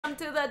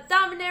Welcome to the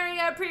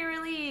Dominaria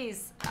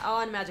pre-release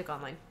on Magic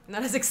Online.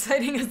 Not as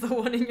exciting as the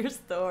one in your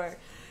store.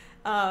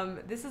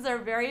 This is our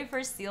very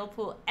first seal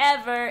pool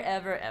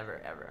ever.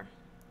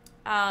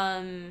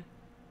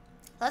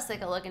 Let's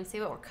take a look and see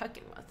what we're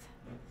cooking with.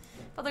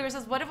 Father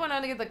says, what if I want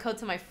to give the code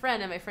to my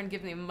friend and my friend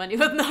gives me money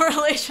with no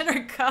relation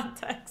or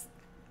context?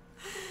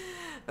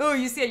 Oh,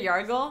 you see a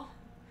Yargle?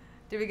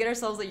 Did we get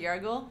ourselves a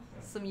Yargle?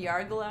 Some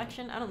Yargle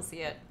action? I don't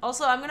see it.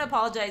 Also, I'm going to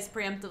apologize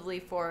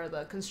preemptively for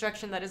the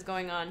construction that is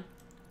going on.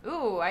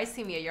 Ooh, I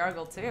see me a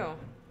Yargle too.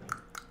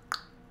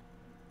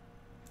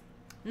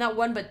 Not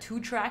one, but two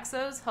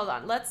Traxos. Hold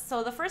on,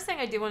 so the first thing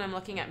I do when I'm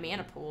looking at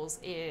mana pools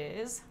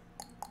is...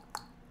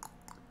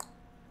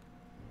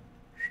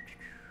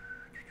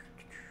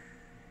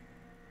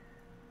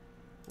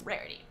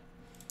 rarity.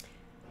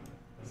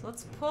 So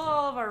let's pull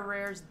all of our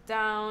rares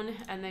down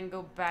and then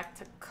go back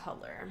to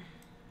color.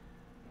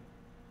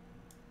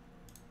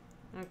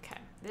 Okay,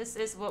 this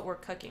is what we're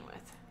cooking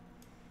with.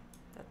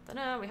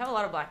 We have a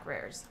lot of black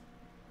rares.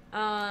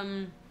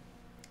 Ooh,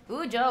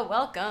 Joe,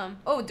 welcome.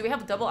 Oh, do we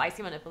have a double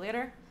Icy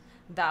Manipulator?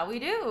 That we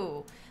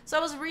do. So I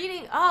was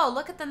reading, oh,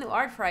 look at the new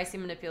art for Icy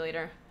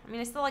Manipulator. I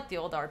mean, I still like the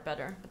old art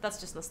better, but that's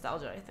just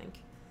nostalgia, I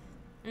think.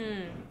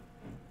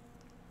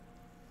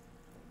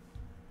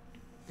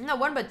 No,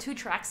 one but two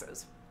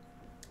Traxos.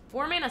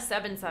 4 mana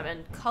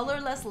 7/7,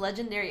 colorless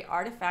legendary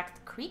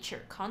artifact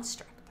creature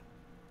construct.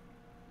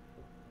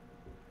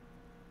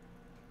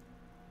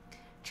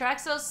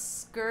 Traxos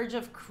Scourge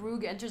of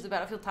Krug enters the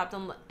battlefield tapped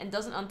on and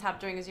doesn't untap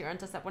during his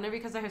end step. Whenever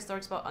because of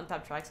historic spell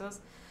untap Traxos.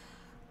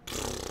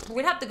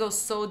 We'd have to go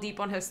so deep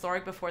on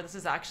historic before this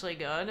is actually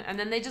good. And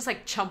then they just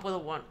like chump with a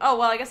 1. Oh,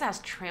 well, I guess it has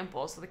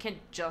trample, so they can't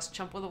just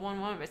chump with a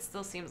 1/1, but it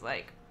still seems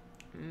like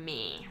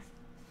me.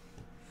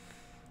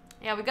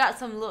 Yeah, we got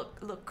some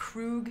look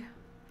Krug.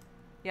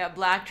 Yeah,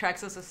 black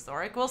Traxos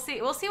historic. We'll see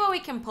what we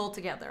can pull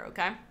together,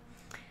 okay?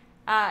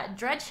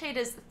 Dreadshade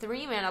is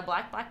 3 mana,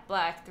 black,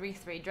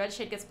 3/3.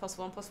 Dreadshade gets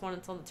 +1/+1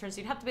 until the turn, so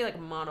you'd have to be like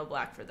mono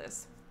black for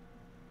this.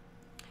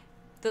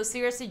 Though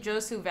seriously,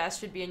 Josu Vest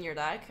should be in your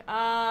deck.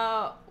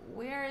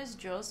 Where is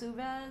Josu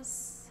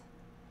Vest?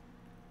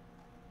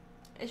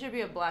 It should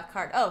be a black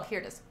card. Oh, here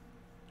it is.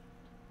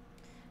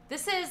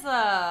 This is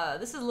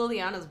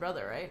Liliana's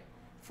brother, right?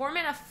 4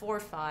 mana,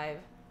 4/5.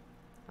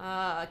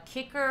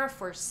 Kicker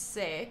for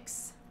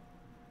 6.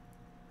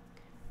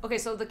 Okay,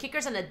 so the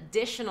kicker's an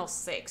additional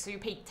 6, so you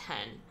pay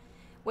 10.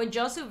 When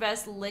Josu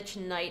Vest Lich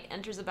Knight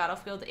enters the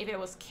battlefield, if it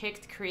was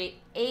kicked,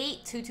 create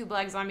 8 2/2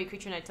 black zombie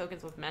creature knight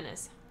tokens with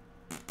Menace.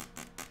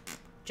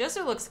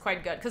 Josu looks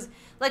quite good, because,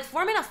 like,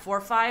 4 mana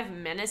 4/5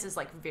 Menace is,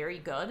 like, very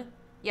good.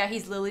 Yeah,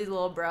 he's Lily's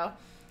little bro.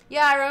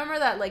 Yeah, I remember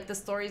that, like, the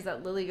stories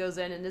that Lily goes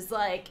in and is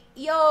like,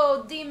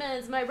 yo,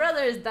 demons, my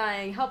brother is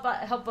dying, help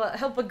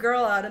a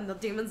girl out, and the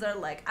demons are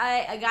like,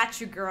 I got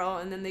you, girl,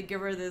 and then they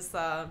give her this,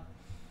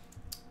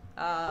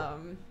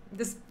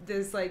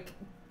 this like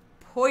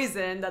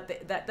poison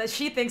that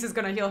she thinks is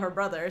gonna heal her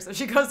brother. So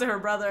she goes to her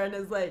brother and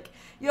is like,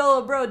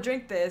 yo bro,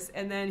 drink this,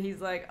 and then he's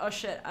like, oh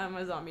shit, I'm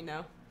a zombie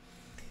now.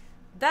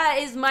 That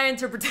is my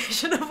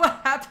interpretation of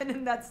what happened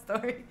in that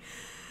story.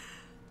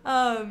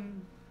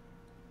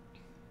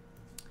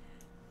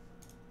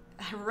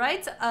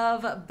 Rite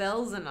of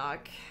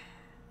Belzenok.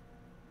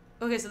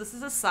 Okay, so this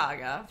is a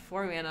saga,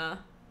 4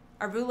 mana.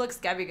 Our blue looks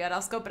Gaby good.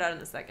 I'll scope it out in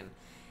a second.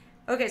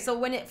 Okay, so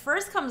when it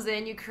first comes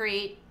in, you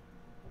create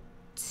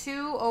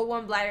 2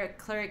 01 black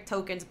cleric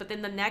tokens, but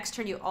then the next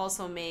turn you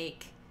also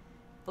make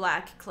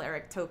black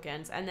cleric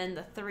tokens, and then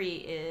the 3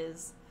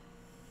 is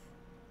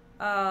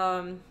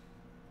Gaby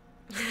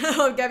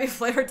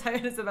flavor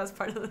Titan is the best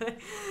part of the day.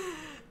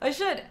 I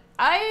should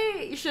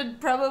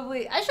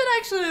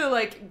actually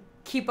like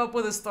keep up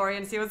with the story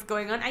and see what's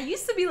going on. I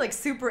used to be like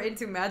super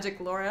into Magic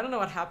lore. I don't know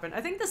what happened. I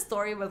think the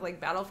story with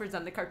like Battle for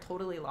Zendikar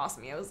totally lost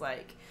me. I was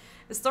like,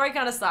 the story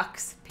kind of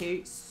sucks.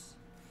 Peace.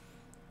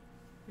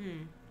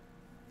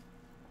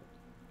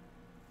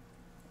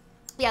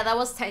 Yeah, that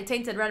was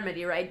Tainted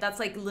Remedy, right? That's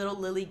like little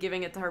Lily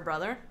giving it to her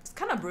brother. It's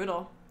kind of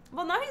brutal.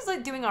 Well, now he's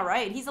like doing all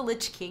right. He's a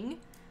Lich King.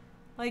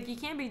 Like, you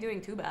can't be doing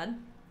too bad.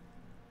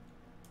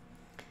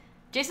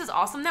 Jace is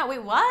awesome now.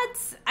 Wait, what?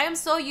 I am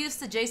so used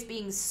to Jace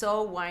being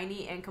so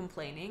whiny and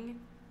complaining.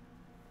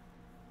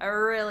 I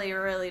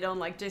really don't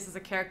like Jace as a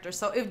character.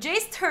 So if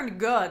Jace turned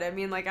good, I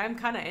mean, like, I'm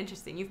kind of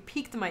interesting. You've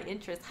piqued my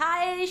interest.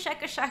 Hi,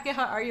 Shaka,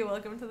 how are you?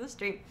 Welcome to the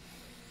stream.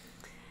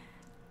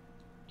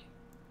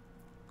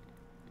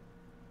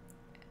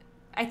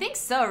 I think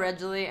so,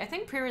 Reggie. I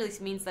think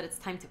pre-release means that it's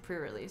time to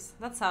pre-release.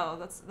 That's how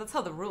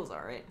the rules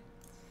are, right?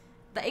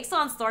 The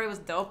Ixalan story was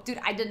dope. Dude,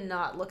 I did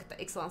not look at the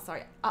Ixalan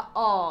story at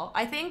all.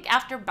 I think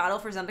after Battle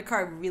for Zendikar,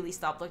 I really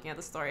stopped looking at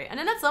the story. And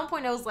then at some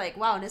point, I was like,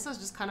 wow, Nissa's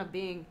just kind of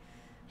being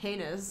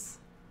heinous.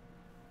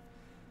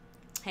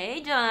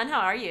 Hey, John, how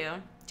are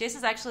you? Jace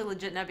is actually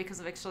legit now because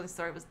of Ixalan's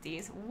story was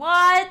D's.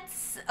 What?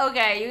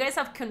 Okay, you guys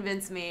have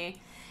convinced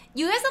me.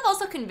 You guys have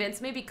also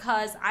convinced me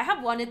because I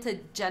have wanted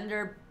to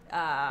gender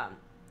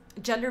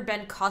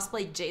bend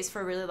cosplay Jace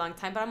for a really long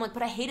time, but I'm like,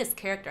 but I hate his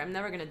character. I'm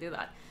never going to do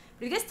that.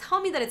 But you guys tell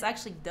me that it's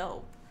actually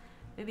dope.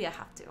 Maybe I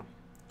have to.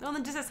 Little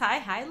Ninja says hi.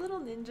 Hi, Little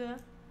Ninja.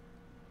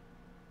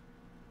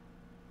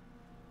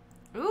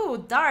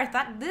 Ooh, Darth.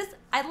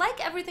 I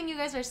like everything you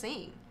guys are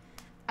saying.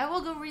 I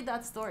will go read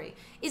that story.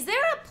 Is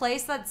there a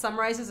place that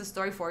summarizes a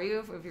story for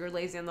you if you're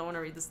lazy and don't want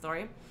to read the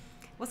story?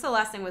 What's the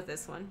last thing with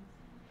this one?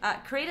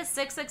 Create a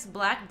 6/6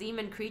 black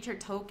demon creature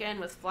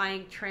token with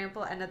flying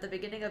trample, and at the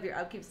beginning of your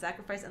upkeep,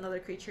 sacrifice another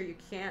creature you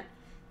can't.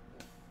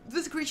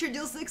 This creature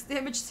deals 6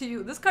 damage to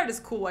you. This card is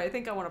cool. I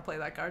think I want to play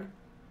that card.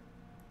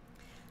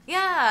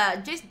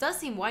 Yeah, Jace does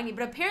seem whiny,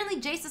 but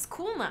apparently Jace is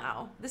cool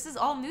now. This is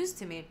all news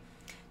to me.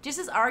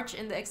 Jace's arch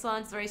in the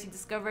Excellence race, he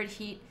discovered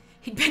he'd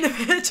been a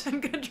bitch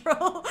on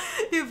control.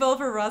 He fell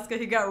for Raska,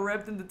 he got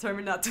ripped and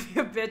determined not to be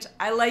a bitch.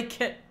 I like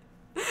it.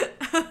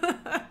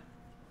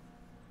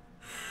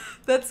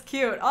 That's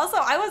cute. Also,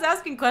 I was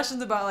asking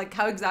questions about like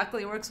how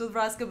exactly it works with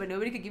Raska, but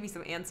nobody could give me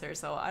some answers,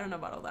 so I don't know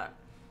about all that.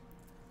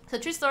 So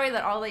true story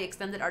that all the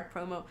extended art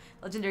promo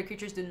legendary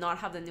creatures do not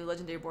have the new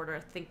legendary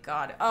border. Thank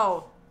God.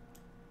 Oh,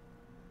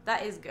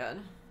 that is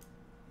good.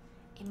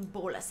 In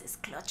Bolas's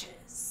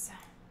clutches.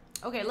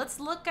 Okay, let's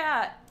look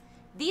at...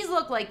 These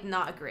look like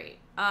not great.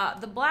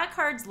 The black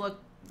cards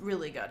look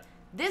really good.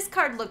 This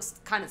card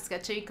looks kind of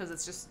sketchy because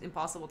it's just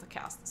impossible to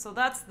cast. So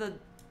that's the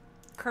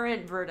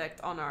current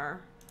verdict on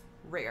our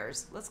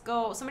rares. Let's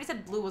go. Somebody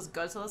said blue was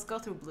good, so let's go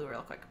through blue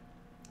real quick.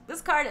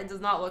 This card, it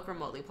does not look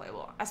remotely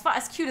playable.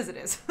 As cute as it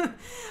is.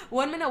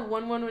 1 minute,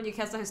 1/1 when you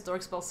cast a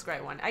historic spell,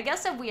 scry 1. I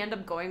guess if we end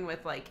up going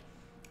with like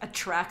a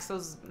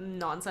Traxos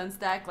nonsense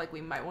deck, like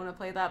we might want to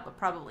play that, but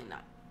probably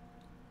not.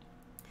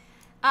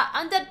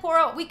 Undead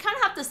Poro, we kind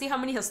of have to see how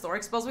many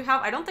historic spells we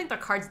have. I don't think the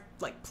card's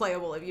like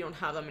playable if you don't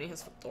have that many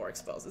historic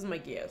spells, is my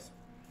guess.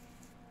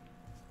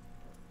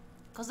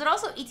 Because it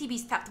also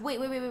ETB's tapped.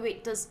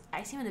 Wait. Does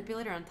Icy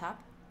Manipulator untap?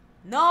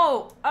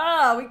 No!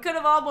 We could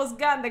have almost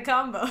gotten the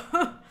combo.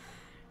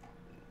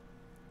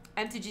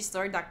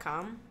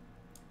 mtgstory.com.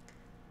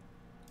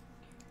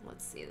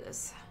 Let's see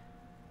this.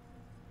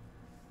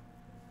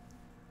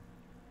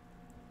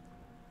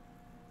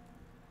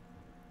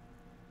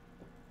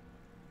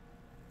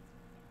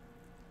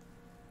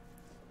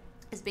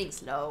 It's being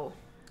slow.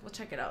 We'll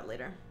check it out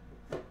later.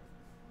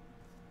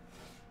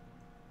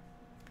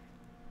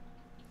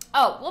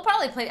 Oh, we'll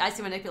probably play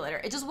Icy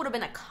Manipulator. It just would have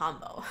been a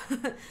combo.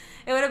 It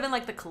would have been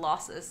like the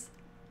Colossus.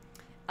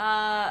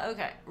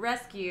 Okay.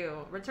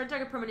 Rescue. Return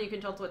target permanent you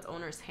control to its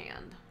owner's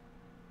hand.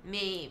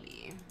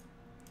 Maybe.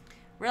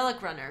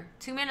 Relic Runner.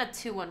 2 mana,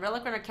 2/1.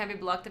 Relic Runner can be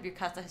blocked if you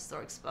cast a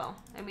historic spell.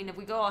 I mean, if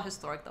we go all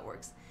historic, that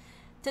works.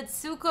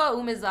 Tetsuka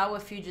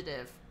Umezawa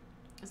Fugitive.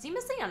 Is he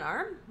missing an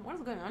arm? What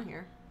is going on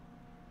here?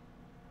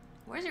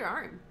 Where's your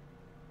arm?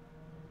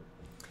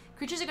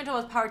 Creatures you control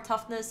with power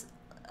toughness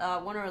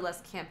 1 or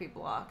less can't be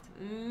blocked.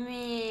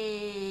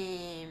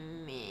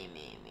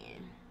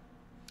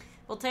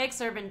 Voltaic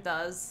Servant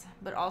does,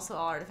 but also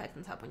all artifacts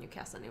on top when you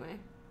cast anyway.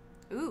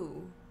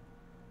 Ooh.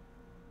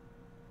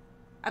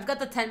 I've got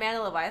the 10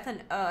 mana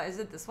Leviathan. Is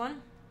it this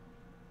one?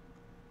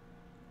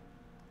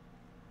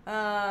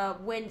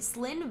 When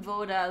Slyn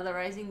Voda, the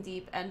Rising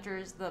Deep,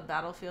 enters the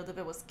battlefield, if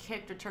it was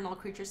kicked, return all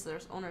creatures to their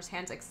owner's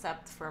hands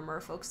except for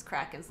merfolks,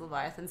 krakens,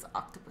 leviathans,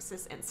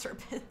 octopuses, and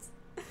serpents.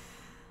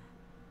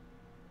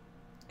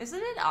 Isn't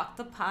it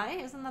octopi?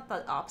 Isn't that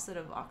the opposite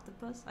of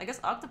octopus? I guess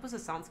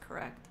octopuses sounds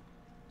correct.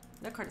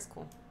 That card is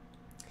cool.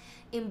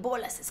 In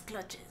Bolas's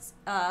clutches.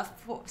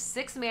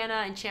 6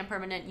 mana, enchant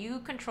permanent. You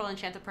control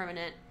enchanted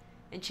permanent.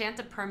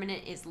 Enchanted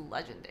permanent is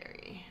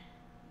legendary.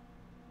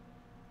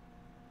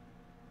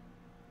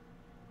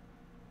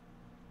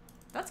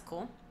 That's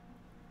cool.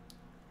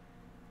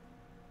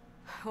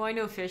 Oh, I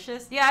know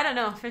fishes. Yeah, I don't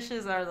know.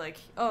 Fishes are like...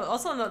 Oh,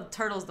 also the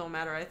turtles don't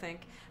matter, I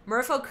think.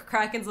 Merfolk,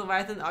 krakens,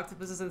 leviathans,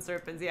 octopuses, and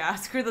serpents. Yeah,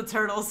 screw the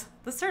turtles.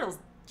 This turtle's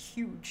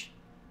huge.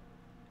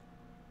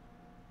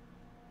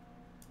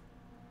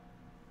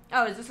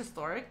 Oh, is this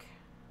historic?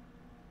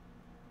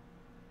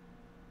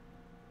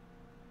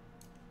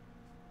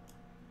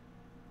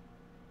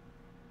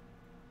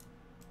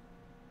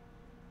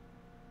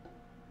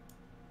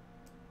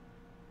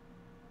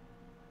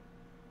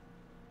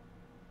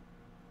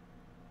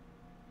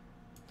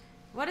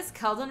 What does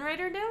Keldon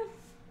Raider do?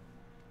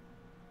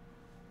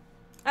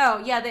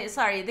 Oh, yeah,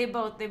 they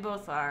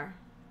both are.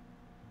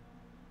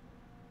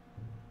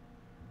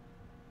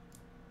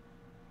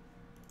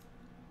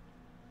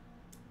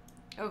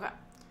 Okay.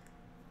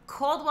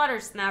 Coldwater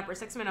Snapper,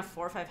 6 mana,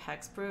 4/5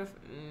 hexproof.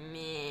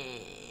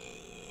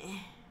 Meh.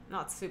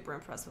 Not super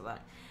impressed with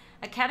that.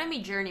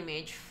 Academy Journey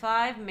Mage,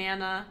 5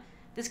 mana.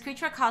 This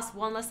creature costs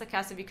 1 less to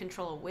cast if you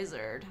control a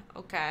wizard.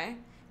 Okay.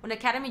 When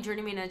Academy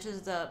Journeyman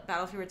enters the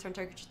battlefield, return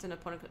target creature to an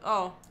opponent.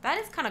 Oh, that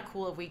is kind of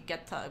cool if we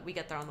get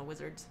there on the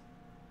wizards.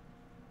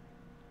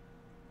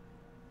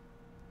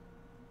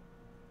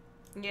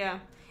 Yeah.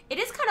 It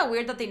is kind of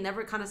weird that they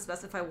never kind of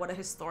specify what a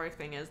historic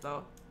thing is,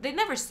 though. They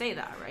never say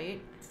that, right?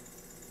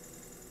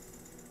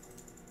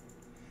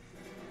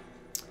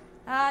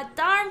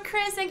 Darn,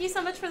 Chris, thank you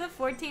so much for the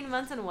 14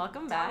 months and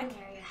welcome back.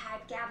 Dominaria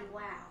had Gaby,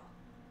 wow.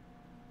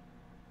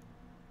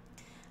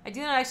 I do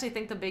not actually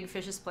think the big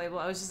fish is playable.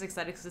 I was just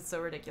excited because it's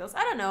so ridiculous.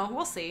 I don't know.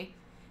 We'll see.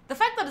 The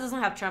fact that it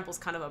doesn't have trample is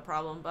kind of a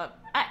problem, but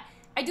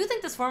I do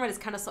think this format is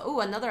kind of so... Oh,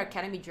 another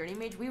Academy Journey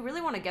Mage. We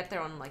really want to get there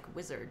on, like,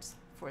 Wizards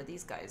for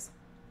these guys.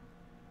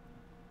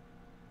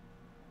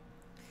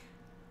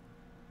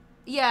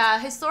 Yeah,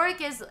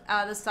 Historic is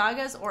the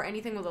Sagas or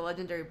anything with a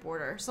Legendary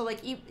border. So,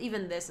 like,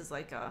 even this is,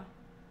 like, a...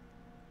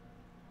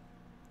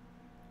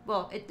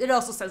 Well, it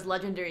also says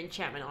Legendary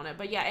Enchantment on it.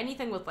 But, yeah,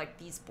 anything with, like,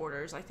 these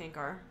borders, I think,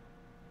 are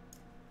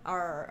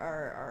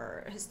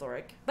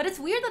Historic. But it's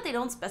weird that they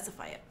don't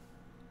specify it.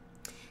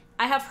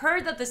 I have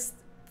heard that this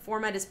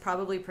format is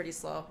probably pretty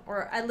slow,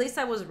 or at least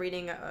I was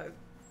reading a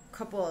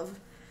couple of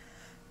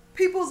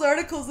people's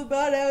articles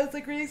about it. I was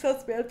like reading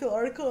South Spanfield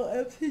article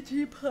on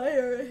MTG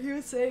Player, and he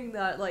was saying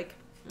that like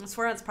this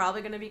format's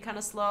probably going to be kind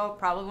of slow.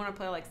 Probably want to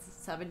play like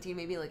 17,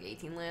 maybe like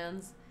 18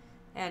 lands,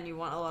 and you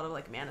want a lot of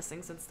like mana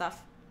sinks and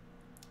stuff.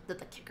 That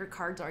the kicker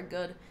cards are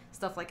good.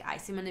 Stuff like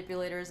Icy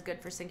Manipulator is good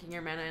for sinking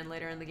your mana in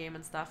later in the game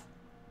and stuff.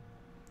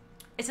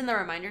 It's in the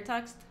reminder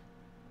text.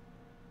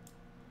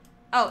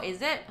 Oh,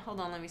 is it? Hold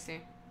on, let me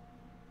see.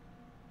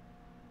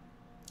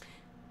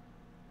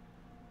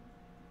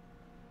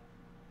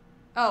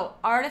 Oh,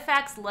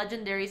 artifacts,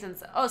 legendaries,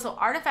 and... Oh, so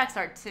artifacts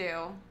are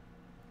 2.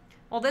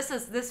 Well, this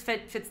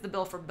fits the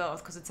bill for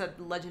both, because it's a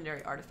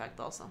legendary artifact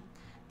also.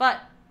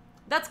 But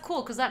that's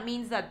cool, because that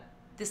means that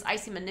this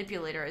Icy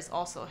Manipulator is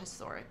also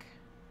historic.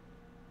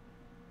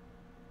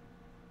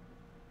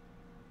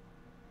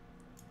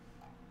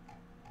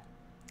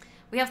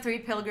 We have 3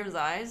 Pilgrim's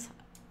Eyes.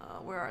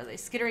 Where are they?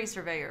 Skittering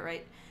Surveyor,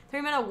 right? 3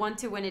 mana,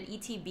 1/2. When it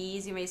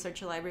ETBs, you may search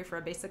your library for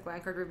a basic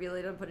land card, reveal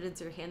it, and put it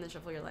into your hand, and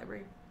shuffle your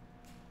library.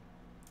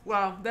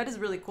 Wow, that is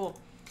really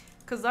cool.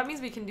 Because that means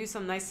we can do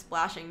some nice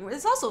splashing.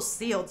 It's also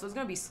sealed, so it's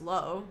going to be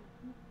slow.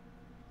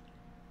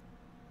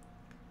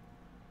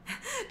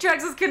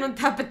 Traxxas can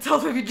untap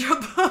itself if you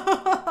jump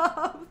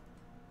off.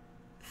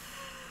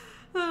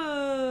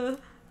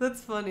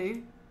 That's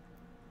funny.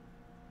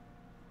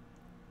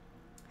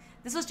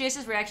 This was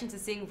Jace's reaction to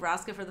seeing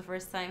Vraska for the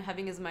first time,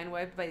 having his mind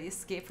wiped by the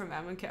escape from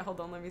Amonkhet. Hold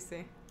on, let me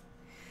see.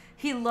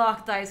 He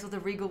locked eyes with a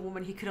regal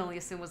woman he could only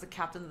assume was the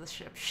captain of the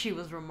ship. She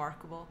was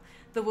remarkable.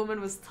 The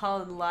woman was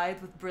tall and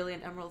lithe, with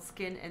brilliant emerald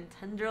skin and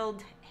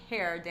tendrilled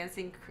hair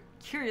dancing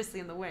curiously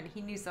in the wind. He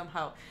knew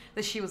somehow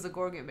that she was a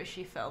Gorgon, but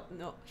he felt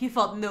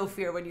no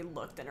fear when he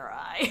looked in her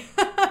eye.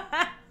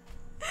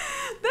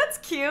 That's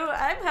cute.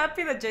 I'm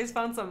happy that Jace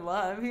found some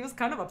love. He was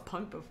kind of a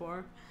punk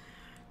before.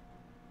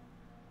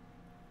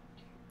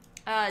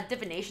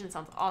 Divination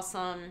sounds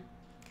awesome.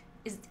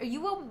 Are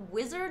you a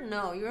wizard?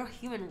 No, you're a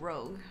human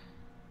rogue.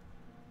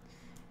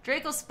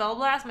 Draco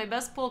Spellblast. My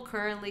best pull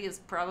currently is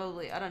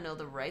probably, I don't know,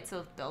 the Rites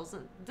of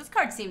Belzen. This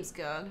card seems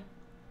good.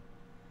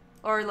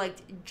 Or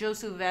like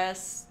Josu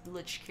Vess,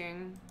 Lich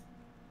King.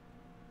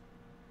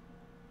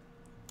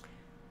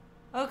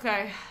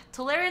 Okay.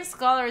 Tolarian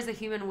Scholar is a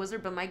human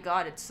wizard, but my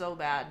god, it's so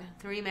bad.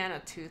 3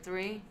 mana,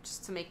 2/3.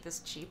 Just to make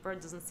this cheaper.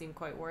 It doesn't seem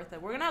quite worth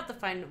it. We're gonna have to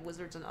find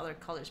wizards in other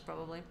colors,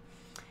 probably.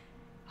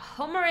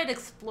 Homerite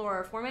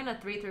Explorer, 4 mana,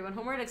 3/3. When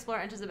Homerite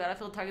Explorer enters the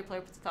battlefield, target player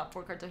puts the top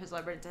 4 cards of his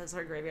library into his or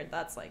her graveyard.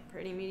 That's like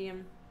pretty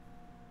medium.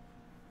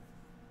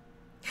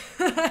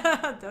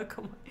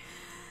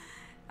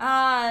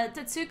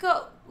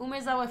 Tetsuko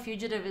Umezawa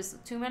Fugitive is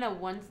 2 mana,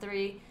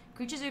 1/3.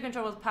 Creatures you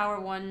control with power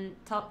 1,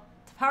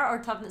 power or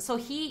toughness. So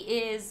he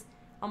is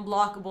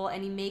unblockable,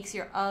 and he makes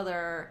your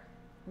other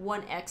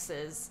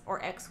 1/Xs or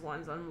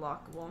X1s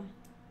unblockable.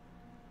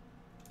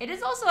 It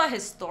is also a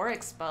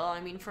historic spell, I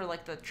mean, for,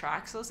 like, the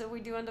Traxxas if we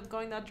do end up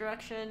going that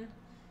direction.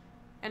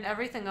 And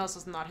everything else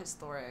is not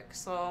historic,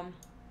 so...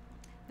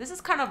 This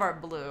is kind of our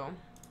blue.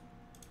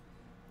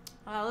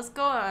 Let's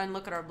go and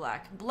look at our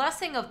black.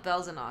 Blessing of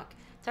Belzenok.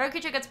 Target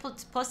creature gets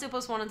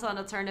 +2/+1 until end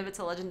of turn. If it's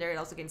a legendary, it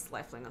also gains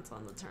lifelink until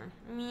end of turn.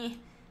 Meh.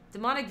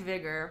 Demonic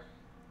Vigor.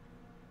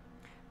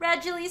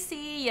 Red Julie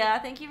C, yeah,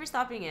 thank you for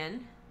stopping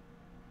in.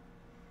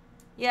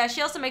 Yeah,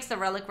 she also makes the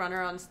Relic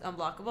Runner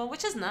unblockable,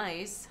 which is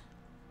nice.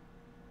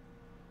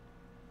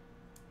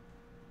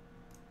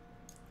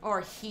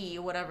 Or he,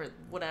 whatever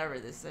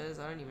this is.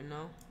 I don't even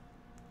know.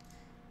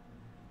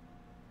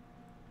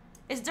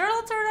 Is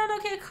Dirtle Turn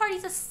okay card?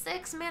 He's a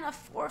 6 mana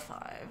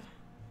 4/5.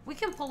 We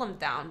can pull him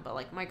down, but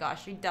like, my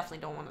gosh, you definitely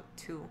don't want a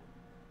 2.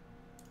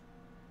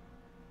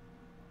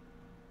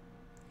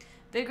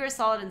 Vigor is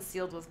solid and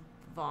sealed with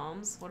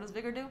bombs. What does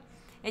Vigor do?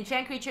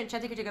 Enchanted creature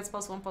gets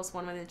 +1/+1.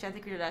 When the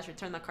enchanted creature dies,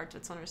 return that card to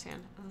its owner's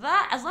hand.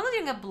 That, as long as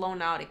you don't get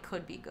blown out, it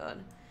could be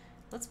good.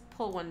 Let's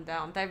pull one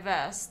down.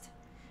 Divest.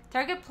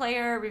 Target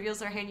player reveals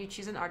their hand. You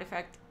choose an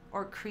artifact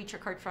or creature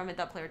card from it.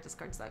 That player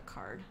discards that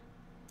card.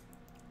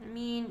 I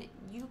mean,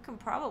 you can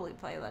probably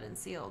play that in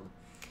sealed.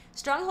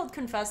 Stronghold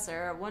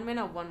Confessor, 1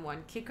 mana,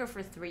 1/1. Kicker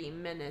for 3,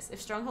 menace. If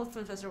Stronghold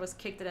Confessor was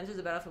kicked, it enters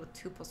the battlefield with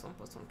 2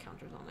 +1/+1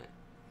 counters on it.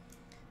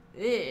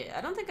 Ew,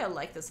 I don't think I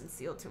like this in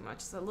sealed too much.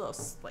 It's a little,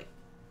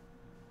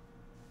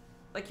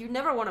 like you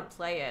never want to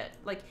play it.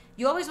 Like,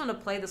 you always want to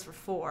play this for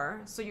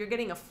 4, so you're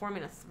getting a 4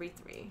 mana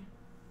 3/3.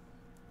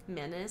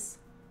 Menace.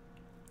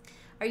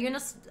 Are you in a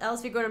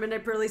LSV going to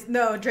midnight pre-release?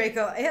 No,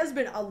 Draco. It has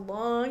been a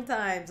long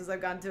time since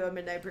I've gone to a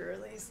midnight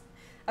pre-release.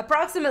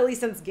 Approximately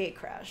since Gate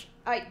Crash.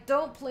 I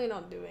don't plan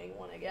on doing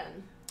one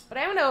again. But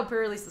I am gonna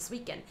pre-release this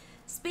weekend.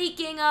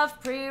 Speaking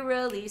of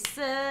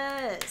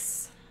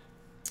pre-releases,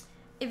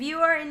 if you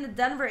are in the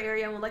Denver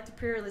area and would like to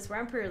pre-release where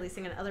I'm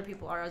pre-releasing and other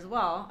people are as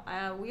well,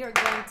 we are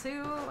going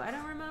to, I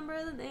don't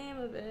remember the name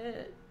of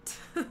it.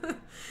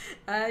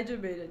 I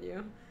debated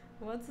you.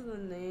 What's the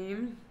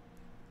name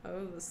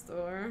of the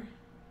store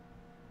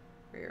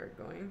we are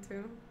going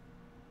to?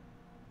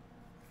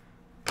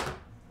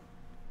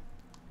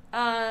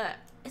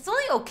 It's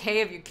only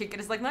okay if you kick it.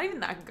 It's like not even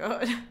that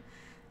good.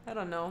 I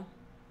don't know.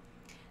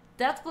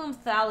 Deathbloom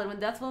Thallid. When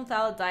Deathbloom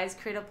Thallid dies,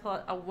 create a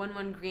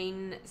 1/1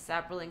 green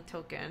Saproling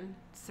token.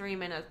 3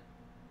 mana,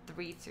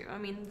 3/2. I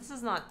mean, this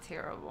is not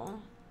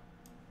terrible.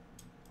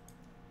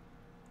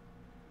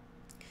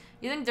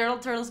 You think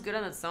Dirtle Turtle's good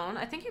on its own?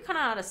 I think you kind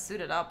of ought to suit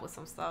it up with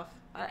some stuff.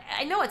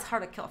 I know it's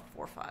hard to kill a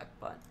 4/5,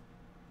 but...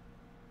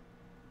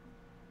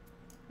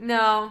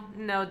 No,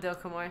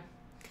 Dokomoy.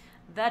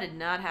 That did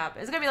not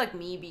happen. It's gonna be like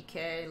me,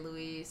 BK,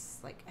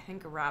 Luis, like, I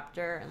think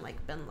Raptor, and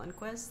like Ben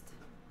Lundquist.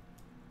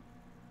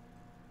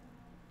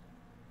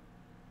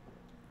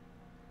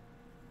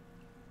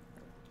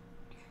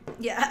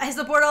 Yeah, I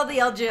support all the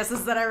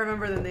LGSs that I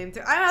remember the name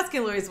to. I'm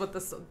asking Luis what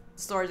the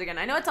store is again.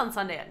 I know it's on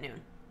Sunday at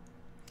noon.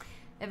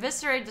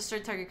 Eviscerate, destroy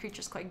target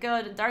creatures, quite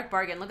good. Dark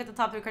Bargain. Look at the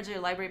top 3 cards of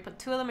your library. Put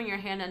 2 of them in your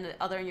hand and the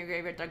other in your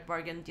graveyard. Dark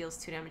Bargain deals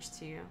 2 damage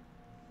to you.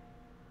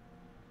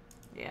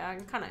 Yeah,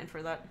 I'm kind of in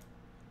for that.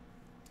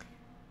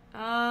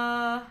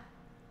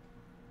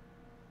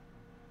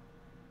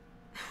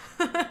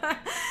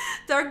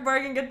 Dark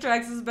Bargain get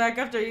Traxxas back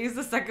after you use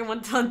the second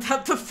one to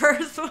untap the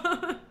first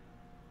one.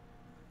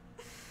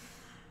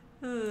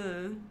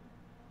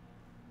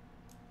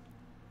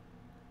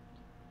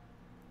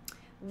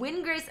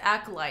 Windgrace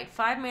Acolyte,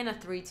 5 mana,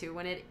 3/2.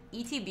 When it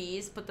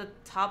ETBs, put the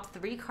top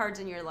 3 cards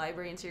in your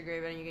library into your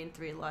graveyard and you gain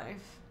 3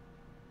 life.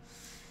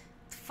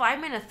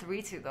 5 mana,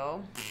 3/2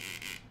 though.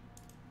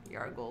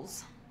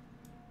 Yargles.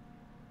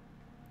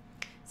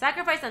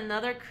 Sacrifice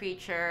another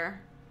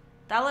creature.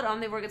 Thallid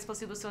Omnivore gets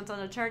 +2/+2 until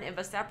end of turn. If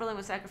a Saproling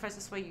was sacrificed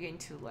this way, you gain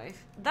 2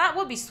 life. That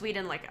would be sweet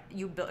and like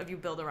if you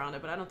build around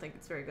it, but I don't think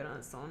it's very good on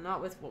its own.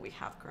 Not with what we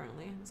have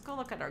currently. Let's go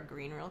look at our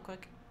green real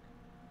quick.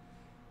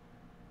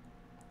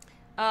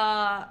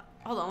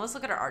 Hold on, let's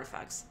look at our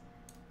artifacts.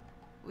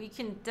 We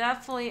can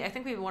definitely, I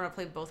think we want to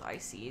play both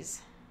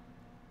ICs.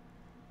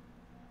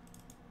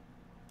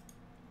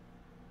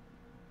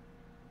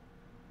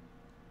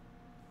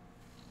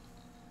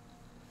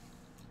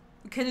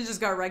 We could have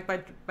just got wrecked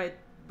by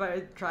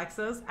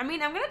Traxxas. I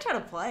mean, I'm gonna try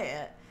to play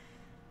it.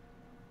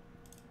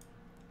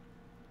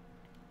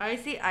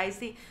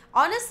 Icy.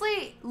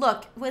 Honestly,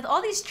 look, with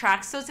all these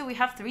Traxxas and we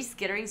have 3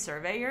 Skittering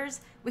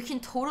Surveyors, we can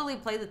totally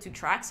play the 2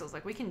 Traxxas.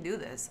 Like, we can do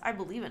this. I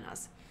believe in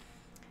us.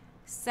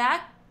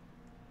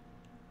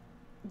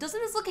 Doesn't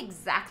this look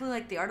exactly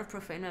like the Art of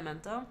Profane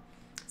Memento?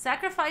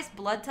 Sacrifice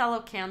Blood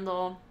Tallow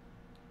Candle.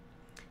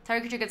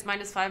 Target creature gets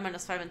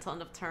 -5/-5 until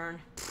end of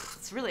turn. Pfft,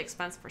 it's really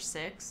expensive for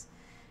 6.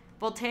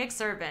 Voltaic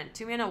Servant.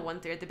 2 mana,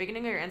 1/3. At the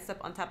beginning of your end step,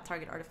 untap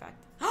target artifact.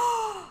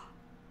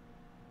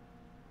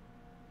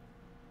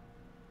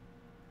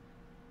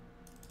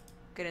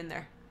 Get in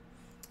there.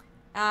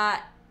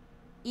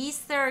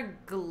 Ether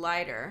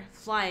Glider.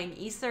 Flying.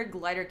 Ether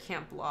Glider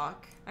can't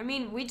block. I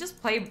mean, we just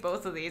play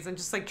both of these and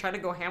just like try to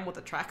go ham with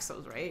the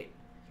Traxxas, right?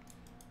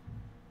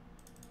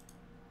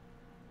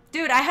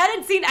 Dude, I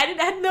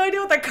had no idea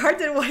what that card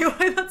did.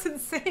 Why, that's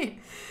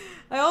insane.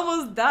 I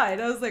almost died.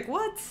 I was like,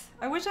 what?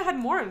 I wish I had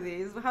more of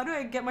these. How do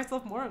I get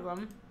myself more of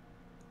them?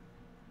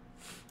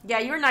 Yeah,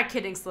 you were not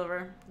kidding,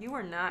 Sliver. You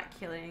were not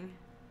kidding.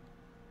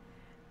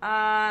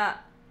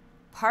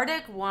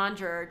 Pardic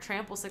Wanderer,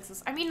 Trample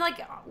 6. I mean, like,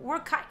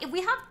 if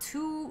we have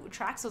 2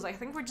 Traxxas, I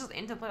think we're just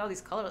in to play all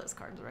these colorless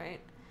cards, right?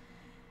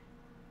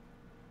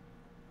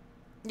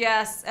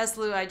 Yes,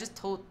 Eslu, I just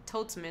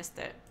totes missed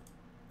it.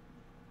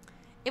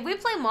 If we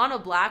play mono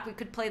black, we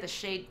could play the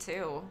Shade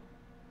too.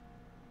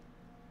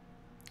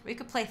 We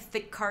could play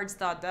thick cards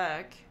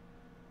deck.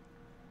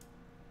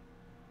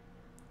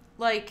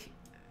 Like,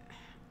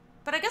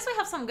 but I guess we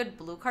have some good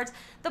blue cards.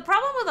 The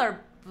problem with our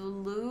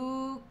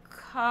blue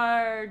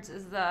cards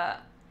is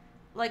that,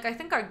 like, I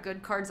think our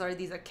good cards are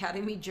these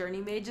Academy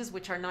Journey Mages,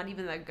 which are not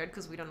even that good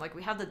because we don't, like,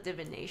 we have the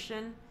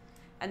Divination,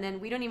 and then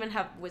we don't even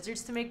have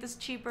Wizards to make this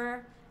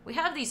cheaper. We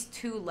have these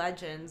 2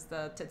 Legends,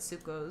 the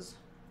Tetsukos.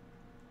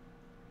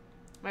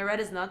 My red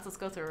is nuts. Let's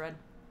go through red.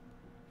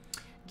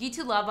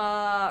 Gitu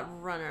Lava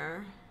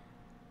Runner.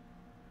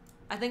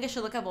 I think I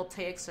should look at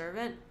Voltaic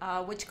Servant.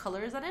 Which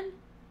color is that in?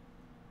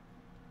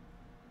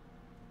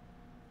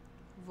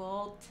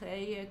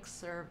 Voltaic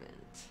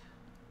Servant.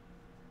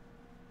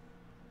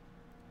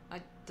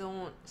 I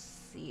don't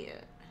see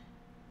it.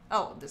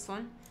 Oh, this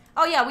one?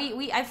 Oh yeah,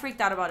 I freaked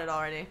out about it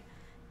already.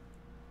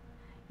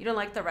 You don't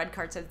like the red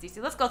card, says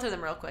DC. Let's go through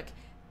them real quick.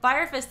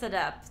 Fire Fist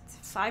Adept.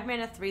 5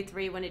 mana,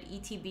 3/3. When it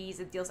ETBs,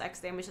 it deals X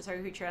damage to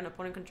target creature and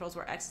opponent controls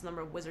where X is the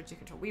number of wizards you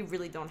control. We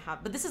really don't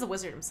have... But this is a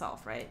wizard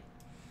himself, right?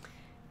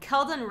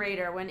 Keldon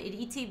Raider. When it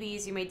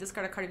ETBs, you may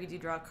discard a card if you do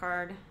draw a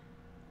card.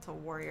 It's a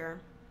warrior.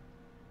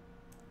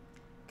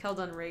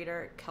 Keldon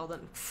Raider.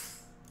 Keldon.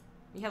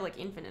 You have like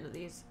infinite of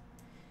these.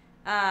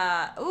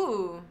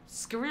 Ooh.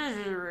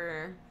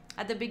 Skrrr.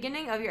 At the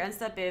beginning of your end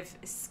step, if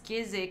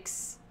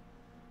Skizix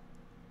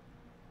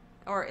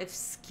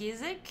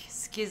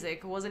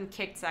wasn't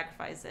kicked,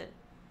 sacrifice it.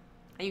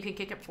 And you can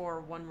kick it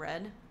for 1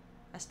 red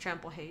as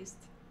trample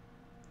haste.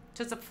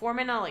 So it's a 4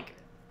 mana like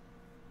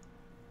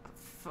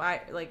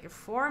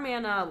 4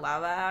 mana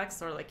lava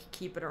axe, or like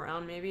keep it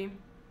around maybe.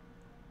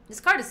 This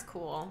card is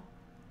cool.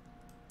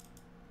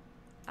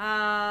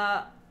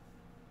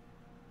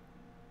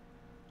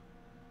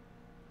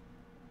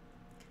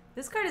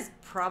 This card is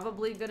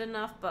probably good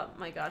enough, but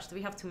my gosh, do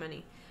we have too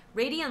many?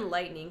 Radiant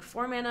Lightning,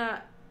 4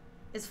 mana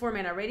is 4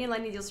 mana. Radiant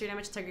Lightning deals 3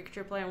 damage to target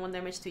creature player and 1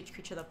 damage to each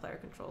creature the player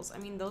controls. I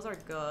mean, those are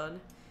good.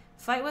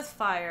 Fight with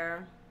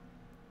Fire.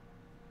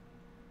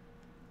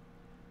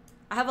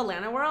 I have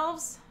Alana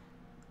Werewolves.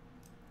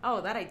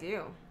 Oh, that I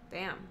do.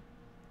 Damn.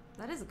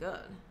 That is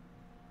good.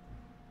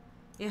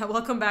 Yeah,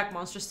 welcome back,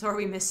 Monster Store.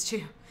 We missed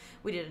you.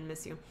 We didn't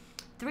miss you.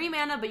 3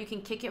 mana, but you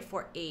can kick it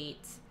for 8.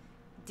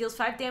 Deals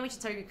 5 damage to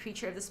target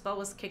creature. If the spell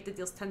was kicked, it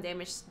deals 10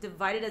 damage.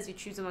 Divided as you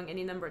choose among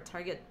any number of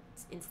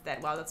targets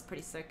instead. Wow, that's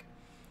pretty sick.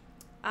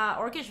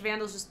 Orcish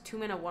Vandal is just 2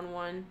 mana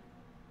 1/1.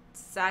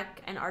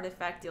 Sack an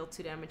artifact, deal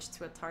 2 damage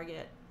to a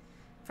target.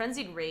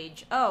 Frenzied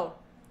Rage. Oh,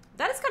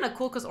 that is kind of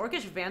cool because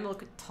Orcish Vandal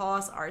could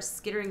toss our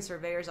Skittering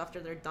Surveyors after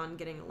they're done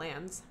getting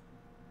lands.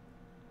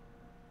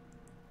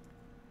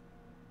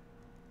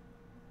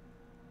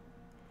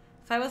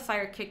 Fight with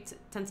Fire, kicked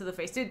 10 to the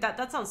face. Dude,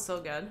 that sounds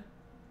so good.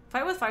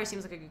 Fight with Fire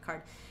seems like a good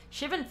card.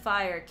 Shivan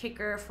Fire,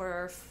 kicker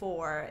for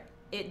 4.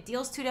 It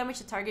deals 2 damage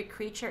to target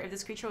creature. If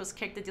this creature was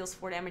kicked, it deals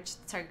 4 damage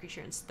to target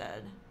creature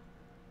instead.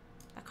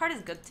 That card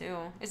is good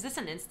too. Is this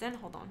an instant?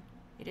 Hold on.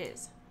 It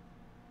is.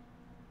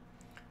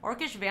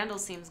 Orcish Vandal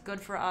seems good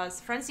for us.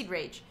 Frenzied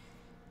Rage.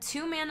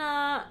 2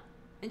 mana,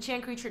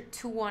 enchant creature,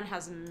 2/1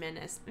 has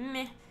menace.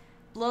 Meh.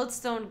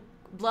 Bloodstone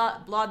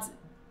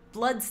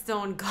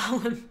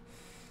Golem.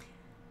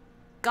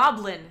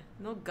 Goblin.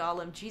 No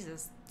Golem.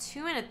 Jesus.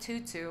 2 and a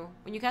 2/2.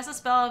 When you cast a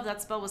spell, if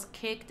that spell was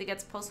kicked, it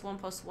gets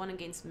 +1/+1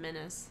 against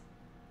menace.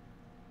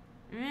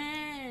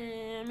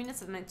 I mean,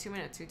 it's a 2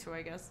 mana 2/2,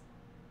 I guess.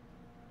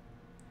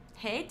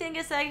 Hey,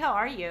 Dingus Egg, how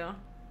are you?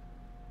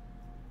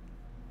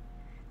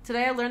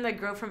 Today I learned that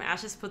Grow from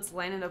Ashes puts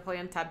land into play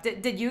untapped.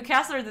 Did you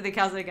cast it or did they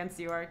cast it against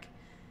you, Ark?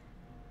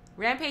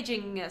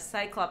 Rampaging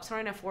Cyclops,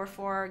 throwing a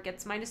 4/4,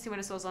 gets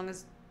 -2 so as long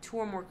as 2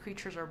 or more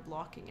creatures are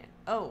blocking it.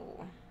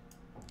 Oh.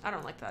 I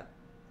don't like that.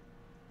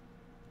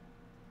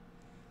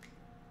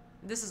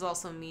 This is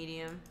also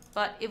medium.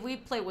 But if we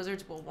play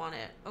Wizards, we'll want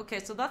it. Okay,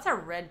 so that's our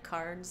red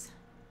cards.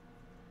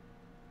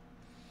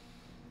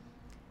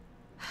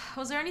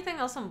 Was there anything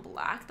else on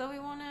black that we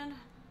wanted?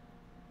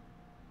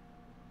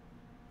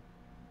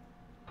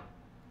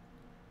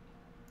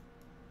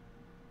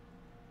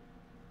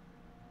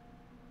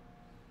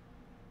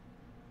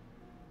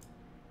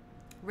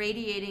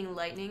 Radiating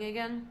Lightning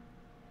again.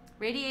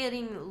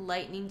 Radiating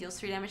Lightning deals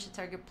 3 damage to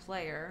target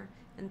player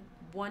and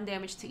 1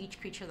 damage to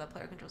each creature that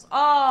player controls.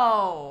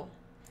 Oh!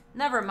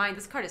 Never mind.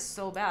 This card is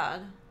so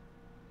bad.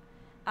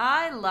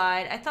 I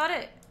lied. I thought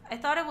it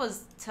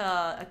was to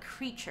a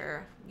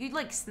creature. You'd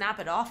like snap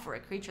it off for a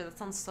creature. That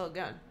sounds so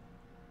good.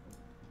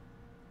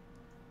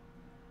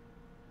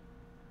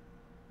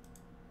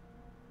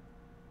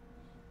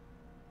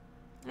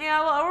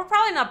 Yeah, well, we're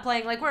probably not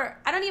playing, like,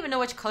 I don't even know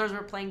which colors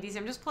we're playing these.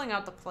 I'm just pulling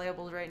out the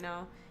playables right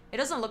now. It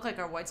doesn't look like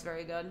our white's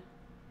very good.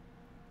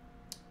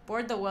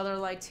 Board the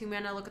Weatherlight, 2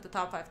 mana, look at the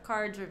top 5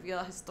 cards, reveal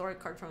a historic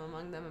card from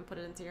among them, and put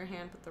it into your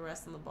hand, put the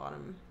rest on the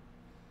bottom.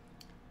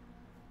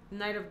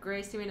 Knight of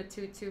Grace, 2 mana,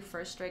 2/2,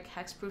 first strike,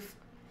 hexproof.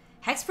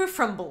 Hexproof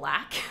from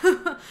black?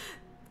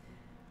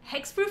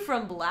 Hexproof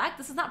from black?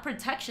 This is not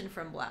protection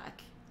from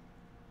black.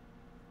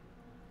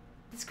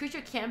 This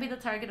creature can be the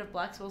target of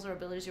black spells or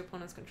abilities your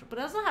opponents control, but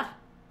it doesn't have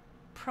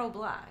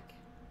pro-black.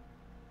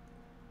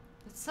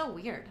 It's so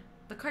weird.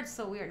 The card's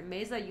so weird.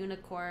 Mesa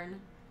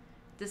Unicorn,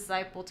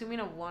 Disciple, 2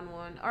 mana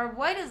 1/1. Our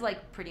white is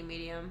like pretty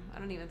medium. I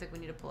don't even think we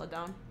need to pull it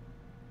down.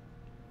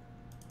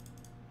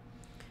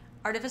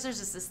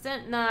 Artificer's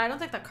Assistant? Nah, I don't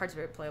think that card's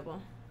very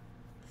playable.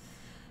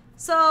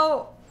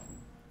 So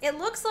it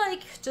looks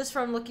like, just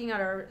from looking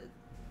at our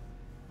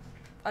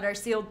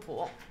sealed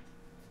pool,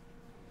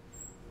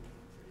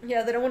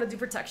 yeah, they don't want to do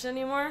protection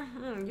anymore.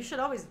 You should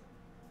always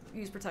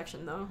use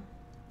protection, though.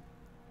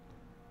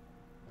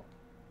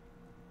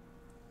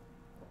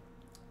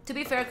 To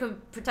be fair,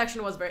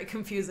 protection was very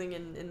confusing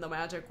in the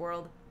Magic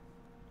world.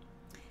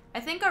 I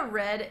think our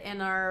red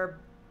and our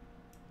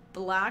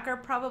black are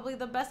probably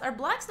the best. Our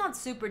black's not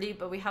super deep,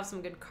 but we have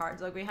some good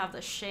cards. Like, we have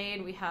the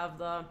Shade, we have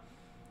the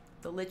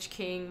Lich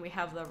King, we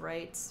have the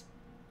Rights.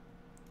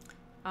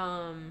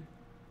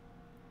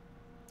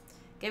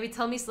 Gaby,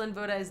 tell me Slim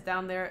Voda is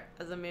down there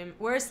as a meme.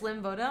 Where's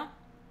Slim Voda?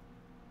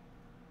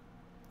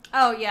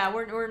 Oh yeah,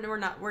 we're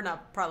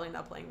probably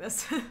not playing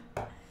this.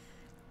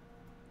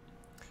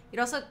 You'd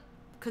also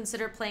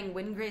consider playing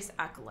Windgrace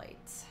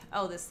Acolyte.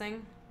 Oh, this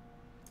thing?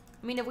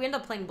 I mean, if we end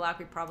up playing black,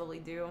 we probably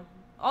do.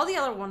 All the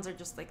other ones are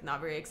just like not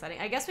very exciting.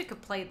 I guess we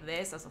could play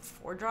this as a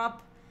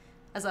 4-drop,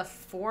 as a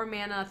 4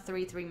 mana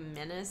 3/3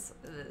 menace.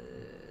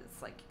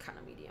 It's like kind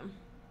of medium.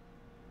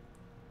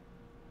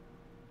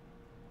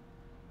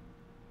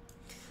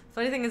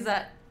 Funny thing is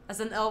that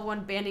as an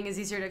L1, banding is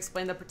easier to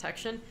explain than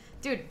protection.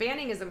 Dude,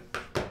 banding is a...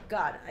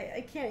 God,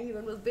 I can't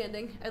even with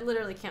banding. I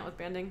literally can't with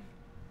banding.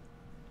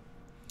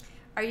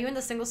 Are you in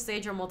the single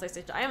stage or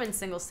multi-stage? I am in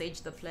single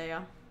stage, the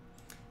player.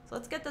 So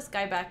let's get this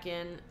guy back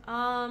in.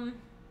 I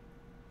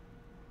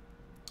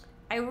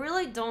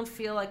really don't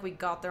feel like we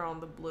got there on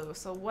the blue.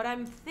 So what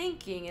I'm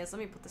thinking is... Let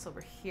me put this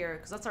over here,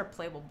 because that's our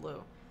playable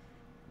blue.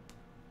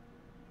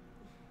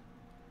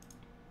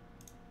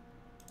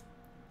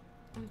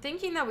 I'm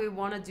thinking that we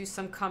want to do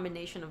some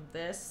combination of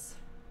this.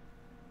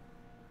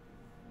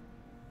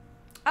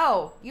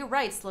 Oh, you're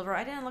right, Sliver.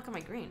 I didn't look at my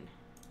green.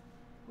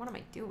 What am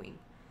I doing?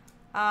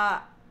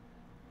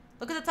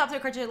 Look at the top 3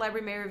 cards of your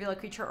library. May reveal a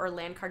creature or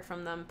land card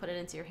from them. Put it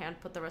into your hand.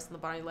 Put the rest in the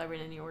bottom of your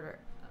library in any order.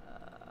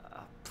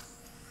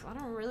 I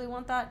don't really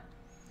want that.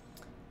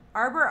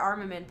 Arbor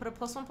Armament. Put a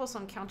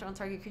 +1/+1 counter on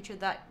target creature.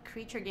 That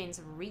creature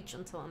gains reach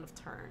until end of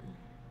turn.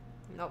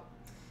 Nope.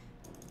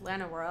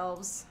 Land of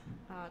Elves.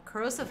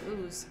 Corrosive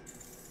Ooze.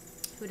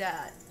 Who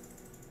dat?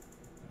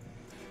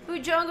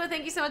 Jongo,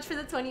 thank you so much for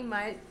the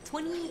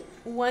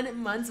 21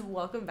 months.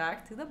 Welcome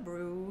back to the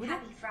Brood.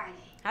 Happy Friday.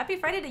 Happy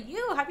Friday to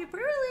you. Happy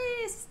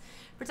pre-release.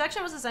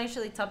 Protection was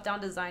essentially top-down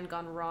design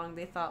gone wrong.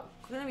 They thought,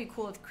 wouldn't it be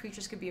cool if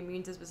creatures could be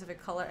immune to a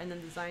specific color and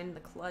then design the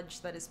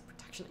clutch that is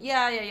protection?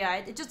 Yeah.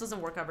 It just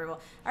doesn't work out very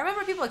well. I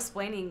remember people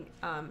explaining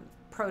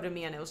pro to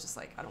me, and it was just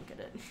like, I don't get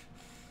it.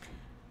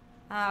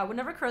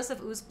 Whenever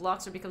Corrosive Ooze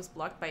blocks or becomes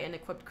blocked by an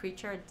equipped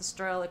creature,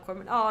 destroy all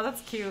equipment. Oh,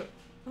 that's cute.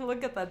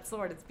 Look at that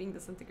sword. It's being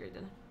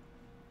disintegrated.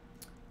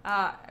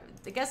 I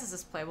guess this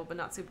is playable, but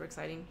not super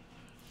exciting.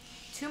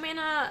 2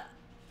 mana,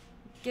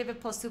 give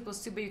it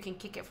 +2/+2, but you can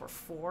kick it for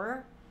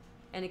 4,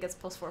 and it gets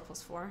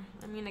 +4/+4.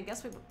 I mean, I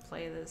guess we would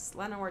play this.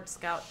 Landward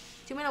Scout.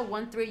 2 mana,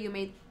 1/3. You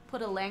may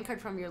put a land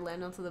card from your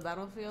land onto the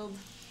battlefield.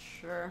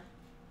 Sure.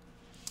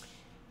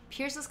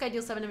 Pierce the Sky,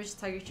 deal 7 damage to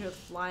target creature with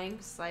flying.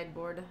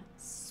 Sideboard.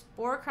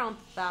 Spore Crown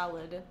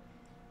Thallid.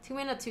 2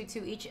 mana,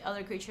 2/2. Each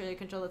other creature you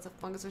control that's a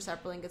fungus or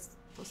sapling gets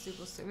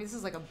 +2/+2. I mean, this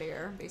is like a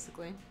bear,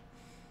 basically.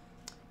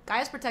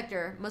 Gaia's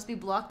Protector must be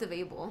blocked if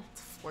able.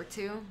 It's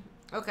 4/2.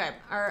 Okay,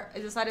 I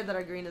decided that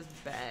our green is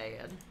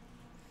bad.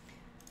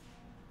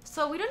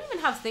 So we don't even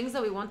have things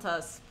that we want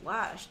to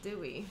splash, do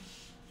we?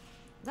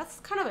 That's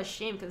kind of a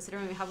shame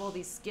considering we have all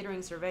these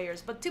skittering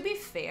surveyors. But to be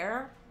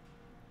fair,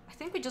 I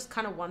think we just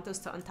kind of want this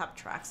to untap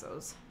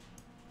Traxos.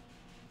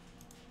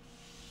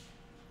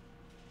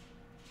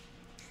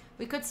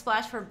 We could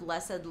splash for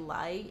Blessed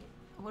Light.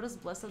 What does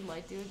Blessed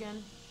Light do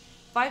again?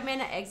 5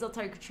 mana, exile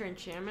target creature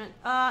enchantment.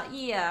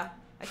 Yeah.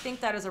 I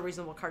think that is a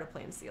reasonable card to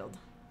play in Sealed.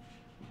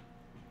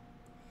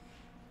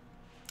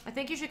 I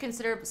think you should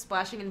consider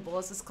splashing in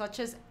Bolas's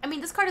Clutches. I mean,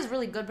 this card is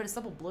really good, but it's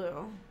double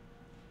blue.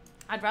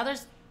 I'd rather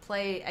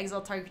play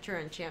exile target creature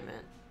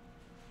enchantment.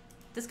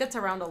 This gets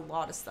around a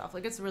lot of stuff.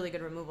 Like, it's really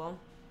good removal.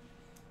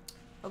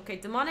 Okay,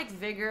 Demonic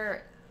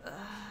Vigor.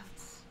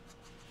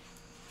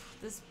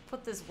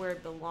 Put this where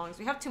it belongs.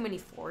 We have too many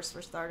force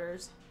for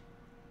starters.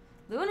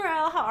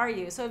 Lunarel, how are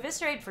you? So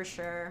Eviscerate for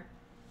sure.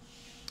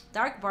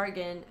 Dark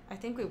Bargain, I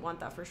think we want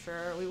that for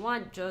sure. We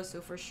want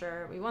Josu for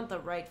sure. We want the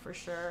right for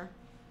sure.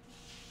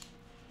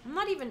 I'm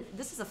not even...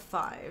 This is a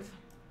 5.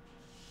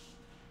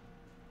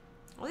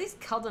 All these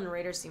Keldon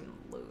Raiders seem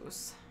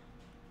loose.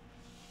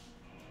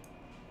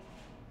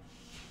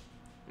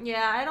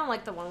 Yeah, I don't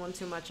like the 1/1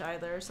 too much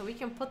either. So we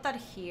can put that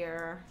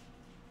here.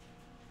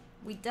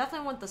 We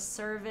definitely want the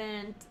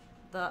Servant.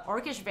 The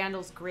Orcish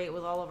Vandal's great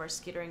with all of our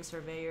skittering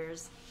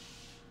surveyors.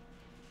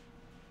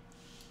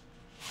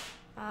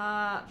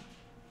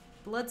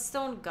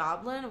 Bloodstone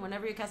Goblin.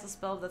 Whenever you cast a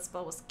spell, if that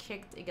spell was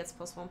kicked, it gets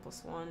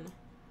 +1/+1.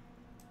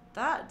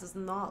 That does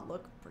not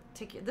look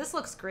particular. This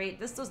looks great.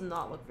 This does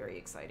not look very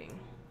exciting.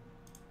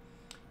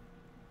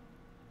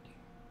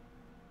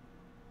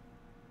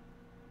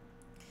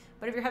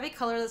 But if you're heavy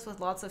colorless with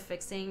lots of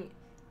fixing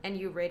and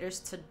you Raiders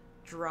to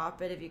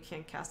drop it if you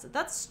can't cast it,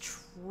 that's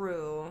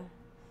true.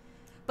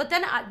 But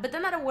then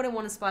I wouldn't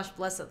want to splash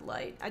Blessed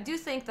Light. I do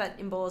think that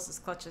Bolas's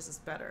Clutches is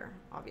better,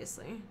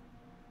 obviously.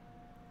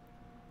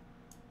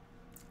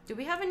 Do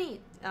we have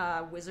any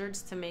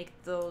wizards to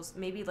make those?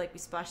 Maybe like we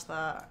splash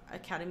the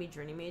Academy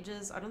Journey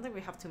Mages. I don't think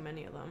we have too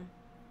many of them.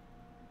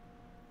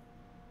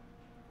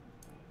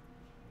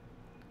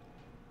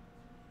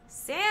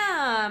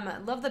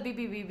 Sam, love the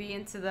BBBB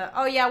into the.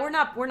 Oh yeah, we're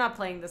not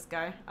playing this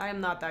guy. I am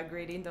not that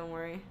greedy. Don't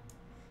worry.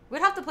 We'd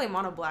have to play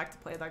mono black to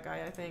play that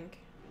guy, I think.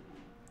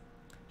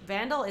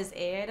 Vandal is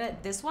Aida.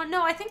 This one?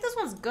 No, I think this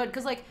one's good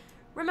because like.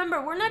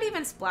 Remember, we're not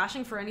even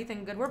splashing for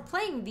anything good. We're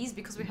playing these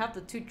because we have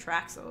the 2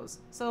 Traxos.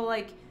 So,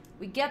 like,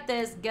 we get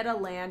this, get a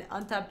land,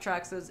 untap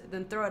Traxos,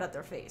 then throw it at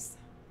their face.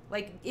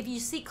 Like, if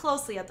you see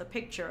closely at the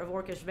picture of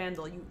Orcish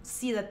Vandal, you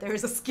see that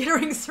there's a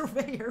skittering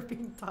surveyor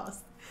being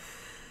tossed.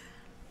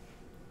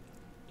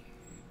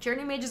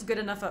 Journey Mage is good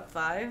enough at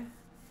 5.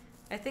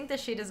 I think the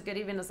shade is good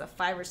even as a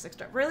 5 or 6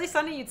 drop. Really,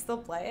 Sunny, you'd still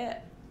play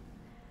it?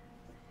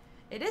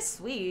 It is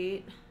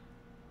sweet.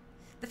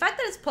 The fact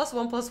that it's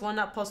 +1/+1,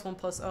 not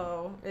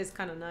 +1/+0, is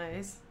kind of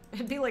nice.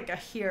 It'd be like a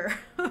here.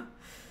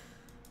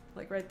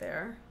 Like right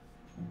there.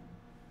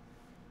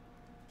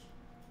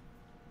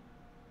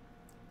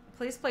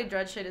 Please play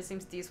Dreadshade. It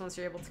seems decent once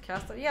you're able to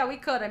cast it. Yeah, we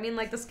could. I mean,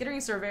 like, the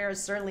Skittering Surveyor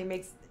certainly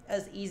makes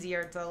us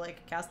easier to,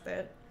 like, cast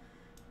it.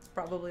 It's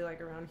probably,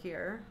 like, around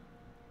here.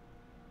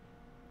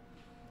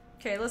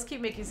 Okay, let's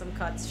keep making some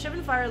cuts. Ship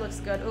and Fire looks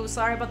good. Oh,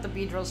 sorry about the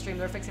Beedrill stream.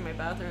 They're fixing my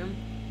bathroom.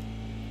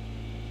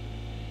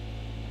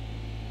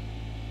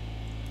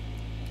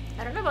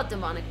 I don't know about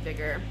Demonic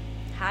Vigor.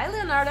 Hi,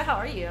 Leonardo. How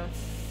are you?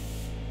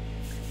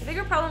 The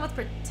bigger problem with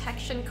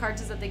protection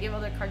cards is that they give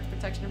other cards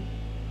protection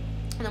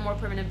and a more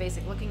permanent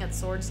basic. Looking at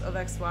Swords of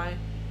XY.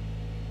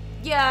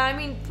 Yeah, I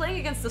mean, playing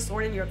against the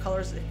sword in your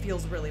colors, it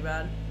feels really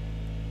bad.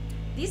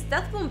 These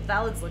Deathbloom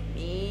Thalids look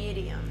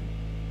medium.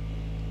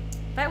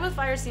 Fight with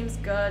Fire seems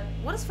good.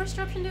 What does First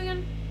Eruption do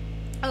again?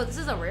 Oh, this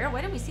is a rare?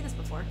 Why didn't we see this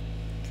before?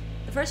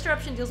 The First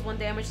Eruption deals 1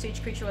 damage to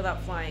each creature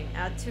without flying.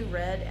 Add 2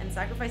 red and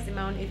sacrifice the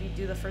amount. If you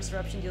do, the First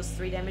Eruption deals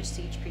 3 damage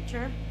to each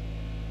creature.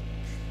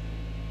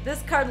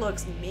 This card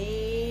looks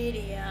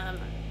medium.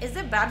 Is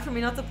it bad for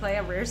me not to play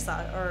a rare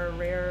or a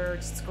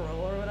rare scroll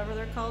or whatever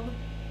they're called?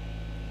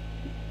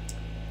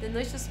 Then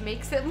this just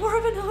makes it more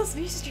of an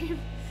LSV stream.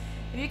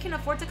 If you can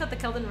afford to cut the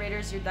Keldon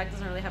Raiders, your deck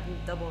doesn't really have any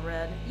double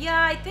red.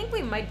 Yeah, I think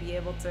we might be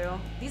able to.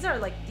 These are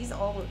like,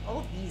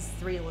 all these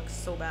 3 look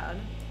so bad.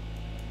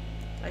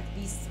 Like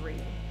these 3.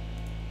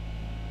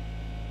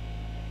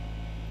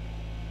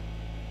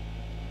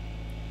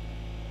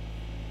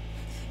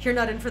 You're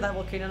not in for that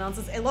Volcano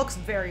nonsense. It looks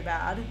very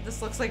bad.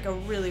 This looks like a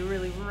really,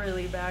 really,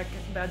 really bad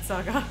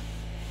saga.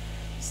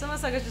 Some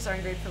of the sagas just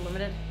aren't great for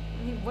limited.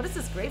 I mean, what is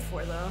this great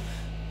for, though?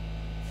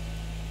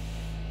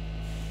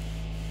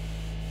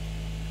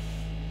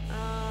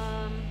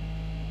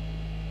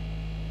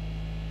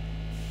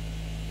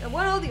 I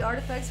want all the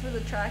artifacts for the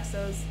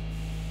Traxos.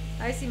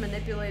 Icy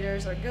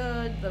Manipulators are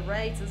good. The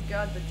Rights is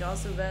good. The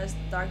Josu Vest,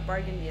 Dark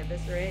Bargain, the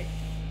Eviscerate.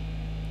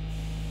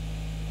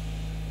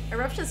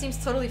 Eruption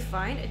seems totally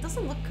fine. It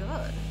doesn't look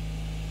good.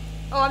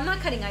 Oh, I'm not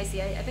cutting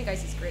Icy. I think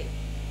Icy's great.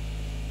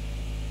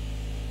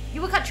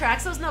 You would cut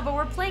Traxos? No, but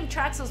we're playing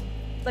Traxos.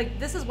 Like,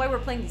 this is why we're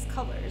playing these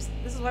colors.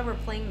 This is why we're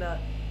playing the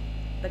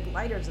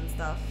gliders and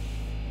stuff.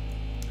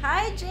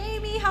 Hi,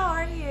 Jamie. How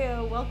are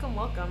you? Welcome,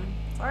 welcome.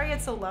 Sorry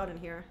it's so loud in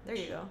here. There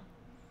you go.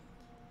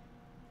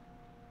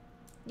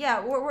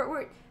 Yeah,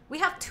 we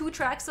have 2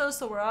 Traxos,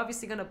 so we're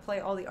obviously going to play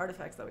all the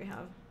artifacts that we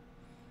have.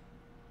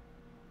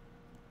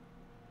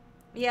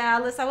 Yeah,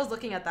 Alice, I was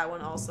looking at that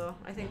one also.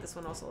 I think this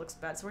one also looks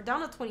bad. So we're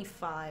down to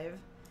 25.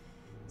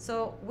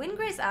 So,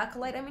 Windgrace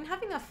Acolyte. I mean,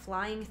 having a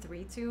flying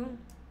 3/2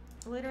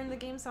 later in the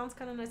game sounds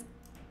kind of nice.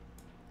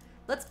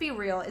 Let's be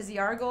real. Is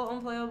Yargle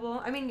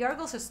unplayable? I mean,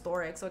 Yargle's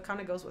historic, so it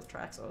kind of goes with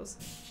Traxos.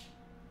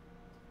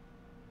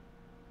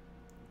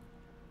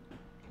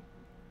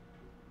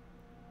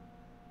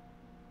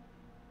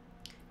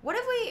 What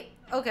if we...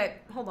 Okay,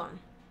 hold on.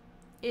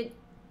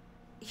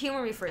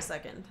 Humor me for a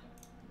second.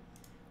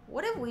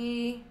 What if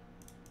we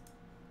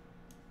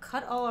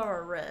cut all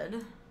our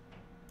red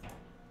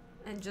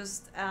and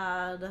just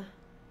add...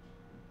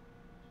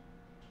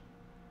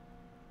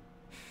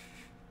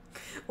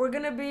 We're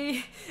gonna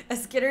be a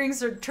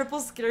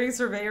triple Skittering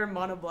Surveyor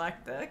mono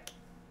black deck.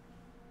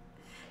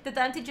 Did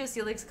the anti-juice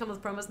Helix come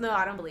with promos? No,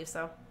 I don't believe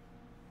so.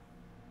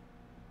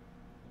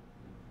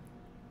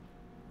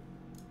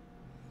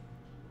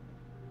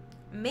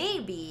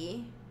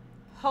 Maybe...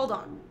 Hold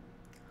on.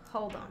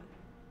 Hold on.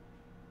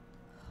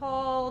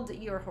 Hold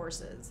your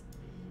horses.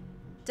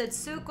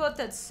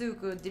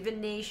 Tetsuko,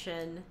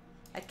 Divination,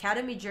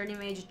 Academy Journey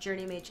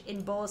Mage,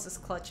 in Bolus's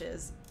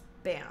clutches.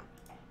 Bam.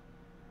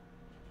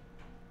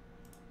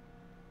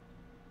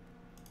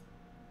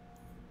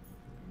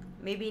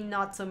 Maybe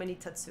not so many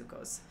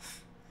Tetsukos.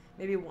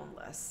 Maybe 1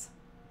 less.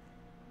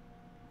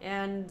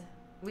 And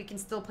we can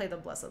still play the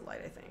Blessed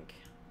Light, I think.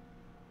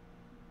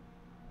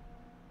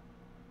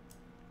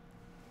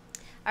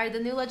 Are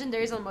the new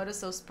legendaries on Moto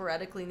so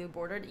sporadically new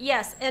bordered?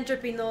 Yes,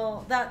 Entropy.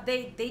 No, that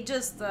they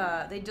just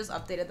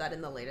updated that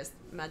in the latest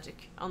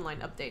Magic Online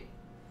update.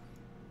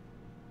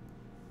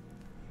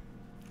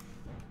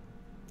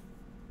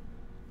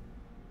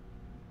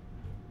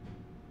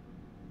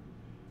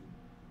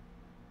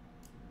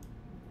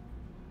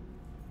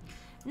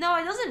 No,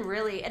 it doesn't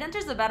really. It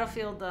enters the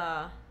battlefield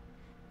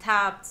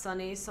tapped,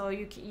 Sunny, so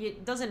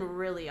it doesn't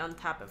really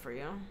untap it for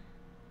you.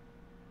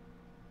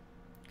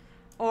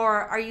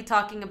 Or are you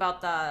talking about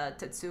the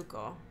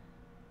Tetsuko?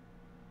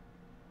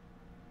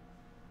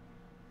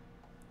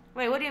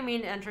 Wait, what do you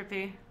mean,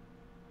 Entropy?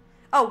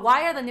 Oh,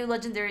 why are the new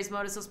legendaries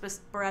modus so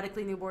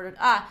sporadically new bordered?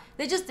 Ah,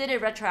 they just did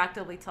it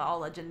retroactively to all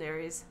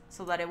legendaries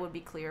so that it would be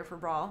clear for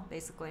Brawl,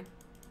 basically.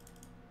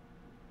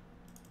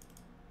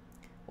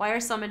 Why are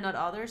some and not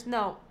others?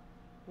 No.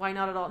 Why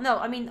not at all? No,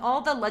 I mean,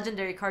 all the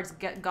legendary cards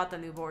got the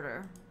new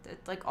border.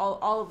 Like,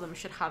 all of them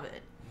should have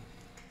it.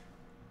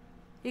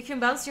 You can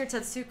bounce your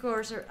Tetsuko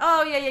or...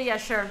 Oh, yeah,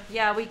 sure.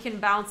 Yeah, we can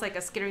bounce like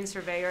a Skittering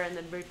Surveyor and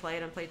then replay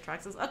it and play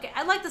Traxxas. Okay,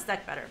 I like this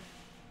deck better.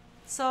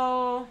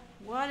 So,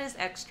 what is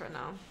extra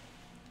now?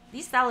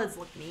 These salads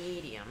look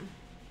medium.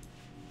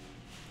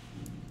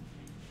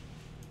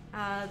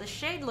 The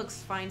Shade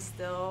looks fine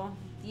still.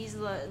 These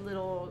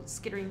little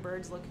Skittering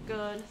Birds look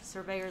good.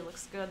 Surveyor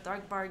looks good.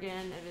 Dark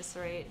Bargain,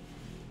 Eviscerate,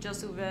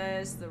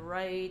 Josuves, the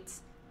Right,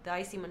 the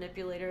Icy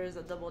Manipulators,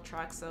 the double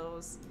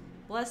Traxos,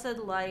 Blessed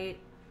Light,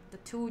 the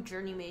 2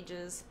 Journey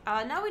Mages.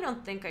 Now we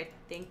don't think I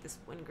think this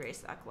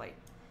Windgrace Acolyte.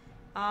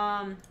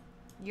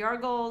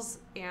 Yargles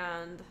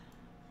and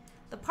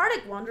the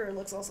Partic Wanderer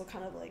looks also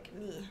kind of like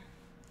me.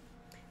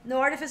 No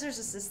Artificer's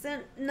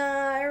Assistant? Nah,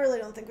 I really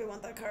don't think we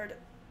want that card.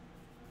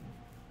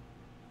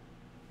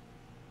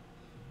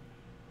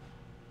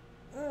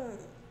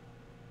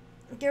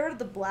 Get rid of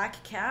the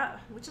Black Cat.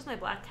 Which is my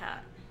Black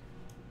Cat?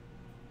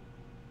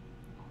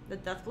 The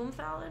Deathbloom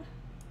Salad?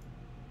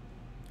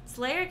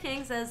 Slayer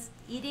King says,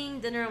 eating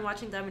dinner and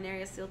watching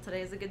Dominaria Seal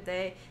today is a good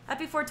day.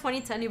 Happy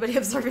 420 to anybody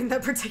observing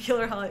that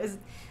particular holiday.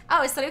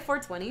 Oh, is today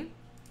 420?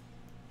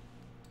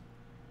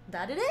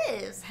 That it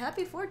is.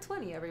 Happy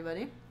 420,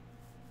 everybody.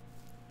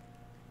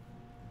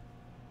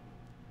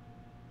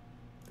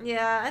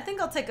 Yeah, I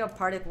think I'll take a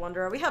Partic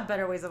Wanderer. We have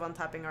better ways of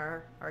untapping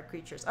our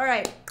creatures.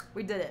 Alright,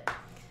 we did it.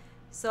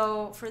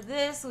 So for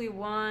this, we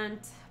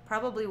want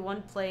probably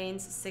 1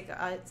 Plains,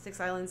 6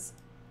 Islands,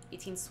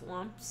 18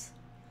 Swamps.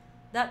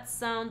 That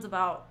sounds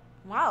about...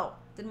 Wow,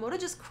 did Moda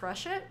just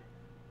crush it?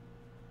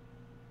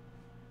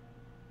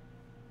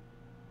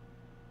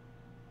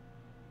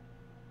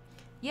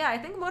 Yeah, I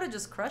think Moda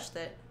just crushed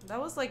it. That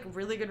was like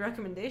really good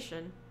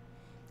recommendation.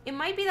 It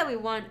might be that we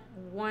want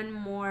 1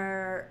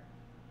 more...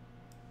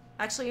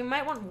 Actually, you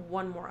might want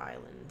 1 more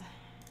island.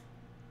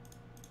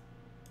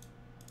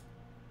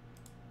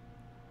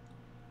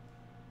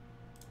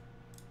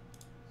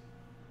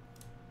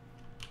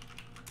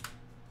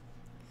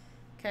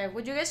 Okay,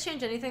 would you guys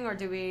change anything or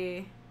do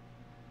we...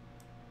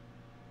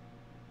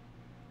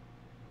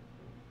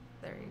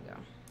 There you go.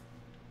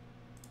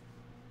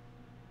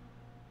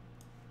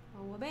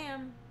 Oh,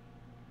 bam.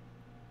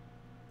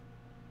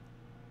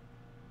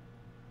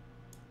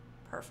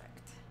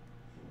 Perfect.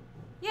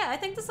 Yeah, I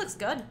think this looks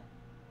good.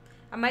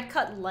 I might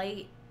cut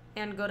light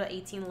and go to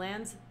 18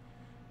 lands.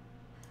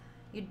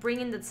 You'd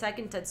bring in the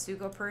second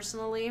Tetsuko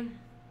personally.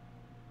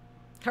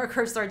 Our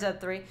curve starts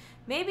at 3.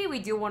 Maybe we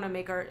do want to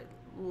make our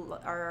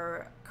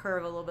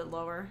curve a little bit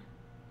lower.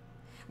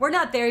 We're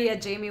not there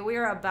yet, Jamie.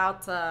 We're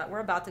about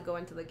to go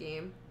into the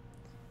game.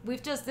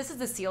 This is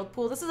the sealed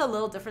pool. This is a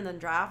little different than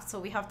draft, so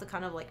we have to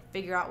kind of like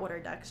figure out what our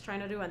deck's trying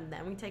to do and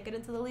then we take it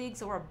into the league,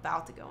 so we're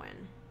about to go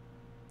in.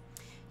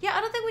 Yeah,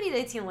 I don't think we need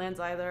 18 lands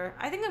either.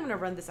 I think I'm gonna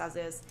run this as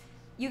is.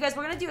 You guys,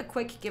 we're going to do a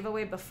quick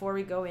giveaway before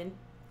we go in.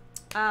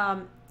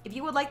 If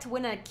you would like to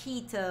win a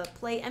key to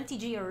play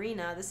MTG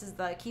Arena, this is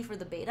the key for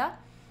the beta.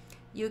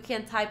 You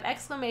can type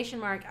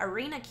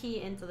 !arena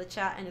key into the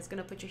chat and it's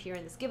going to put you here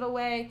in this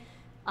giveaway.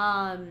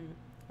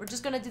 We're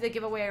just going to do the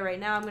giveaway right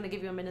now. I'm going to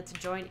give you a minute to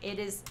join. It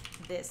is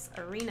this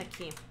arena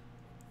key.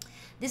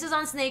 This is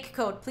on Snake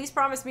Code. Please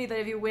promise me that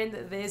if you win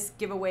this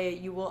giveaway,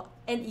 you will,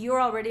 and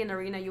you're already in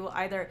Arena, you will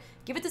either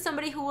give it to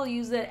somebody who will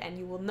use it and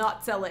you will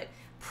not sell it.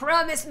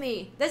 Promise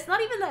me. That's not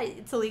even that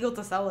it's illegal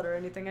to sell it or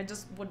anything. I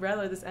just would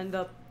rather this end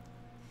up...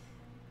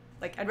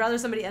 Like, I'd rather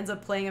somebody ends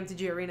up playing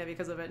MTG Arena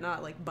because of it,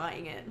 not, like,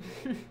 buying it.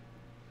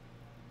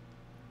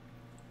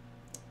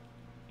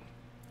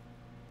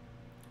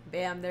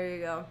 Bam, there you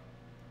go.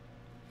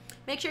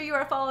 Make sure you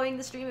are following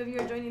the stream if you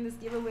are joining this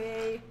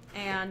giveaway.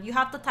 And you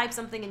have to type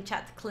something in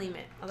chat to claim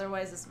it.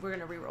 Otherwise, we're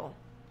going to reroll.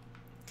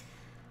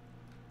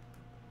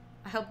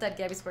 I hope that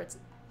Gaby Spartz...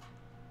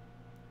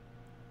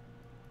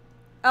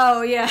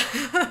 Oh, yeah.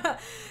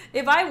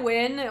 If I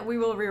win, we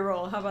will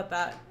reroll. How about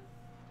that?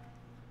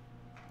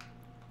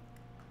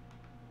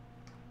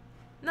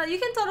 No, you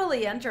can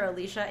totally enter,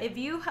 Alicia. If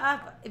you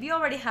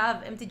already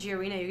have MTG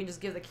Arena, you can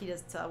just give the key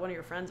to one of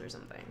your friends or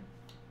something.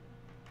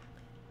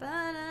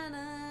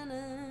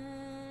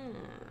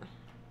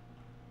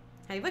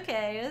 Hey,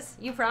 Vacaeus.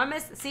 You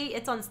promise? See,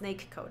 it's on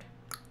Snake Code.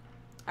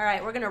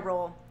 Alright, we're gonna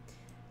roll.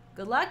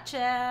 Good luck,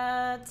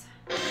 chat.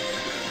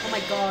 Oh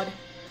my god.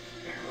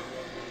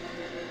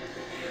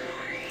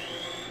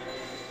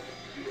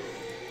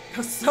 That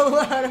was so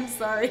loud, I'm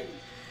sorry.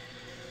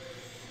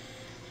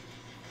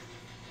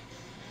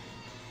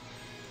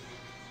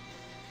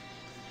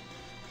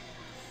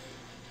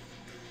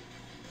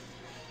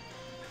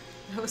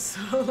 That was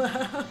so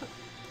loud.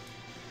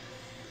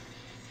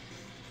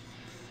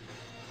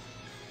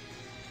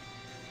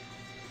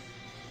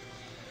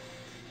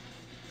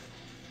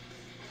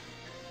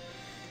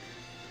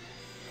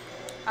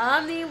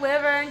 Omni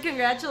Wyvern,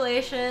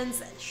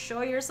 congratulations.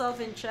 Show yourself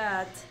in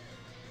chat.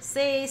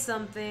 Say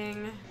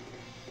something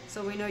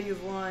so we know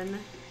you've won.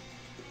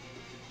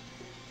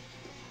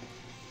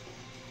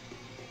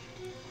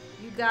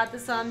 You got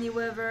this, Omni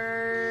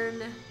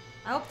Wyvern.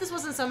 I hope this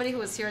wasn't somebody who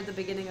was here at the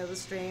beginning of the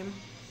stream.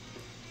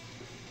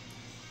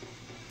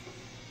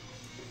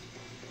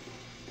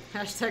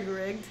 Hashtag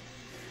rigged.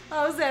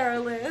 Oh,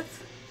 Zaralith.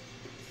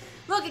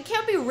 Look, it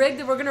can't be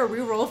rigged if we're gonna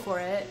re-roll for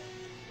it.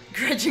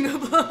 Grudging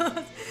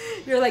applause.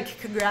 You're like,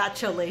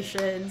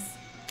 congratulations.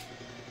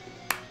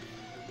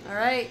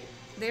 Alright,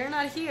 they're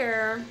not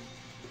here.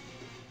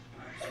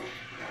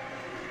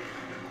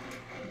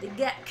 They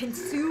get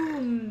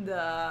consumed. Good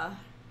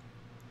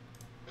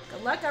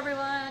luck,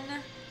 everyone.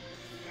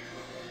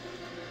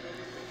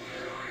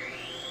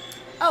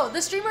 Oh,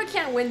 the streamer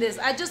can't win this.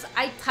 I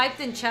typed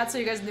in chat so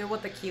you guys knew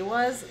what the key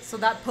was, so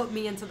that put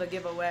me into the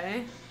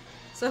giveaway.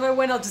 So if I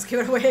win, I'll just give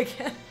it away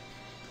again.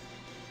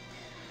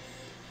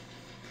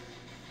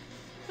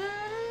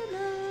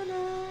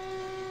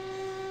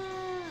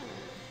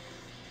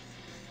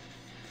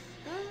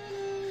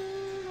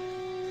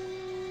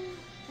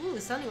 Ooh,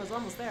 Sunny was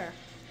almost there.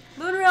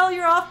 Moonrail,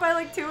 you're off by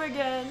like 2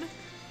 again.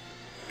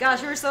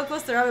 Gosh, we were so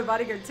close to Rabbit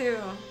Bodyguard too.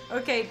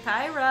 Okay,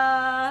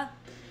 Pyra.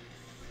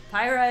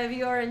 Pyra, if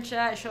you are in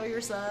chat, show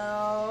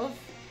yourself.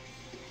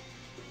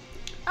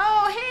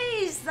 Oh,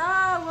 hey,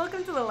 Za!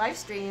 Welcome to the live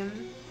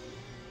stream.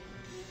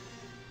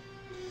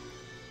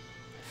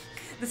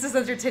 This is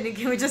entertaining.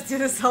 Can we just do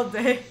this all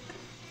day?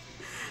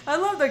 I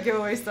love the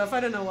giveaway stuff.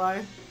 I don't know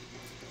why.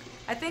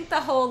 I think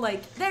the whole,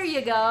 like, there you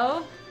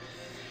go.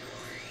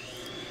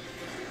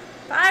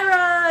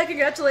 Pyra,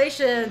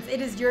 congratulations.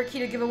 It is your key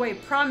to give away.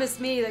 Promise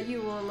me that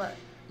you will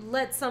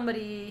let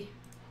somebody,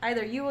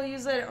 either you will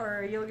use it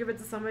or you'll give it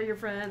to some of your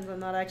friends and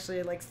not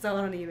actually, like, sell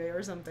it on eBay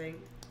or something.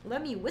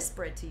 Let me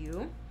whisper it to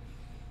you.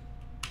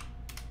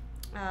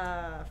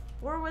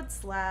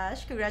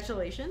 /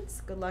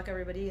 congratulations. Good luck,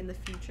 everybody, in the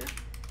future.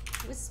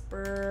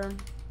 Whisper.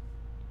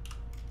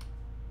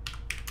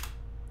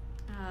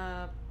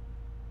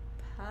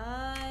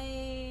 Pyra.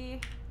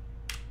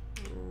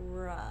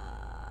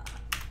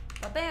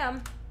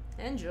 Ba-bam.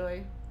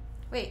 Enjoy.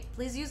 Wait,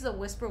 please use the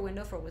whisper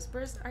window for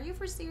whispers. Are you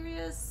for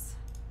serious?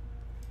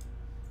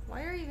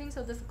 Why are you being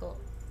so difficult?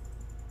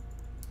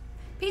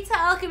 Pizza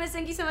Alchemist,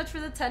 thank you so much for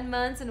the 10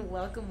 months and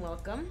welcome,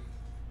 welcome.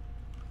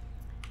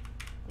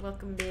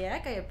 Welcome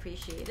back. I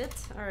appreciate it.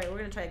 Alright, we're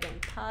gonna try again.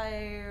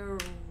 Pyra.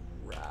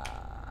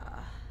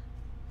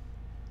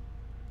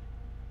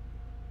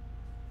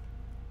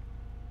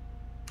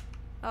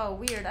 Oh,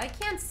 weird. I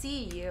can't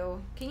see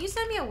you. Can you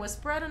send me a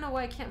whisper? I don't know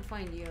why I can't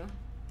find you.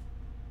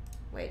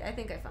 Wait, I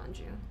think I found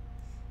you.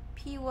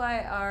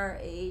 Pyra.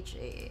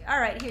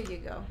 Alright, here you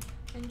go.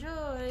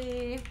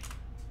 Enjoy.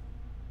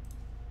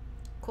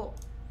 Cool.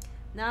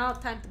 Now,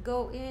 time to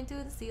go into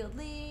the Sealed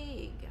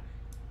League.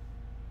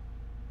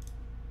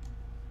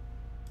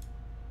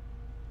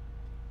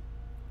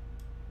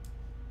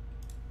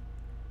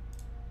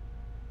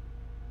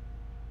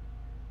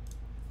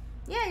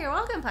 Yeah, you're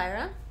welcome,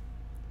 Pyra.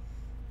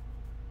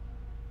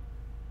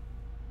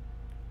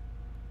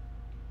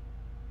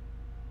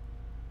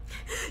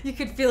 You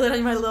could feel it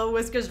on my little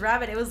whiskers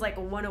rabbit. It was like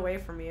 1 away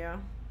from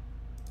you.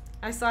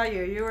 I saw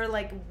you. You were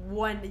like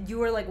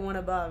one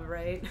above,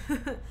 right?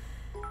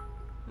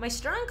 My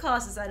strong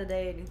cost is out of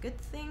date. Good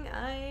thing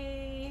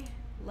I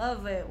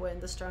love it when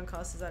the strong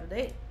cost is out of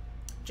date.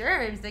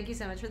 Germs, thank you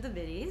so much for the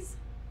biddies.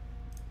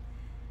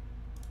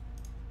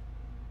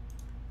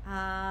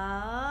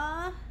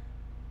 Yeah,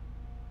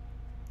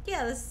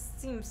 this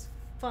seems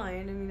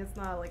fine. I mean, it's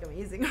not like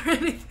amazing or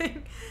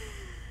anything.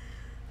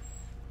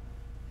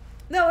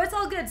 No, it's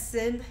all good,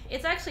 Sin.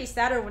 It's actually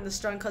sadder when the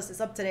strong cost is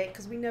up to date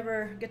because we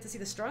never get to see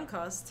the strong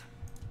cost.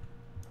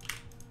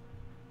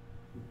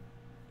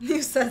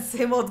 You said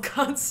same old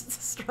cost,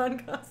 strong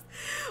cost.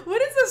 What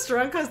is the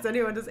strong cost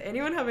anyway? Does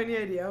anyone have any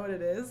idea what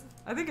it is?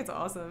 I think it's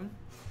awesome.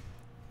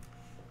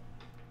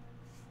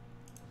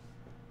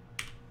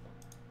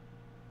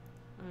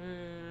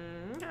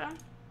 Okay.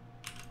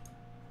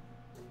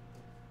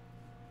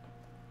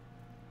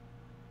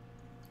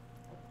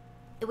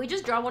 If we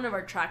just draw one of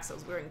our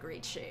Traxos, we're in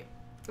great shape.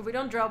 If we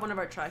don't draw one of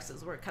our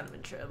Traxos, we're kind of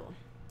in trouble.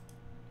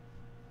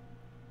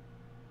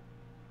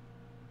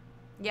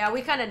 Yeah,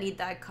 we kind of need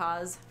that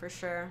cause, for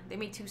sure. They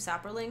made 2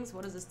 Saproings.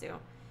 What does this do?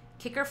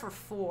 Kicker for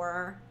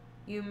 4.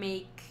 You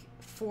make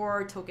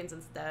 4 tokens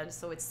instead,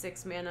 so it's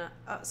 6 mana.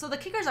 So the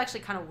Kicker's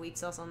actually kind of weak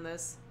sauce on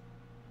this.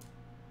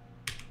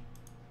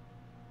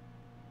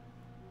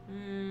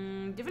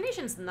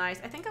 Divination's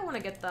nice. I think I want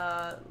to get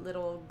the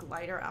little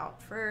glider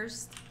out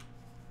first.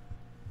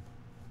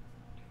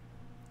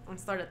 And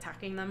start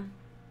attacking them.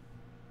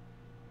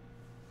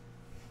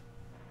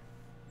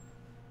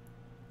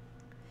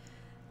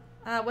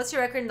 What's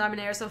your record in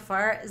Dominaria so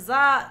far?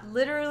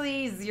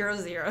 Literally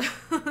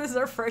 0-0. This is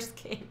our first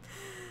game.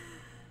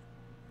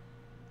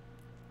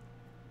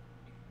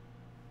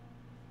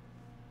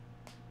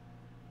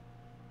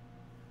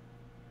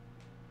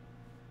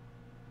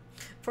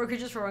 Four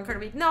creatures for 1 card a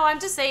week. No, I'm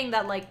just saying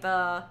that like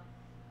the...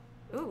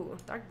 Ooh,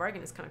 Dark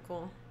Bargain is kind of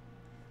cool.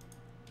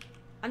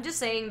 I'm just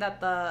saying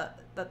that the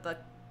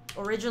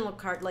original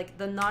card, like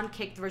the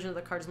non-kicked version of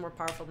the card is more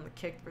powerful than the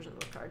kicked version of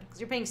the card. Because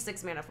you're paying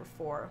 6 mana for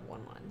 4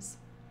 1/1s.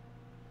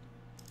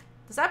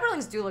 The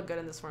Saprolings do look good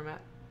in this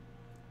format.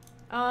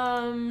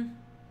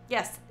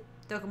 Yes,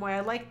 Dokumoy, I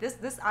like this.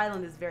 This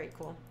island is very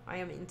cool. I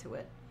am into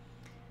it.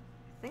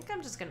 think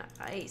I'm just gonna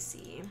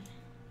icy.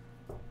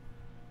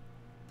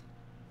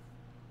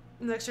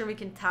 Next turn we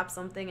can tap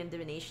something in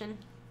divination.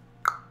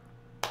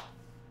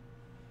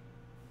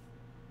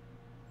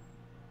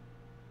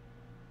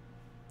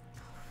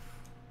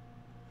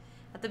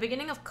 At the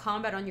beginning of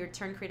combat on your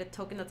turn, create a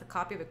token that's a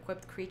copy of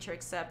equipped creature,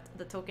 except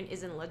the token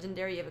isn't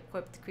legendary. If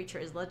equipped creature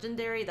is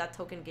legendary, that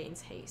token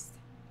gains haste.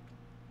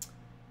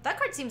 That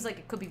card seems like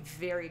it could be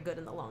very good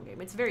in the long game.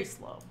 It's very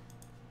slow.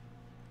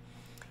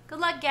 Good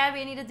luck,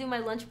 Gabby. I need to do my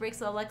lunch break,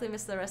 so I'll likely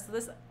miss the rest of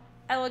this.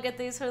 I will get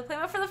these for the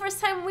playmat for the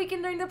first time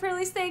weekend during the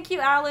pre-release. Thank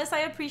you, Alice. I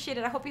appreciate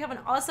it. I hope you have an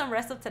awesome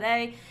rest of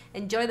today.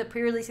 Enjoy the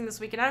pre-releasing this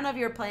weekend. I don't know if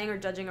you're playing or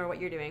judging or what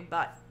you're doing,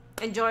 but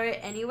enjoy it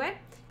anyway,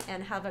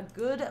 and have a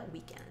good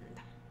weekend.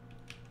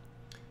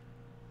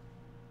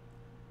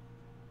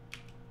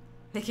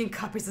 Making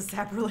copies of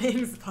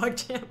Saprolings,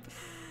 PogChamp.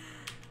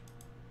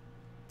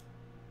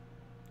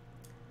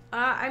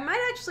 I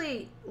might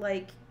actually,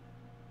 like...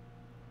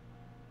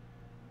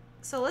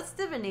 So let's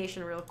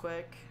divination real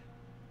quick.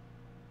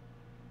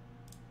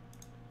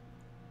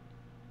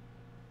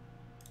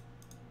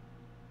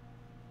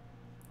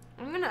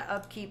 I'm gonna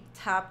upkeep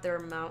tap their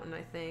mountain,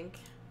 I think.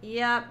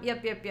 Yep,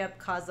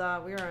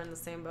 Kaza. We are in the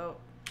same boat.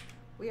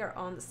 We are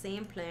on the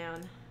same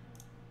plan.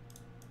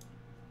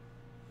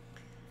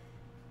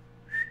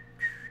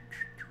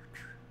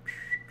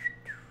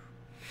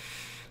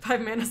 5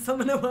 mana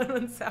summon a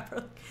 1/1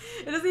 Saprolink.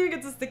 It doesn't even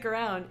get to stick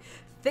around.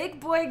 Thick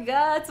Boy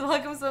Guts,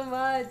 welcome so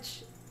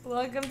much.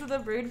 Welcome to the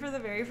brood for the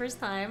very first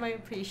time. I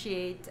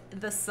appreciate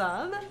the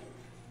sub.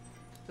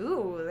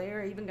 Ooh,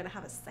 they're even gonna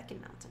have a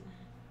second mountain.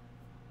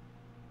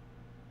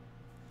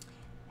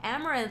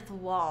 Amaranth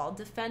Wall.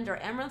 Defender.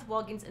 Amaranth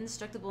Wall gains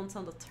indestructible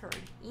until the turn.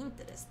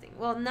 Interesting.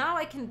 Well, now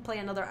I can play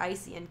another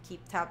Icy and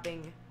keep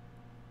tapping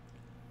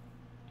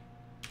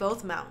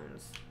both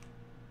mountains.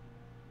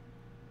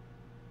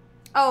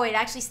 Oh, it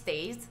actually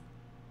stays?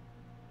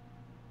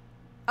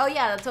 Oh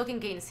yeah, the token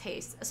gains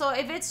haste. So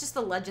if it's just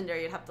a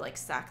legendary, you'd have to like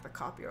sack the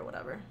copy or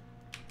whatever.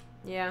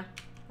 Yeah,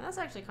 that's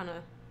actually kind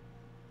of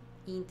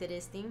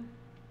interesting.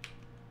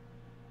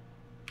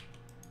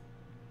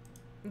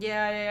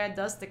 Yeah, it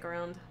does stick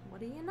around. What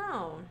do you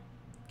know?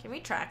 Can we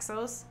track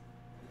those?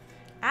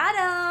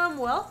 Adam,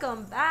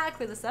 welcome back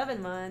for the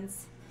 7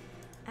 months.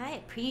 I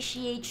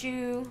appreciate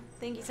you.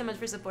 Thank you so much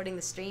for supporting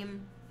the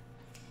stream.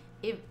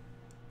 If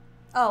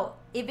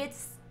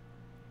it's...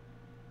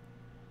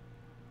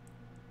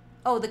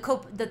 Oh,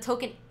 the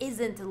token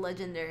isn't a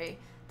legendary.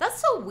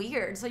 That's so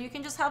weird. So you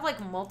can just have like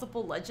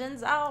multiple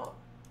legends out?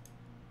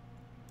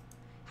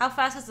 How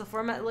fast is the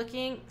format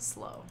looking?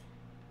 Slow.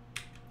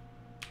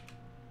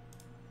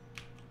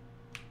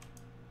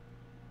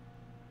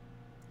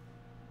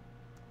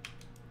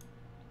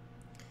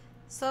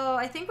 So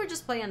I think we're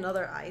just playing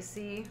another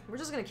Icy. We're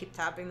just gonna keep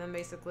tapping them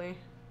basically.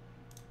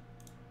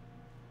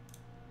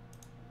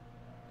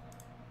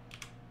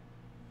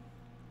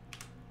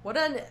 What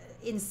an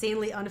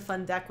insanely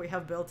unfun deck we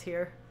have built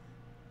here.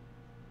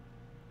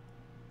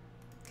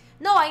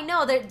 No, I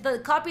know,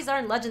 the copies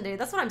aren't legendary.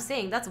 That's what I'm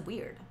saying. That's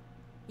weird.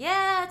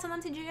 Yeah, it's an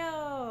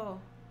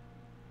anti-Geo.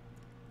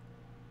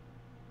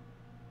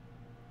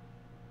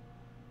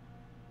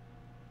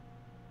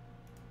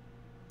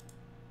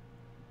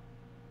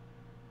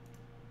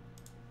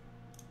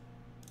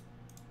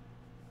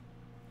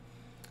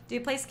 Do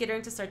you play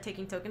Skittering to start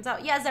taking tokens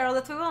out? Yeah, Zero,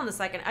 that's we will in a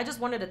second. I just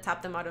wanted to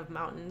tap them out of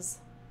mountains.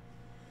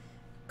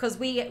 Because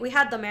we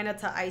had the mana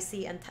to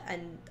Icy and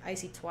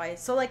Icy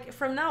twice. So like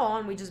from now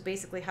on, we just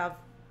basically have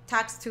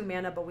tax 2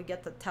 mana, but we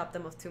get to tap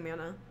them with 2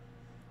 mana.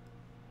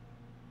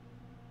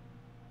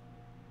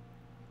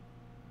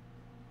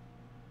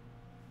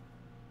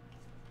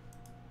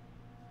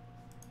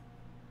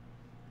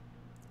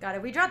 God,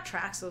 if we drop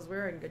Traxos,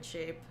 we're in good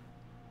shape.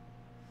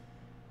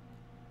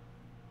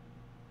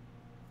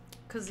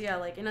 Because yeah,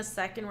 like in a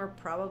second, we're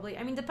probably...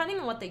 I mean, depending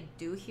on what they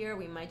do here,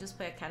 we might just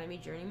play Academy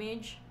Journey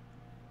Mage.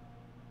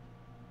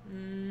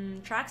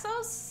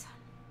 Traxos?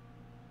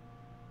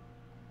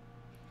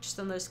 Just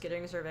another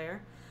Skittering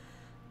Surveyor.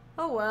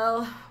 Oh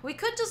well. We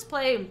could just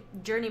play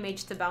Journey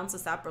Mage to bounce a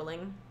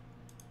Saproling.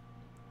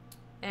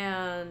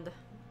 And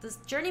this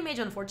Journey Mage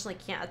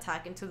unfortunately can't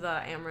attack into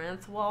the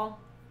Amaranth Wall.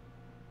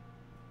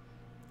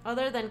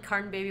 Other than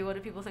Karn Baby, what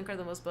do people think are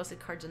the most busted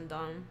cards in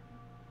Dawn?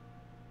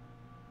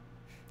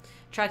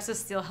 Traxos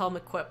Steel Helm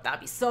equipped.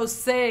 That'd be so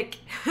sick!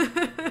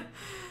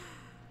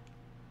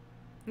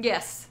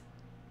 Yes.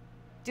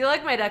 Do you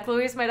like my deck,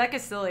 Luis? My deck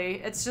is silly.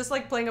 It's just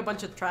like playing a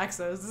bunch of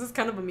Traxos. This is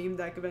kind of a meme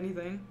deck, if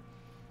anything.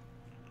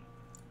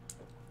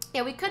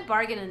 Yeah, we could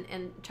bargain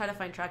and try to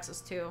find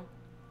Traxos too.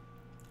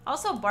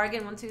 Also,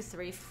 bargain 1, 2,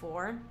 3,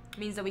 4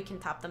 means that we can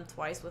tap them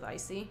twice with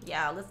Icy.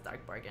 Yeah, let's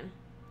Dark Bargain.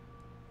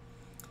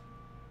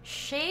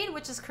 Shade,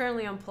 which is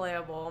currently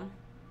unplayable.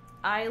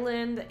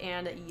 Island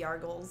and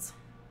Yargles.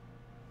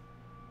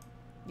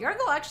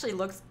 Yargle actually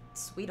looks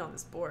sweet on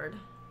this board.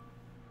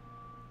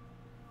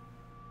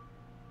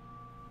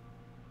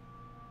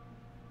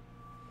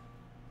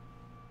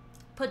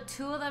 Put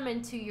 2 of them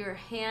into your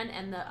hand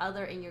and the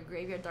other in your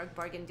graveyard. Dark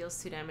Bargain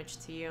deals 2 damage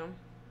to you.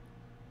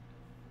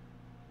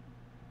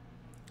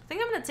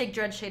 gonna take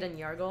Dread Shade and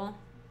Yargle.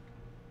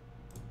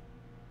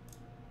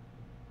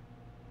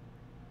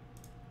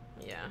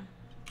 Yeah.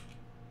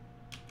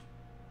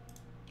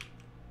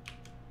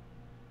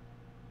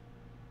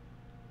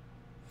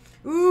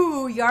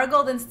 Ooh,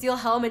 Yargle, then Steel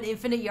Helm and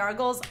Infinite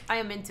Yargles. I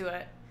am into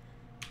it.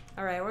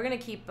 Alright, we're gonna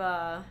keep,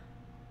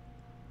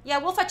 yeah,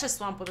 we'll fetch a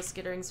Swamp with a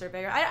Skittering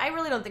Surveyor. I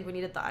really don't think we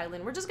needed the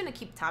island. We're just gonna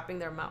keep tapping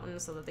their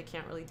mountains so that they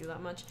can't really do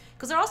that much.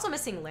 Because they're also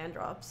missing land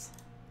drops.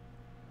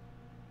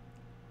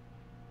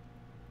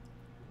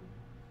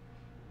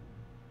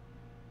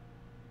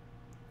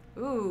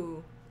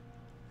 Ooh.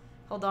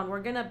 Hold on,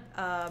 we're gonna,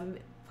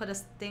 put a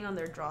thing on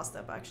their draw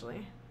step,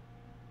 actually.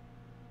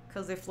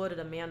 Because they floated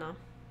a mana.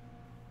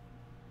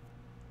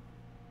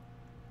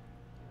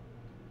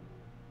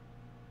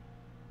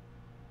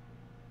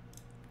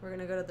 We're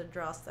gonna go to the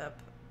draw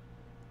step.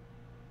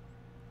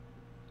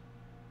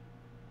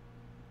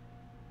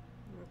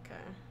 Okay.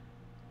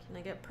 Can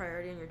I get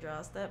priority on your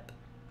draw step?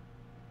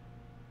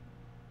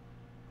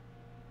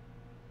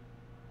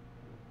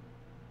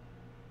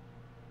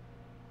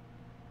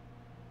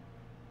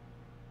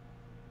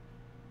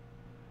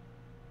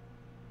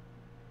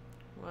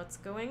 What's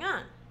going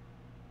on?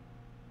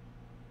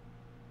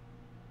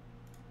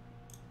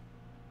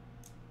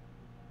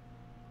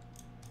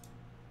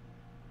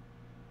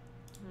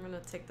 I'm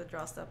gonna take the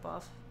draw step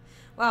off.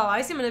 Wow,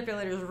 Icy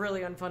Manipulator is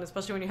really unfun,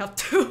 especially when you have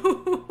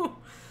two.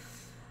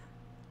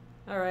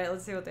 Alright,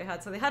 let's see what they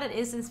had. So they had an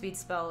instant speed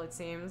spell, it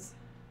seems.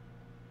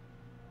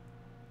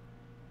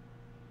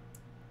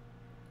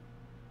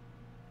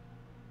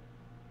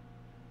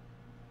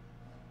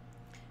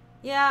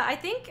 Yeah, I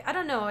think, I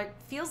don't know, it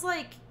feels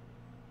like...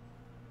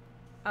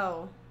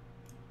 Oh.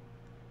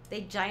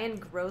 They giant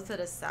growth at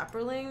a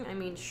Saproling? I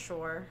mean,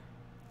 sure.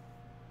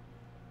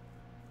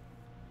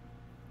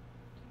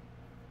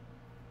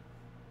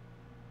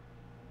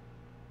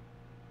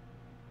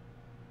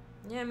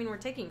 Yeah, I mean, we're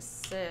taking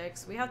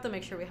 6. We have to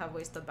make sure we have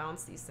ways to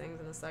bounce these things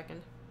in a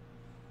second.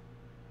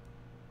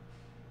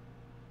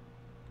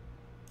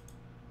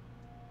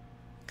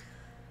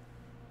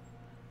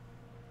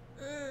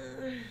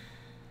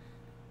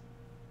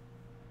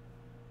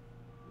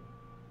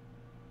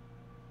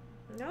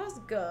 That was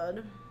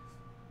good.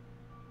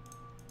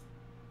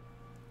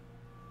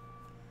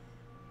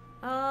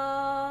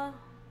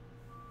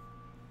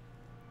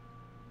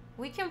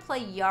 We can play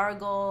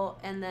Yargle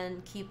and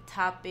then keep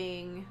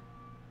tapping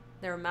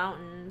their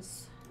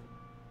mountains.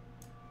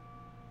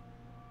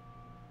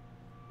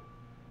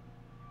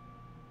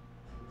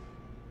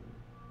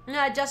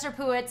 Nah, Jester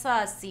Poo, it's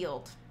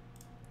sealed.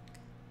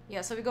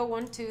 Yeah, so we go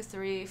 1, 2,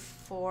 3,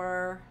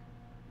 4,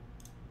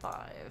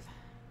 5.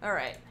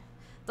 Alright.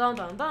 Dun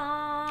dun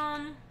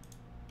dun.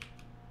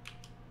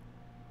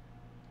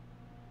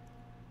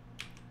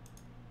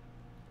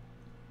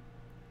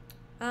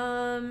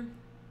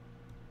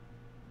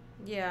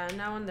 Yeah,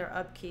 now on their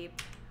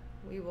upkeep,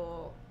 we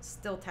will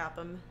still tap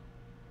them.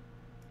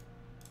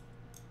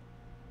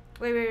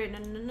 Wait, no,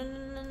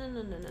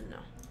 no.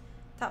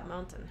 Top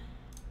mountain.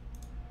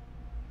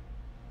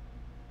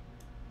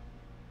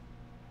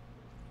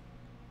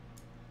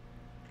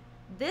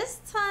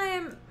 This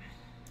time,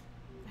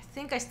 I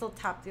think I still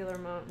tap the other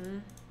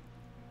mountain.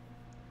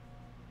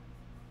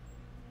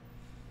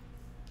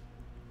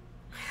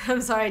 I'm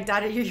sorry, I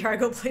doubted you,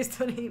 Yargle. Please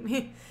don't hate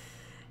me.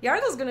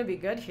 Yargle's gonna be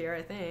good here,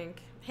 I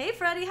think. Hey,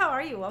 Freddy, how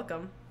are you?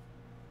 Welcome.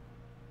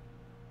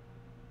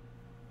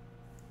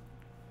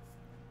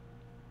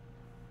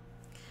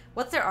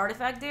 What's their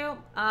artifact do?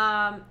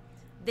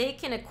 They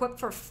can equip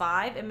for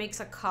 5. It makes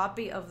a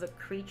copy of the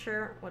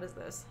creature. What is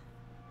this?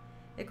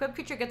 Equipped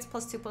creature gets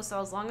 +2/+, so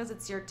as long as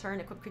it's your turn,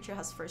 equipped creature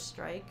has first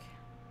strike.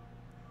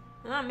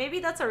 Maybe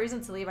that's a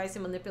reason to leave Icy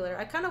Manipulator.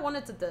 I kind of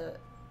wanted to...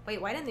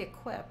 Wait, why didn't they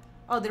equip?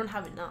 Oh, they don't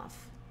have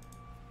enough.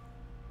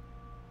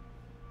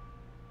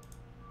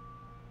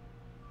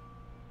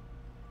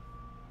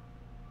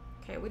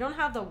 Okay, we don't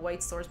have the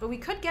white source, but we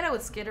could get it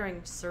with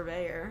Skittering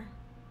Surveyor.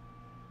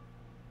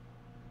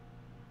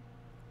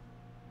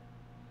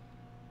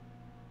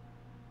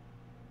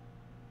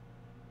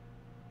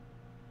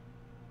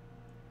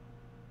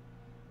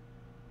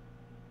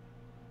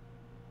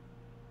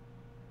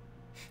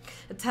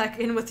 Attack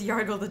in with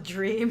Yargle the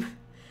Dream.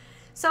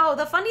 So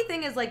the funny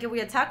thing is, like, if we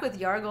attack with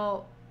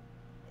Yargle,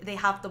 they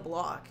have to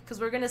block, because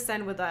we're gonna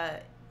send with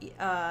a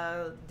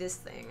this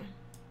thing.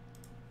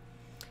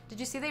 Did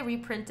you see they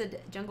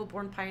reprinted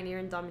Jungleborn Pioneer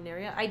in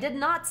Dominaria? I did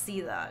not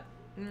see that.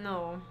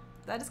 No,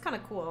 that is kind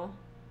of cool.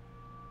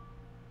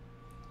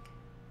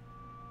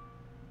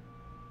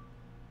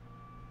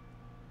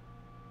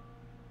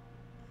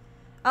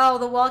 Oh,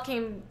 the wall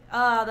came...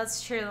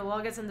 that's true. The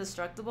wall gets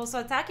indestructible. So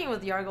attacking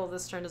with Yargle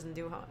this turn doesn't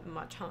do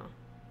much, huh?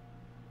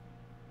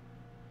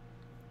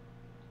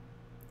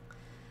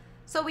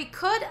 So we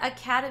could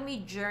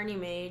Academy Journey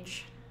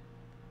Mage.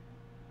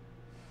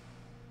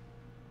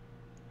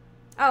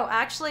 Oh,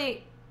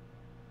 actually...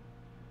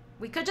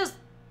 We could just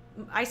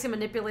Icy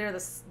Manipulator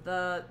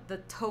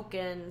the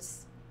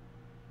tokens.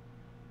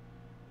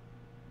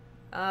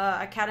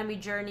 Academy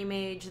Journey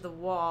Mage, the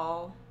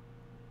wall.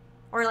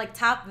 Or like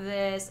tap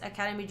this,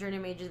 Academy Journey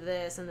Mage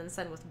this, and then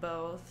send with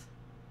both.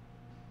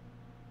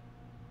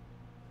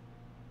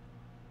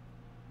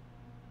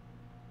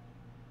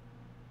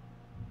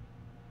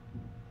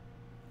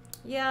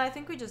 Yeah, I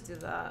think we just do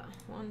that.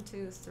 1,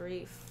 2,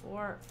 3,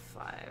 4,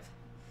 5.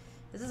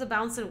 This is a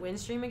bounce and win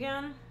stream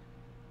again.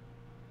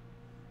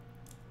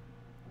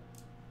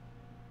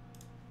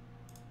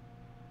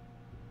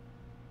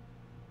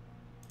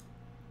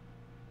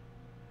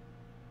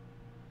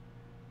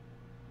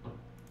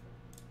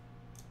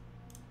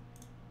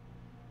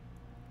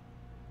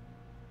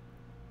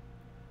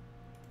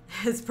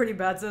 It's pretty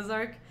bad, says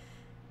Ark.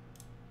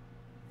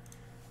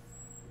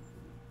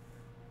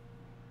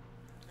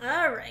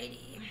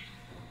 Alrighty.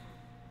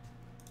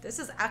 This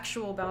is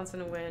actual bounce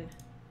and win.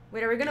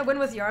 Wait, are we gonna win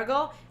with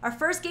Yargle? Our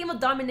first game of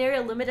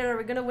Dominaria Limited, are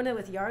we gonna win it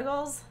with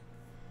Yargles?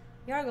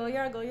 Yargle,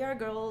 Yargle,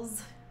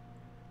 Yargles.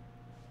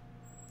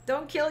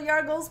 Don't kill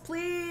Yargles,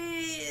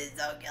 please!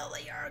 Don't kill the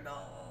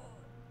Yargle.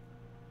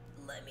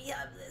 Let me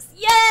have this.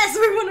 Yes!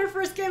 We won our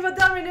first game of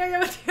Dominaria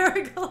with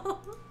Yargle.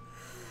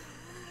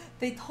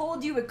 They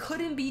told you it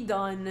couldn't be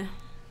done.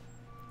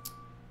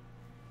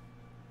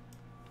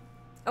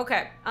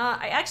 Okay,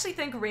 I actually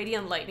think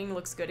Radiant Lightning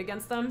looks good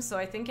against them, so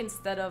I think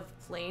instead of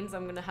Plains,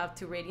 I'm gonna have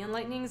 2 Radiant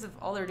Lightnings if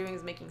all they're doing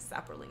is making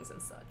Saprolings and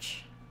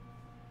such.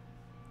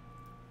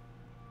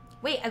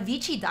 Wait,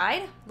 Avicii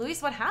died?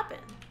 Luis, what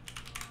happened?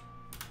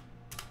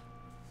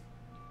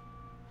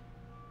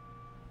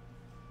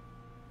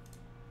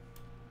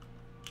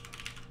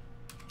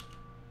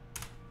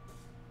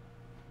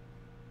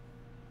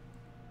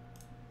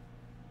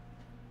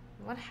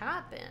 What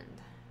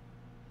happened?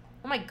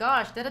 Oh my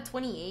gosh, dead at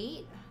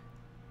 28?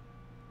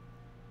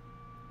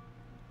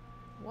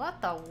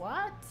 What the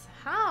what?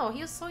 How?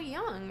 He was so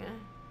young.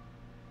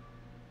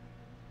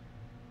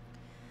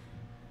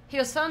 He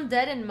was found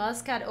dead in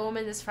Muscat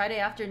Omen this Friday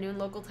afternoon,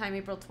 local time,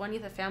 April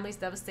 20th. The family's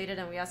devastated,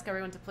 and we ask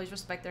everyone to please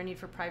respect their need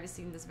for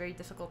privacy in this very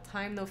difficult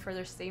time. No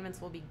further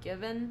statements will be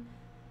given.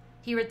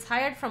 He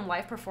retired from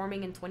live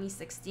performing in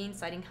 2016,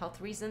 citing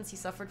health reasons. He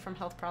suffered from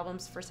health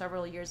problems for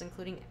several years,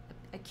 including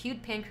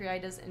acute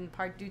pancreatitis, in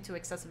part due to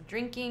excessive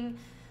drinking.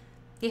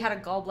 He had a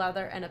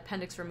gallbladder and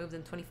appendix removed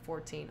in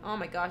 2014. Oh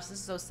my gosh, this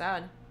is so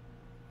sad.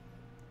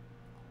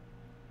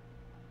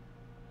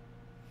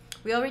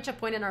 We all reach a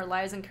point in our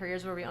lives and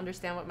careers where we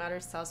understand what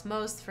matters to us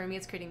most. For me,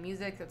 it's creating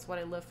music. That's what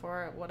I live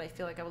for, what I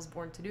feel like I was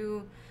born to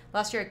do.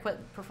 Last year, I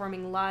quit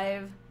performing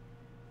live,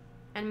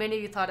 and many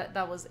of you thought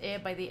that was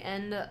it. By the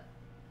end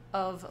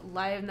of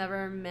live,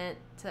 never meant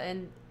to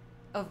end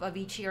of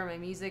Avicii or my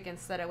music.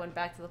 Instead, I went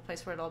back to the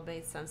place where it all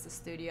made sense, the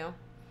studio.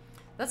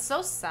 That's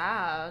so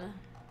sad.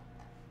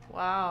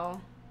 Wow.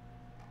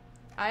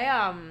 I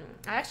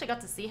actually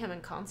got to see him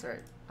in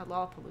concert at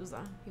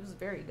Lollapalooza. He was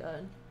very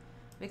good.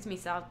 Makes me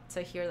sad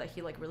to hear that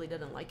he like really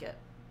didn't like it.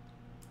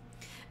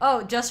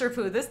 Oh, Jester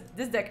Poo, this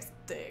deck is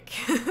thick.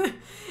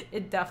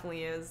 It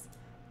definitely is.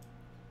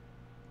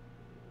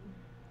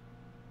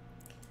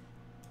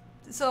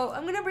 So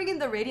I'm gonna bring in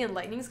the Radiant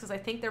Lightnings because I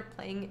think they're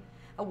playing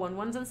a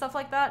 1/1s and stuff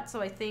like that.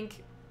 So I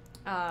think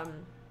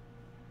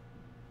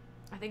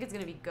it's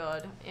gonna be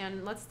good.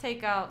 And let's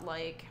take out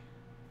like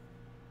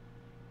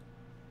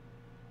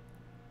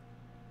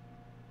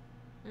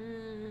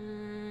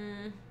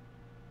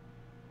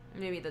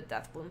maybe the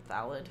Deathbloom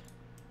Thallid.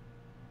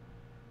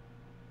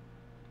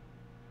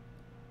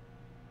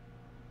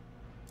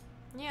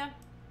 Yeah.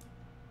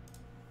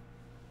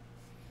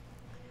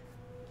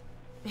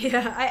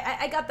 Yeah,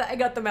 I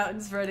got the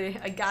mountains ready.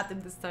 I got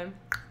them this time.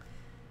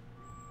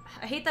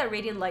 I hate that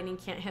Radiant Lightning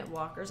can't hit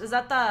walkers. Is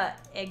that the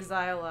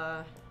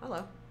Exile,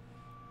 hello?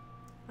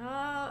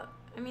 I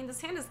mean,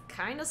 this hand is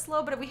kind of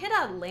slow, but if we hit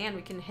a land,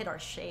 we can hit our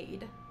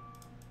Shade.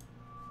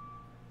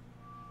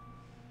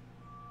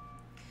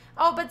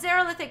 Oh, but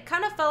Xerolithic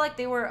kind of felt like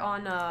they were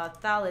on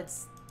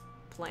Thallid's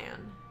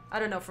plan. I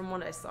don't know, from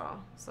what I saw,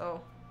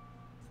 so.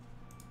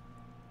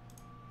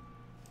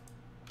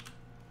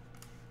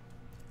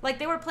 Like,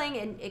 they were playing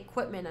in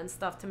equipment and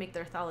stuff to make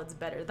their Thallids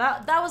better.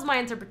 That was my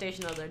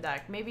interpretation of their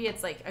deck. Maybe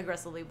it's, like,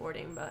 aggressively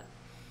boarding, but...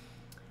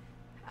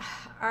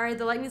 Are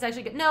the Lightnings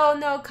actually good?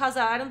 No,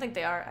 Kaza, I don't think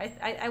they are.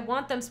 I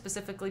want them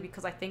specifically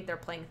because I think they're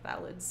playing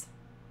Thallids.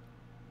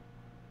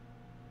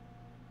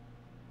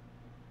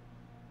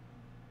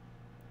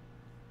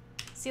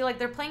 See, like,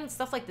 they're playing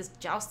stuff like this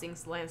Jousting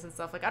lands and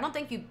stuff. Like, I don't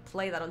think you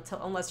play that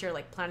unless you're,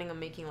 like, planning on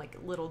making, like,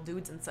 little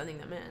dudes and sending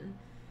them in.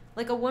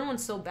 Like, a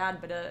 1/1's so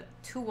bad, but a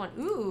 2/1...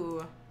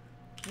 Ooh!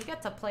 We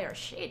get to play our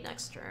Shade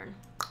next turn.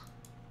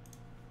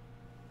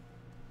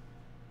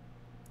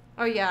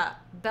 Oh, yeah.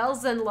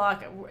 Bells and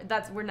Luck.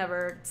 We're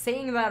never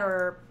saying that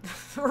or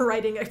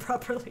writing it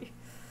properly.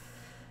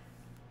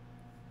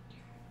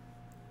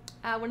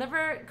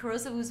 Whenever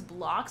Corrosive Ooze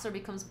blocks or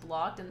becomes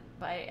blocked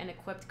by an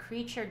equipped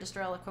creature,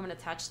 destroy all equipment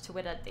attached to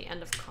it at the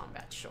end of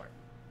combat. Short.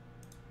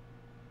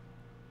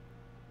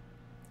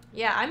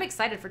 Yeah, I'm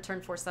excited for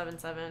turn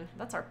 4/7/7.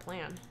 That's our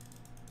plan.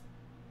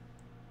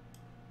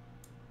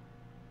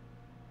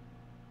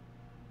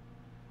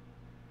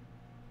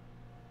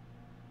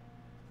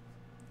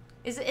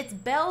 It's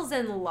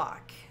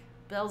Belzenlock.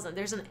 Belzen.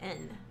 There's an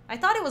N. I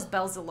thought it was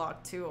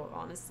Belzelock too,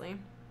 honestly.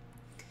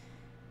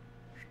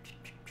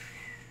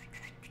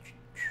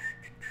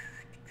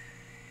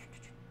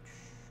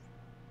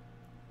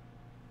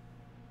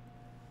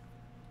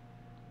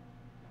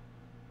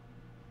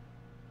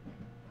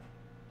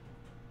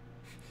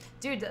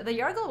 Dude, the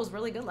Yargle was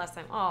really good last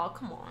time. Oh,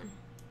 come on.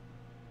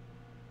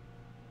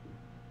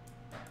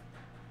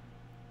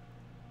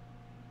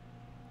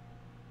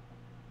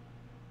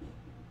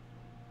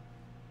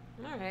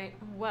 Alright,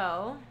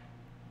 well.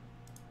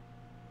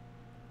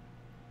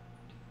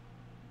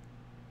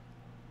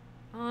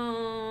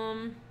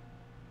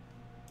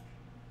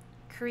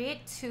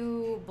 Create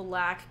 2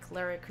 black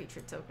cleric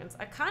creature tokens.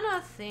 I kind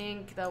of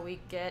think that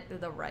we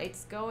get the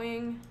rights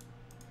going.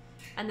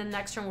 And then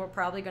next turn we're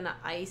probably gonna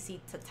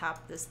Icy to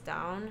tap this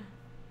down.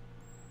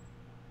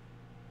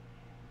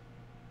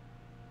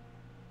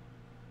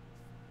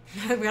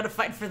 We gotta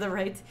fight for the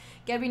right.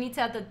 Gaby, you need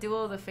to add the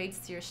Duel of the Fates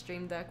to your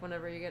stream deck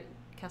whenever you get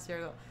cast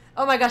your.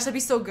 Oh my gosh, that'd be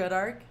so good,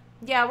 Ark.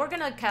 Yeah, we're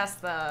gonna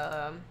cast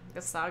the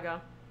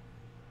Saga.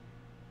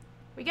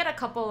 We get a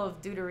couple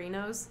of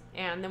Deuterinos,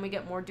 and then we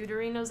get more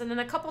Deuterinos, and then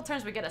a couple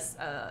turns we get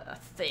a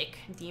thick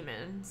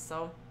demon.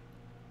 So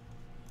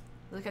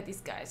look at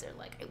these guys. They're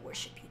like, I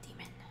worship you,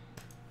 demon.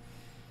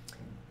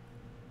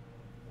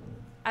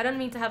 I don't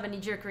mean to have a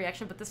knee-jerk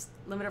reaction, but this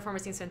limited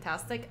format seems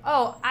fantastic.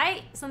 Oh,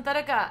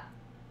 Synthetica,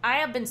 I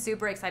have been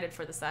super excited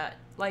for the set.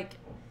 Like,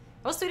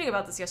 I was tweeting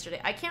about this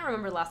yesterday. I can't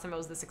remember last time I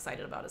was this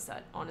excited about a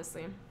set,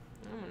 honestly.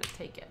 I'm gonna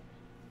take it.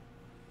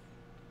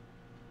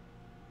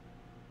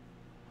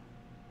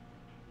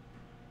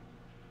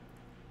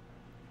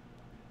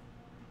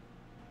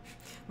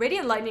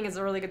 Radiant Lightning is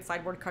a really good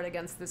sideboard card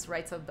against this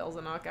Rites of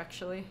Belzenlock,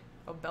 actually.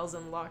 Oh,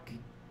 Belzenlock.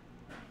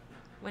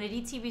 When it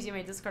ETBs, you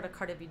may discard a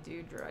card if you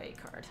do draw a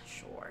card.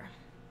 Sure.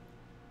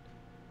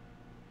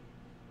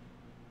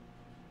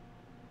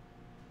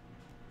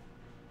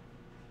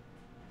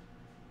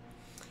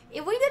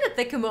 If we did a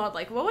thick mod,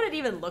 like, what would it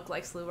even look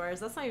like, Slubars?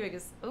 That's not even...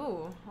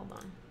 Ooh, hold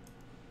on.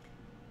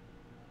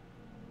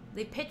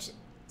 They pitch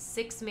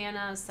 6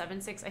 mana,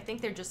 7/6. I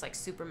think they're just, like,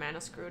 super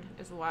mana screwed,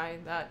 is why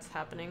that's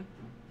happening.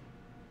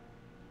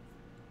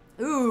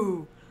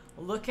 Ooh,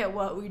 look at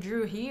what we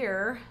drew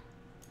here.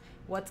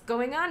 What's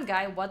going on,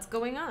 guy? What's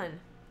going on?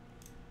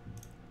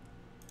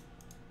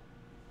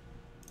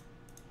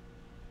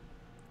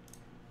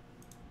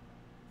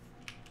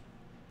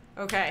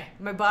 Okay,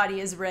 my body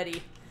is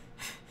ready.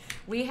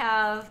 We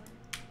have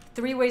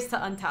 3 ways to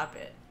untap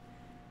it.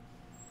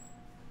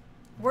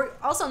 We're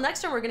also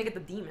next turn we're gonna get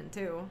the demon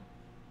too.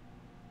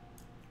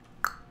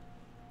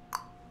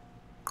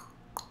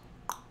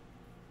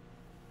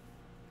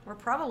 We're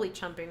probably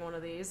chumping one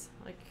of these.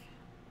 Like,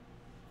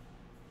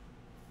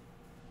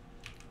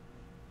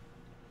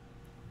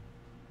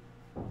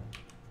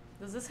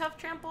 does this have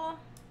trample?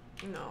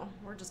 No,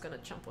 we're just gonna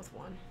chump with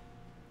 1.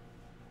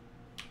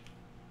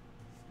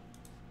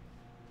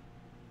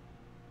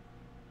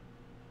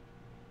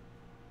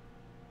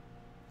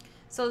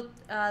 So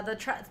the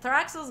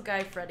Thraxos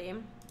guy, Freddy,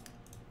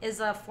 is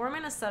a 4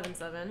 mana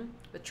 7/7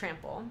 with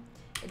trample.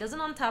 It doesn't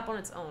untap on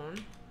its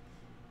own.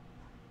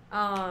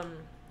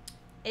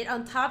 It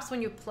untaps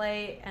when you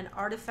play an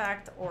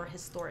artifact or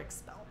historic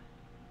spell.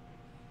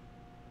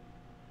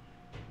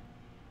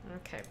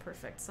 Okay,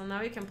 perfect. So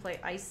now we can play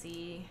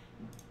Icy.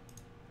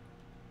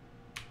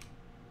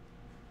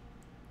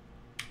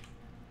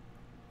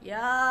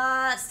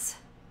 Yes!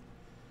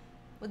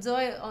 Would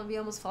Zoe be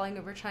almost falling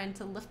over trying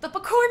to lift up a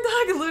corn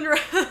dog, Lunar?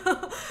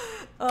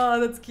 Oh,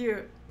 that's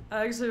cute.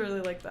 I actually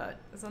really like that.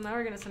 So now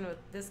we're gonna send with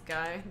this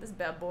guy, this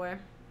bad boy.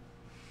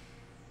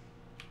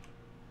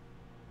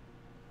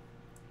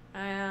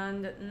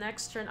 And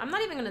next turn, I'm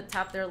not even gonna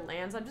tap their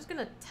lands. I'm just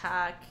gonna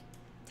tap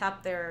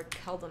their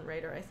Keldon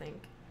Raider, I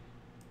think.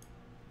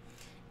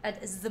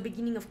 At the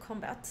beginning of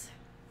combat.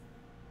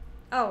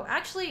 Oh,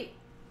 actually,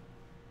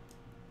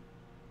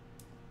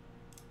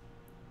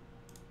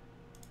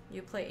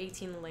 you play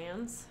 18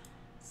 lands,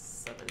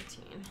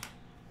 17.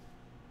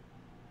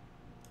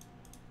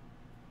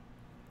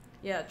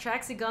 Yeah,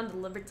 Traxy Gun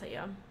delivered to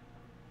you.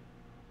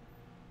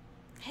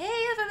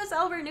 Hey, FMS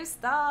Albert, new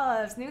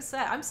stuff, new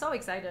set. I'm so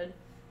excited.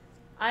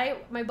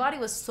 My body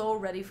was so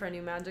ready for a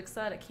new Magic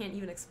set, I can't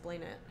even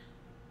explain it.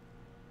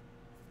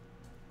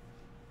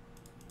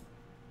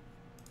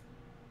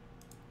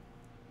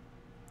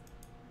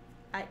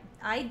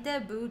 I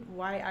debuted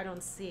why I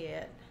don't see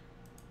it.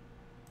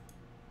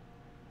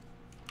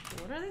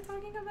 What are they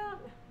talking about?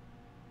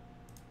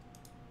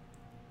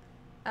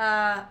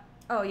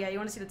 Oh yeah, you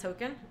want to see the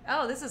token?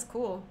 Oh, this is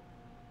cool.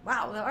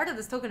 Wow, the art of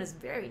this token is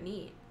very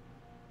neat.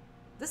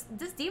 This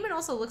demon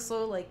also looks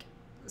so, like,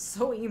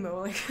 so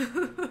emo, like.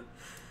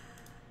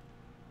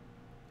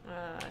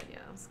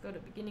 Yeah, let's go to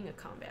beginning of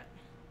combat.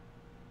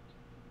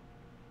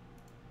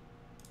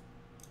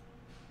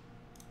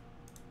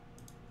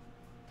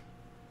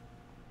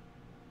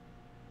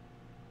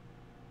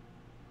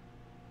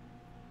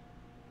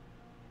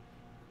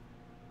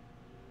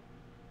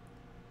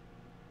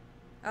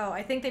 Oh,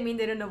 I think they mean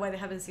they don't know why they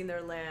haven't seen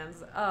their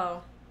lands.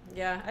 Oh,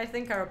 yeah. I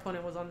think our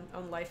opponent was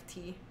on life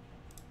T.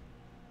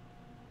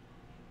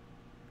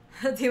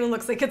 Demon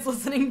looks like it's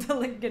listening to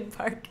Linkin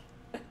Park.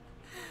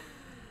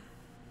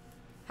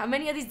 How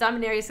many of these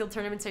Dominaria Seal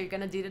tournaments are you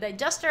gonna do today?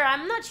 Jester,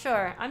 I'm not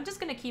sure. I'm just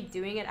gonna keep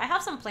doing it. I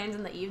have some plans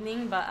in the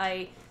evening, but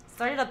I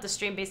started up the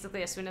stream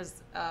basically as soon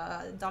as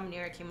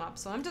Dominaria came up,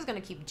 so I'm just gonna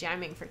keep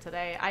jamming for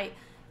today.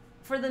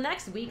 For the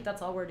next week,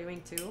 that's all we're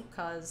doing too,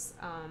 cause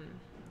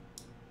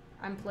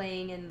I'm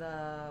playing in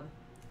the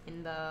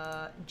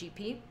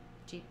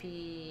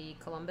GP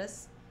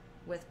Columbus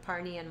with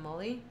Parney and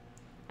Molly,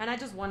 and I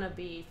just want to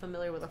be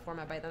familiar with the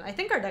format by then. I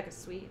think our deck is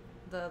sweet.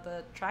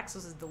 The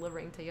Traxxas is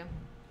delivering to you.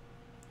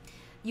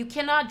 You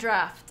cannot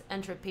draft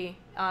Entropy.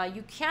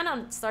 You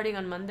can starting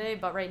on Monday,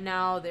 but right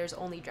now there's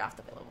only draft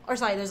available. Or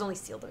sorry, there's only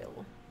sealed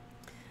available.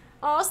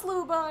 Oh,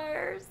 slew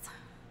bars.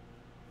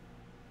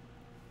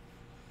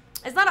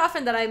 It's not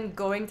often that I'm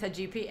going to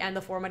GP and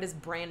the format is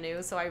brand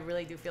new, so I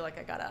really do feel like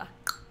I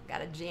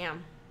gotta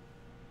jam.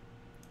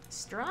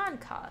 Strong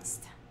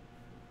cost.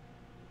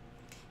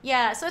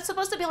 Yeah, so it's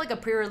supposed to be like a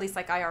pre-release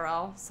like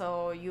IRL,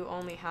 so you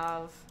only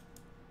have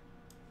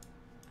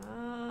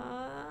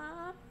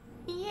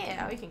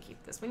yeah, we can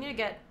keep this. We need to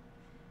get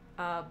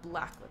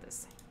black with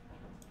this.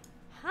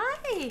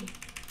 Hi!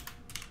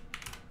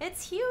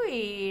 It's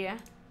Huey!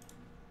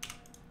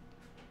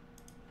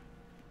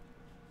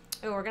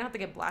 Oh, we're gonna have to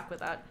get black with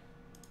that.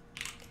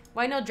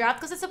 Why no draft?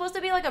 Because it's supposed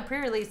to be like a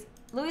pre-release.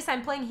 Luis,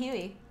 I'm playing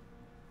Huey.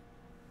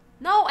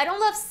 No, I don't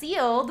love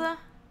sealed.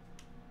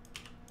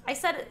 I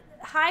said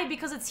hi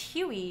because it's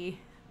Huey.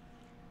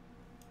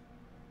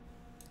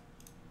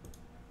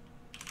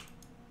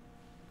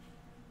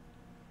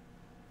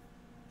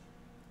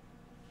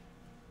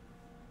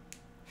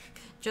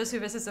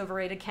 Josephus is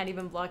overrated, can't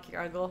even block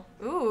your Uggle.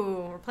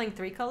 Ooh, we're playing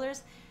 3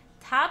 colors.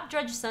 Tap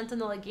Dredge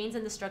Sentinel, it gains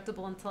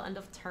indestructible until end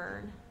of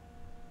turn.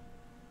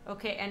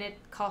 Okay, and it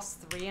costs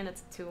 3 and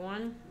it's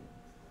 2/1.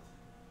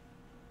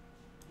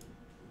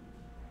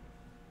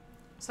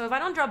 So if I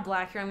don't draw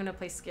black here, I'm gonna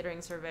play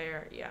Skittering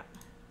Surveyor, yeah.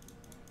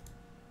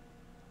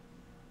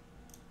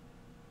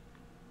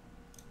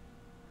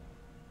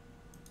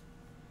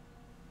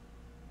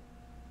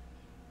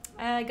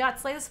 I got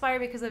Slay the Spire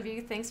because of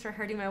you. Thanks for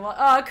hurting my wall.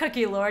 Oh,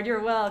 Cookie Lord,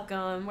 you're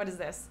welcome. What is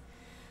this?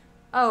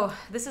 Oh,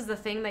 this is the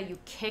thing that you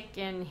kick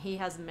and he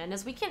has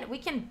menace. We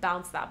can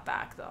bounce that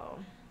back though.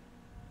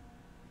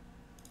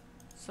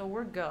 So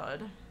we're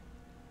good.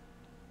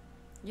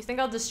 You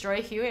think I'll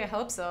destroy Huey? I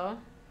hope so.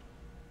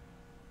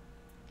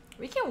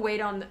 We can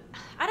wait on...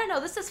 I don't know,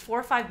 this is 4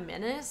 or 5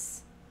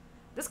 minutes.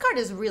 This card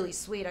is really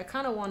sweet. I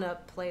kind of want to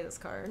play this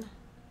card.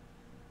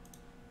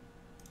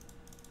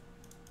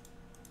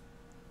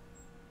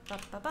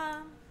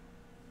 Ba-ba-ba.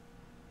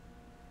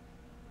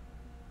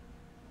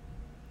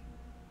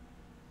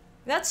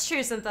 That's true,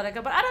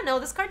 Synthetica, but I don't know.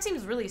 This card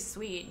seems really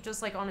sweet,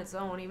 just like on its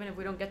own, even if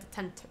we don't get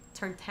to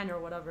turn 10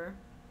 or whatever.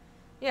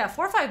 Yeah,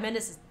 4 or 5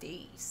 minutes is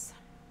days.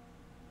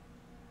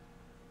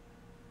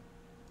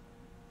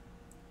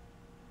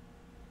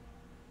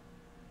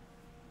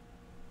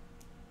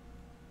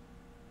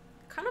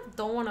 Kind of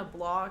don't want to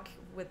block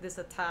with this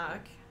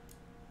attack.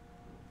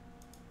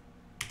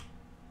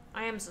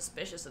 I am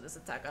suspicious of this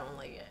attack. I don't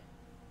like it.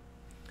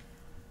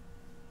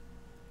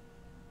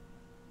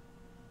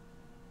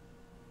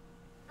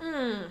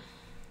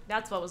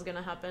 That's what was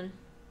gonna happen.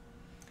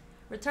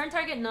 Return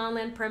target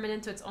non-land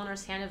permanent to its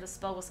owner's hand if the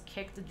spell was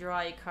kicked to draw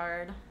a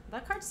card.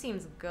 That card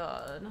seems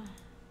good. I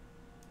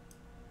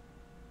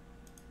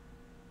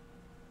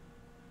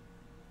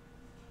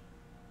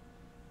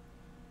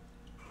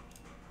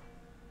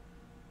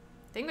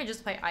think we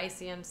just play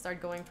Icy and start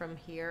going from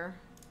here.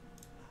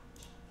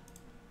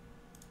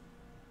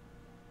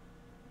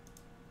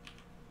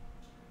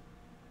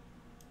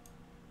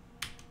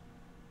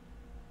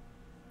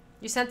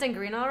 You sent in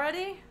green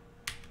already?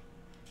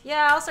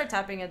 Yeah, I'll start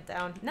tapping it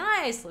down.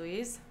 Nice,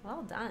 Louise.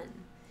 Well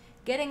done.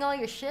 Getting all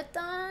your shit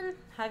done?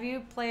 Have you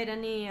played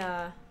any,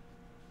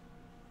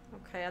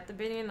 Okay, at the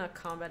beginning of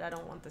combat, I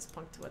don't want this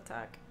punk to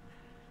attack.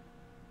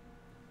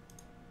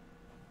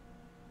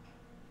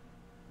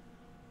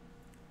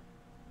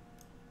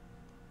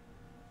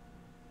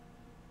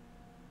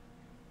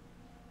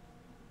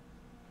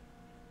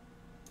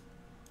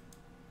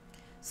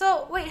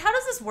 So, wait, how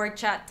does this work,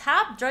 chat?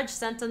 Tap Dredge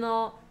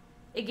Sentinel...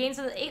 It gains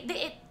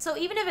so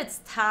even if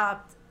it's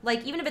tapped,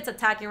 like even if it's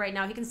attacking right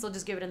now, he can still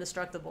just give it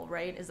indestructible,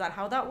 right? Is that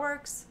how that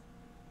works?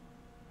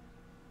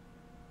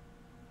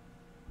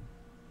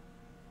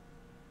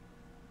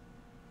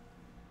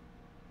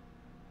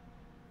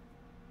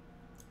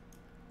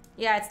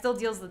 Yeah, it still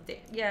deals the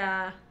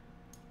yeah.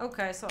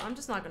 Okay, so I'm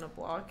just not gonna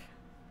block.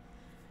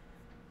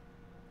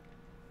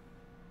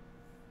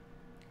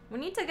 We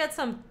need to get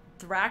some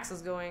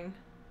Thraxes going.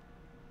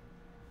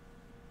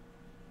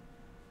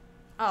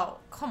 Oh,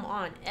 come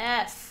on,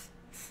 F.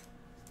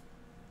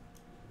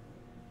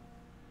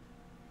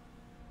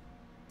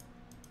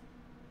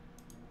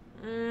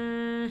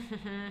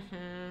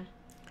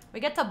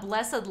 We get to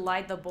Blessed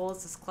Light the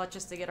Bullets'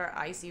 clutches to get our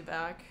Icy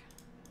back.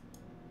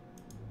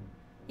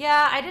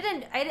 Yeah,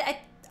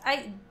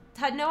 I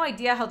had no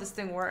idea how this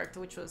thing worked,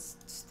 which was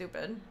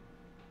stupid.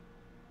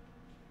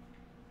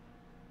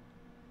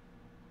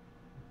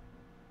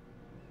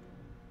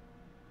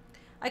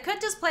 I could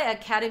just play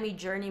Academy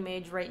Journey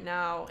Mage right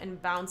now and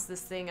bounce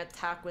this thing,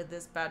 attack with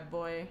this bad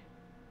boy.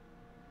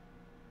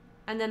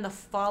 And then the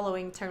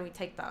following turn we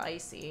take the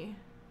Icy.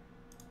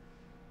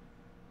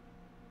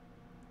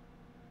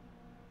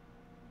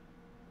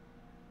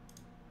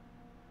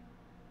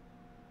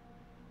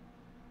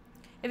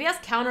 If he has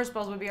counter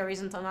spells, would be a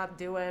reason to not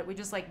do it. We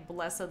just like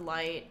Blessed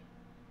Light,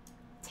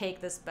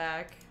 take this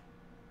back.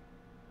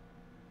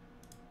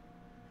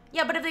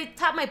 Yeah, but if they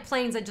tap my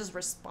planes, I just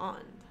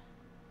respond.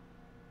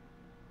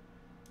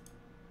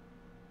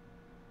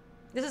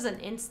 This is an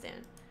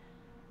instant.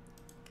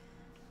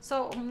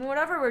 So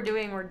whatever we're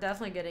doing, we're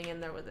definitely getting in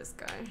there with this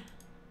guy.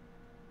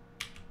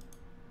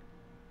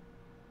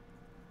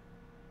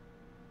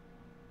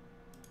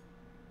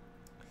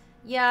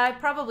 Yeah, I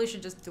probably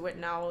should just do it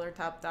now while they're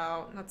tapped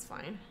out. That's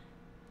fine.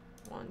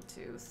 1,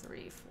 2,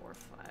 3, 4,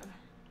 5.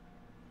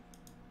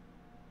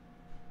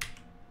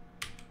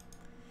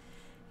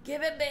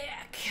 Give it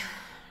back.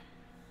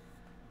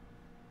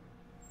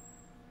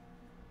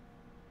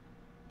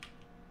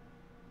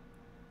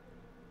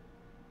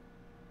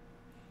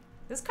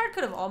 This card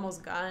could have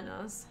almost gotten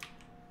us.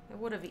 It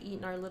would have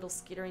eaten our little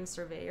skittering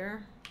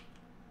surveyor.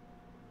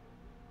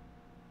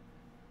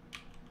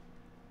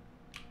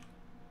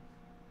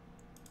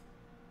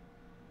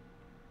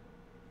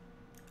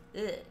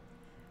 Ugh.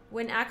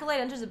 When Acolyte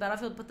enters the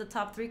battlefield, put the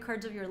top 3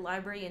 cards of your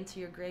library into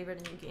your graveyard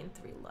and you gain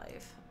 3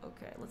 life.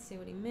 Okay, let's see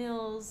what he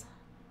mills.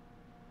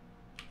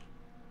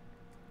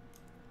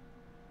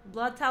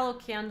 Blood Tallow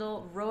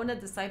Candle, Rona,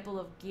 Disciple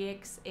of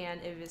Gix, and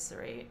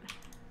Eviscerate.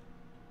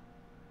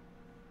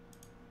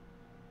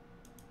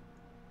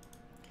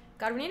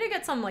 God, we need to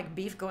get some like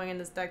beef going in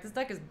this deck. This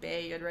deck is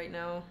bad right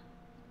now.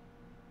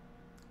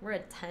 We're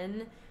at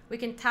 10. We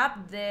can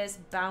tap this,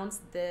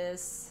 bounce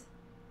this.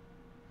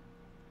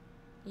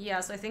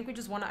 Yeah, so I think we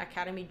just want to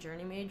Academy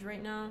Journey Mage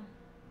right now.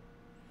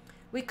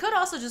 We could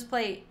also just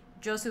play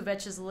Josu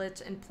Vetch's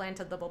Lich and plant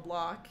a double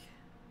block.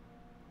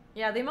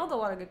 Yeah, they milled a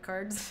lot of good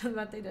cards.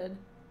 That they did.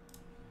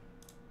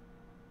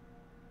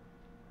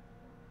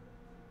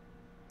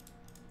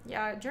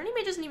 Yeah, Journey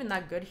Mage isn't even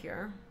that good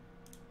here.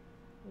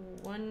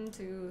 1,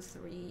 2,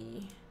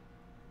 3,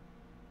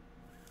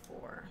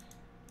 4.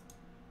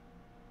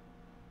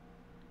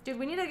 Dude,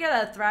 we need to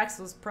get a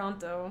Thraxos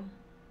pronto.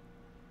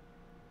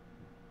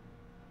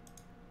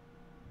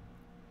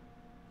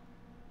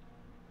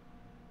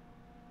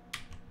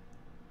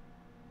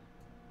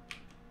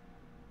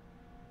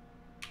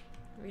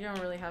 We don't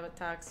really have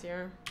attacks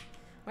here.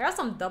 We have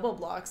some double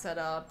blocks set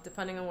up,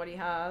 depending on what he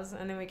has.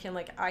 And then we can,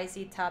 like,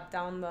 Icy tap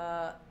down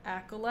the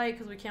Acolyte,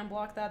 because we can't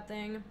block that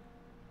thing.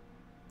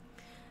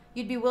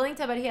 You'd be willing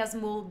to bet he has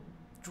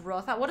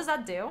Muldrotha. What does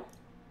that do?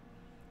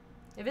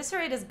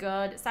 Eviscerate is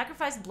good.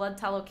 Sacrifice Blood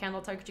Tallow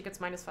Candle. Target you gets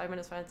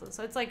 -5/-5.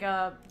 So it's like,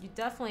 you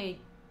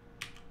definitely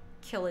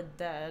kill it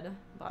dead,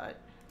 but...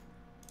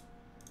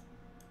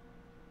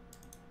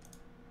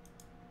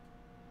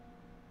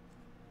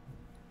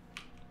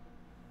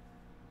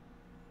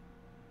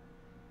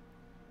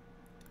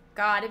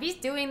 God, if he's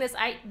doing this,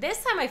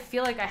 this time I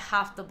feel like I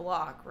have to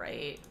block,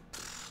 right?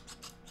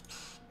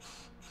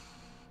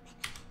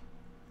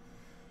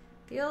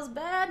 Feels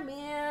bad,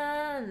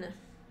 man.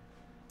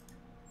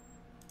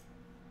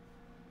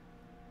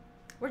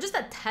 We're just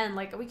at 10.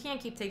 Like, we can't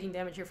keep taking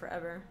damage here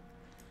forever.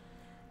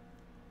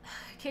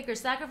 Kicker.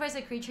 Sacrifice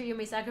a creature. You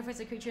may sacrifice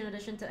a creature in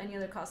addition to any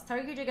other cost.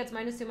 Target creature gets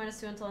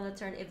 -2/-2 until end of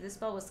turn. If this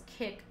spell was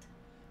kicked,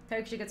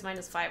 target creature gets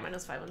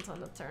 -5/-5 until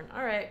end of turn.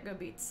 Alright, good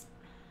beats.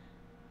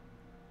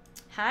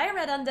 Hi,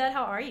 Red Undead.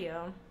 How are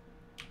you?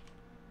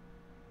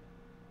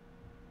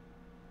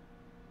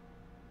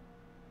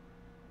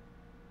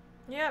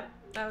 Yep,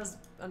 that was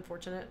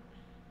unfortunate.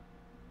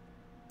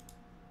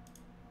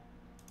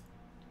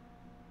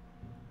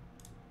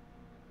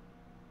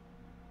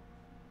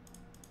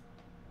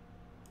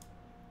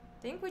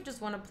 I think we just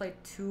want to play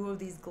 2 of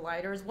these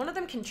gliders. One of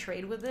them can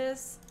trade with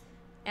this,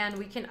 and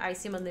we can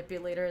Icy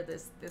Manipulator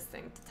this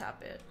thing to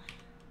tap it.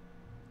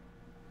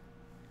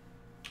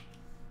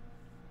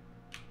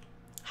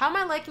 How am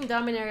I liking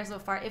Dominaria so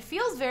far? It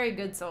feels very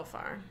good so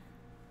far.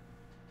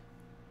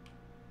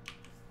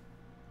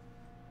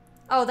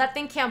 Oh, that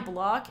thing can't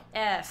block?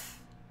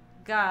 F.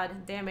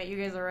 God damn it, you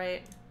guys are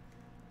right.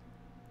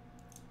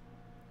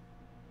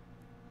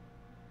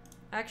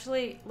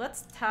 Actually,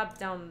 let's tap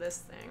down this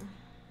thing.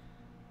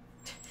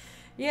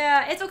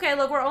 Yeah, it's okay.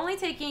 Look, we're only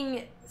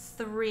taking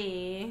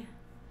 3.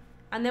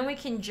 And then we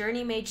can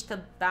Journey Mage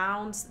to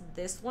bounce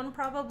this one,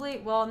 probably.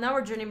 Well, now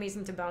we're Journey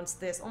Maging to bounce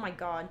this. Oh my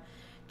god.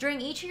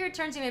 During each of your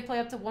turns, you may play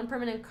up to 1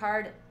 permanent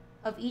card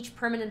of each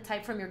permanent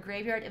type from your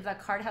graveyard if that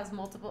card has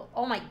multiple...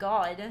 Oh my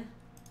god.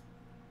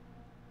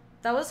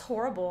 That was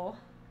horrible.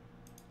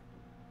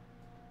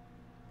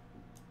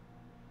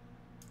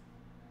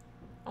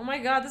 Oh my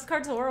god, this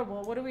card's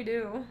horrible. What do we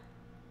do?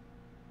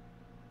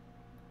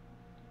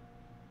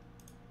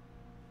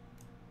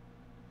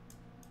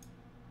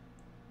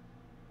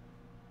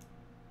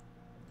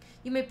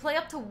 You may play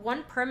up to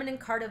one permanent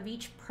card of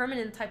each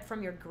permanent type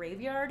from your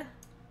graveyard.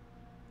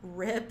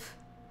 Rip.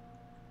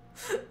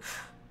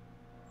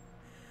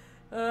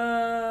 We're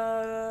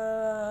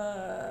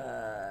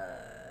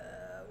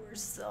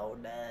so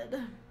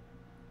dead.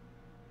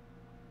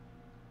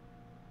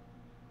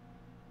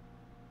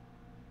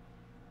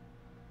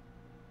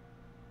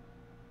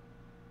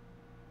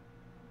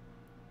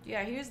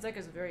 Yeah, his deck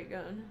is very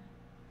good.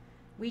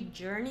 We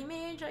Journey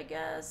Mage, I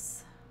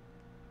guess.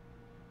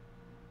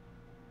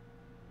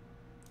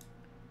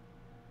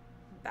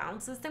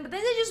 Bounce this thing, but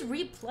then they just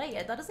replay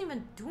it. That doesn't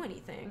even do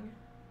anything.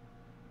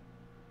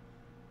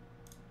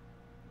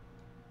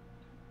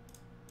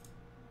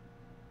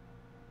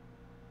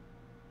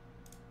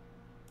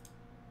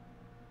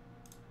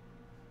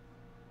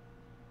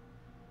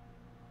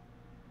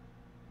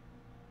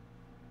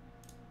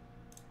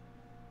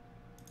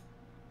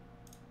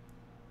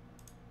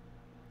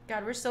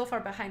 God, we're so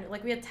far behind.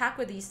 Like, we attack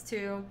with these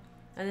two,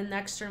 and then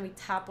next turn we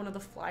tap one of the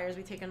flyers,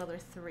 we take another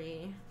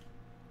 3.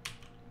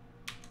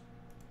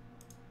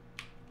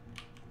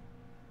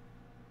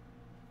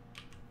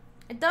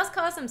 It does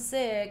cost him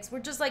 6.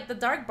 We're just like, the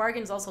Dark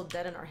Bargain's also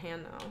dead in our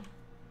hand now.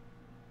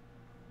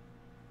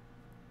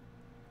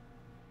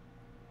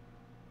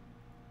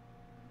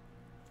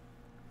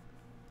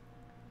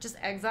 Just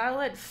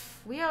exile it?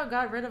 We all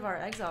got rid of our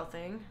exile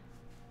thing.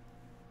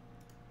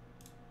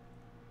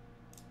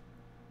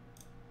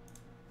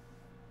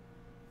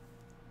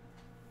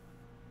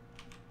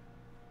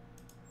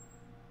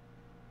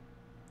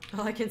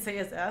 All I can say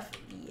is F.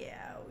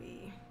 Yeah,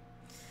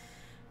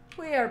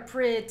 we are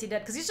pretty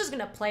dead. Because he's just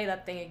going to play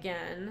that thing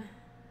again.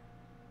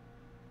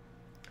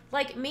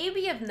 Like,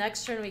 maybe if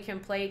next turn we can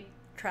play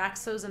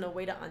Traxos in a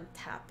way to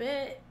untap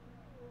it,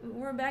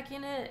 we're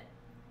backing it.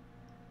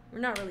 We're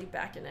not really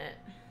backing it.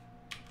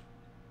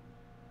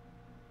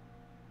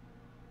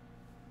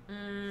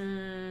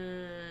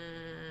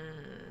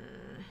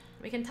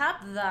 We can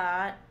tap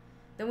that.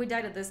 Then we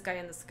die to this guy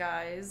in the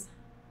skies.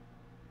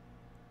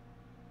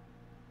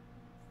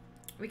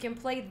 We can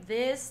play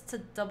this to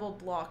double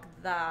block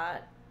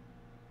that.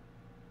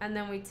 And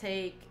then we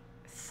take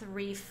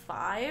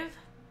 3/5.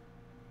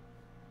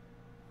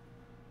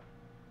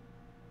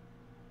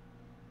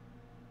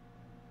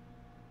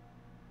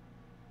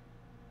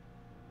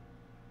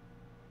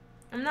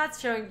 I'm not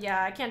showing,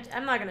 yeah,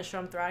 I'm not gonna show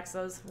him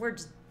Thraxos. We're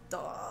just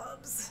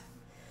dobs.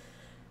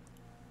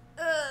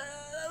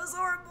 That was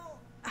horrible.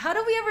 How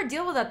do we ever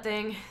deal with that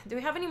thing? Do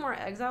we have any more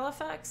exile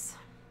effects?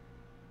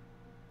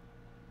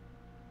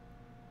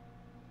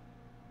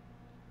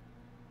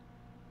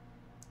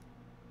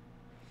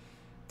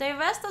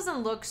 Divest doesn't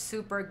look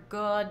super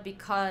good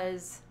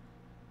because,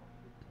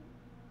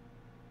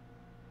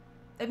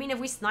 I mean, if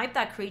we snipe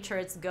that creature,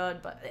 it's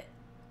good, but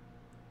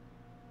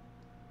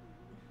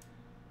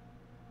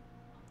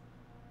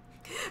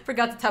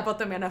forgot to tap out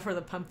the mana for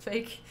the pump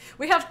fake.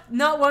 We have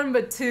not one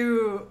but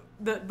two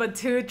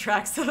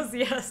Traxos,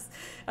 yes,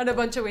 and a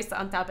bunch of ways to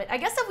untap it. I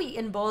guess if we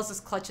Bolus's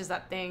Clutches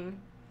that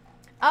thing.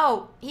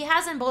 Oh, he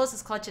has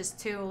Bolus's Clutches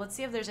too. Let's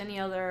see if there's any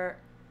other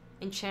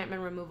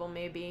enchantment removal,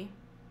 maybe.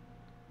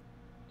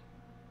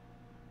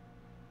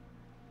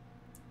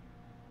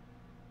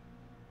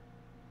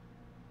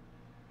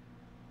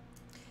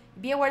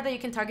 Be aware that you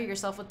can target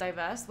yourself with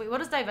Divest. Wait, what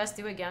does Divest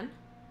do again?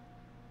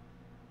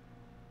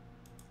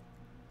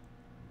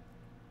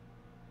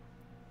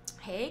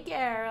 Hey,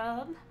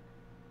 Garib.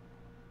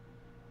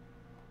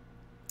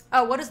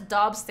 Oh, what does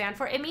Dobbs stand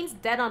for? It means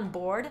dead on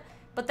board.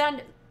 But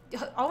then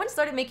Owen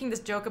started making this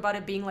joke about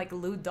it being like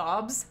Lou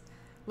Dobbs.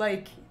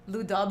 Like,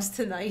 Lou Dobbs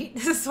tonight.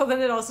 So then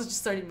it also just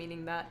started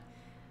meaning that.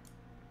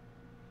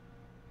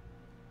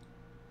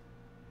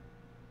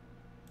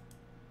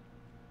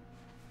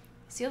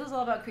 Sealed is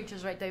all about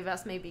creatures, right?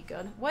 Divest may be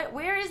good.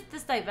 Where is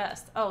this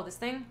Divest? Oh, this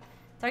thing?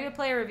 Target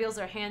player reveals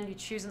their hand. You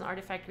choose an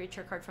artifact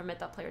creature card from it.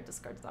 That player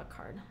discards that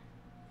card.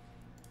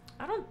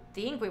 I don't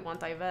think we want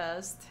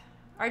Divest.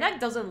 Our deck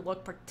doesn't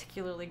look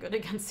particularly good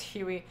against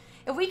Huey.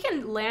 If we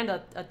can land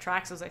a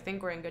Traxos, I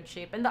think we're in good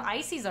shape. And the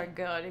Ices are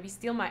good. If you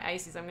steal my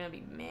Ices, I'm going to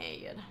be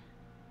mad.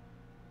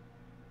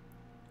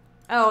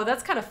 Oh,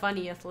 that's kind of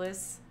funny,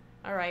 Ithlis.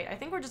 Alright, I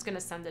think we're just going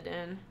to send it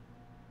in.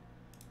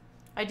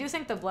 I do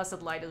think the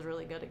Blessed Light is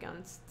really good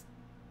against.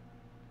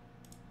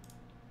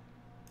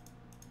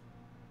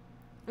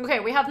 Okay,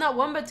 we have not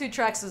one but two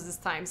Traxos this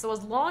time. So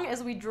as long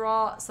as we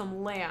draw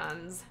some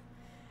lands,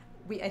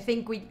 I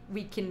think we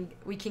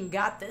can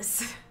got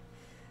this.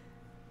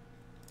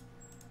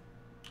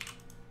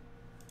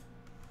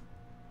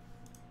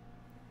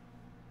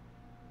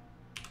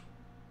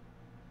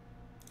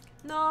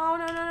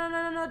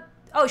 No.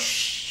 Oh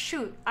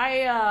shoot.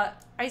 I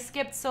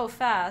skipped so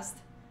fast.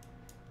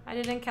 I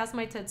didn't cast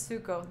my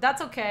Tetsuko.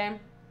 That's okay.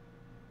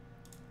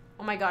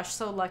 Oh my gosh,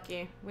 so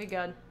lucky. We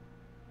good.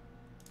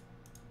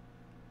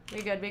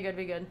 We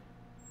good.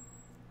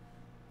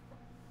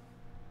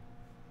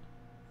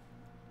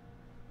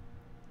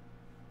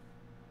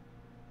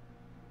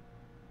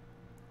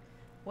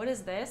 What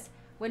is this?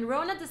 When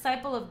Rona,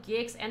 Disciple of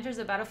Gix, enters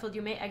the battlefield,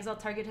 you may exile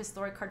target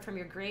historic card from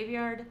your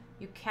graveyard.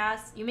 You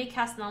may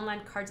cast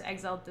non-land cards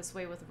exiled this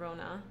way with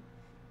Rona.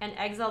 And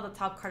exile the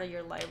top card of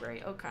your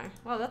library. Okay.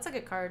 Well, that's a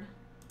good card.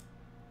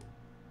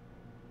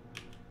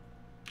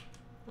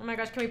 Oh my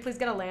gosh, can we please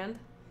get a land?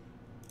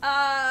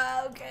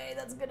 Okay,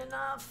 that's good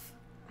enough.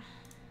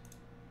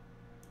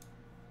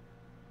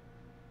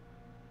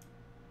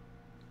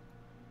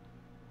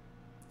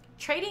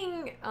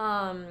 Trading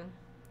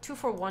 2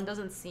 for 1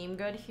 doesn't seem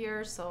good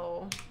here,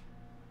 so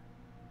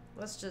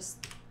let's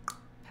just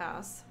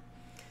pass.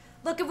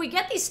 Look, if we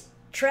get these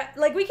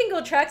like we can go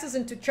Traxos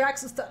into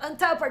Traxos to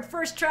untap our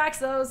first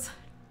Traxos.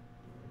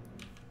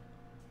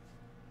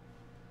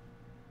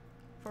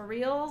 For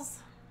reals.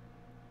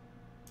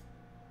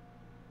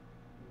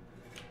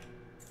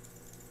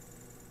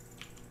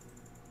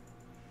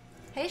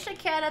 Hey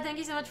Shaketa, thank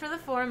you so much for the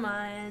 4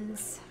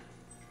 months.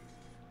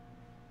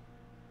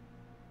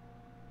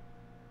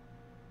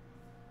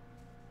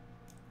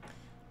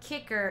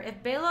 Kicker.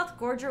 If Baloth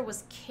Gorger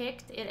was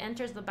kicked, it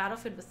enters the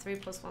battlefield with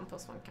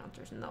 3+1/+1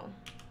 counters. No.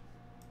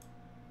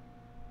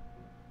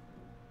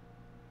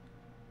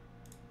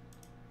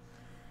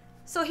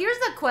 So here's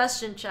the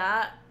question,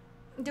 chat.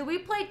 Do we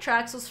play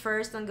Traxos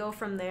first and go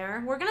from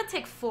there? We're gonna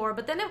take 4,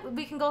 but then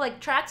we can go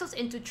like Traxos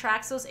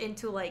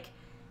into like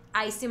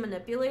Icy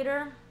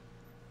Manipulator.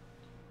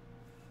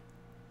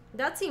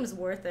 That seems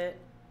worth it.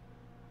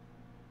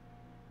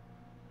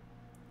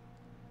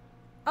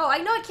 Oh, I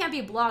know it can't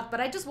be blocked, but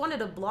I just wanted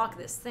to block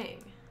this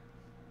thing.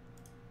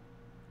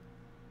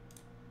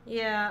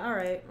 Yeah,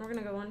 alright. We're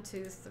gonna go 1,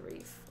 2,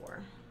 3,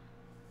 4.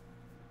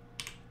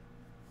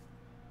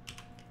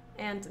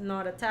 And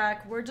not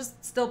attack. We're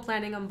just still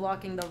planning on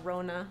blocking the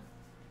Rona.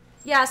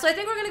 Yeah, so I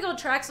think we're gonna go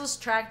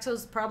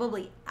Traxos,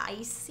 probably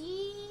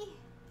Icy.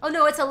 Oh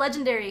no, it's a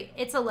legendary.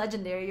 It's a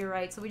legendary, you're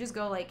right. So we just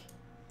go like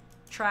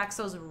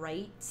Traxos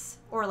right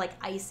or like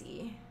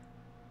Icy.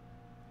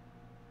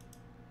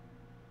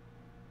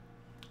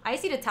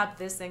 Icy to tap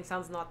this thing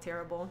sounds not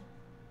terrible.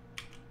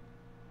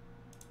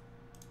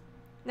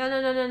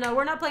 No.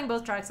 We're not playing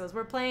both Traxos.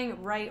 We're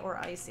playing right or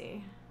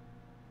Icy.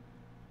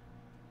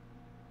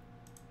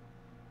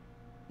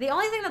 The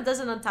only thing that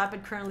doesn't untap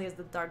it currently is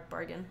the Dark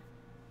Bargain.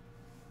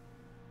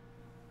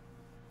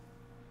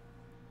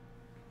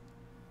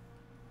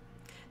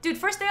 Dude,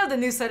 first day of the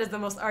new set is the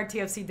most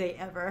RTFC day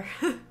ever.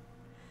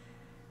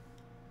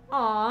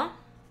 Aww.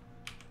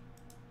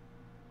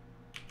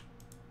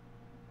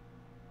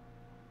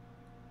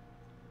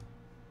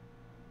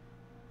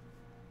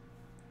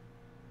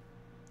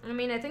 I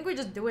mean, I think we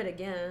just do it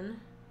again.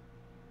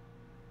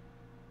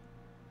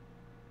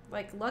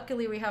 Like,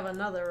 luckily we have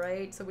another,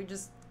 right? So we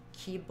just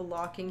keep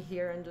blocking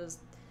here and just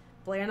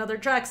play another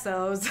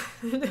Traxos.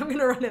 I'm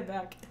gonna run it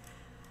back.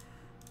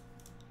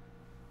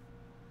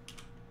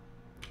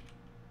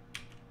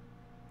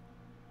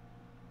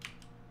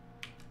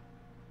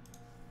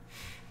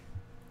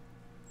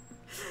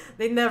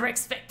 They never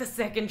expect the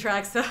second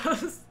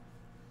Traxos.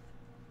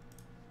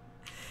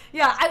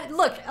 Yeah,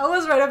 look, I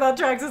was right about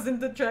Traxos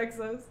into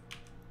Traxos.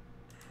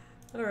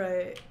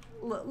 Alright.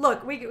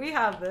 Look, we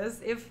have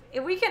this. If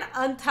we can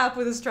untap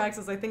with this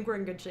Traxos, I think we're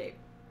in good shape.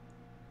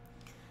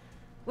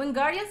 When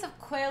Guardians of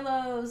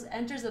Quelos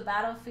enters the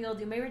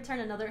battlefield, you may return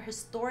another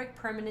historic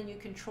permanent you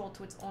control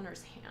to its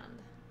owner's hand.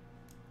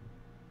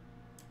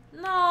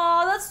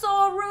 No, that's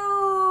so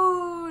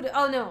rude.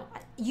 Oh no,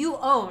 you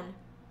own.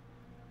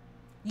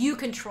 You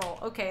control.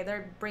 Okay,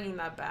 they're bringing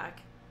that back.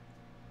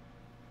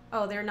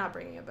 Oh, they're not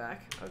bringing it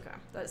back. Okay,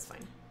 that is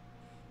fine.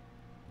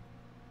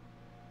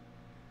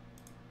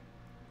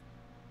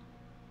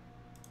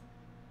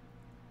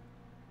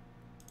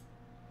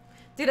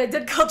 Dude, I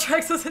did call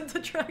Traxos into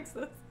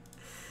Traxos.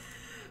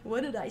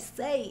 What did I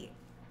say?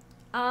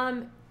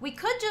 We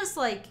could just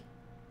like...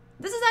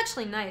 This is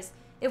actually nice.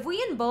 If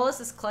we in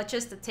Bolus's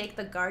clutches to take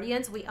the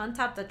Guardians, we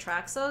untap the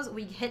Traxos,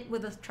 we hit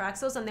with the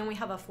Traxos, and then we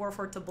have a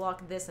 4/4 to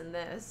block this and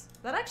this.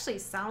 That actually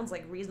sounds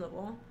like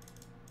reasonable.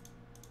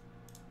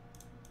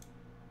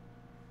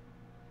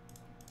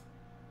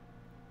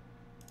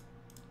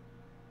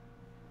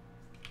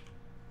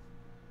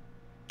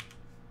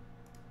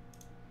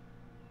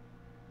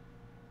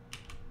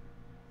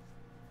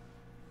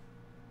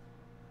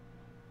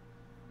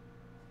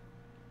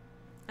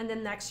 And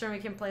then next turn we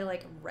can play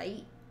like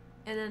right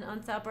and then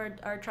untap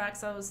our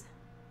Traxos.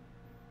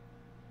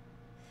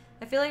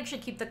 I feel like we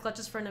should keep the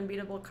clutches for an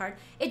unbeatable card.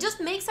 It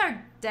just makes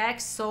our deck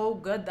so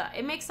good that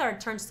it makes our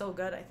turn so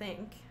good, I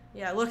think.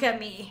 Yeah, look at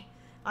me.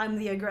 I'm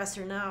the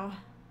aggressor now.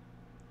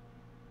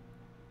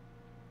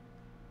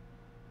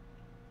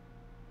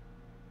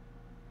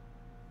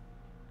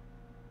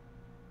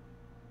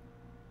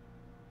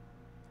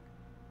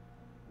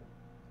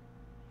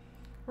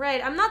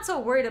 Right, I'm not so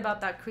worried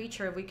about that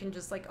creature if we can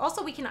just like...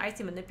 Also, we can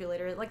Icy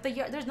Manipulator. Like,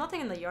 there's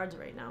nothing in the yards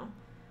right now.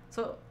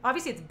 So,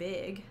 obviously it's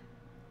big.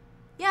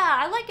 Yeah,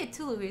 I like it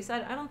too, Luis.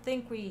 I don't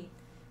think we...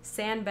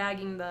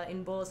 Sandbagging the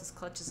in Bolus's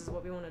clutches is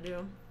what we want to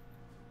do.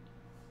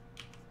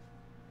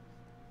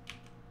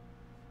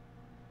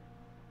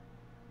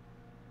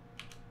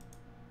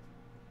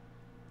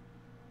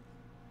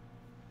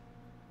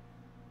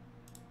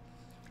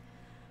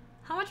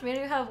 How much mana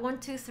do you have? 1,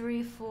 2,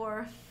 3,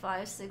 4,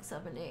 5, 6,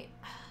 7, 8.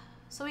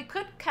 So we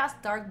could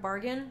cast Dark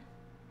Bargain.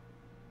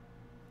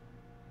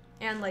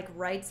 And like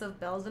Rites of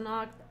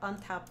Belzenok,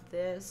 untap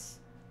this.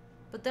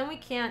 But then we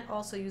can't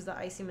also use the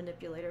Icy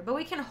Manipulator. But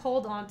we can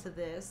hold on to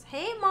this.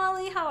 Hey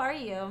Molly, how are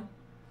you?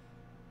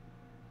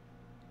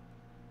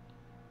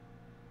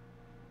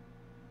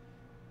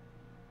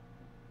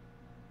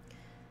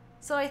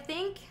 So I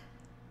think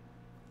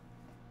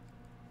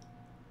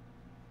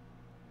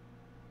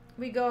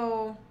we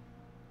go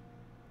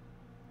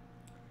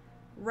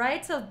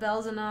Rites of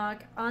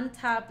Belzenok,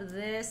 untap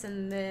this,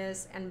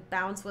 and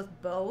bounce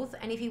with both.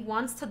 And if he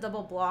wants to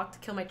double block to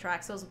kill my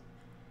Traxos,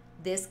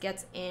 this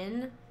gets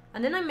in.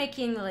 And then I'm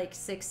making like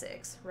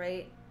 6/6,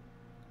 right?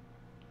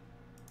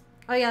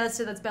 Oh yeah, that's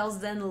true. That's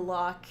Bells, then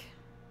Luck.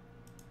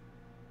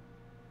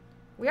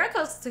 We are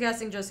close to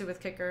casting Josie with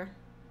Kicker.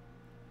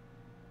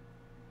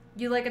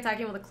 You like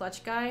attacking with a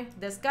clutch guy?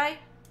 This guy?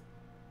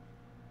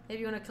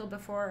 Maybe you want to kill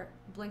before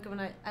blink of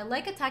an eye. I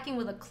like attacking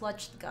with a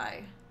clutched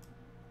guy.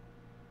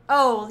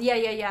 Oh,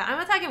 yeah.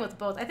 I'm attacking with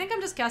both. I think I'm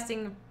just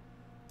casting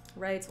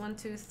rights. 1,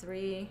 2,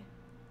 3,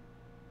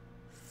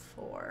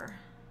 4.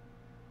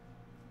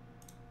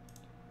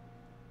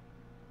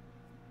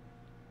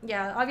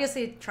 Yeah,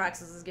 obviously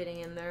Traxxas is getting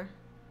in there.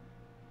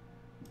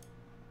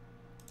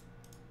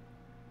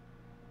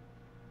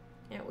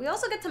 Yeah, we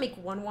also get to make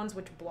 1/1s,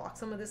 which block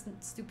some of this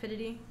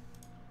stupidity.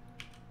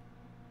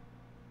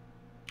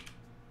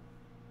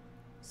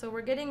 So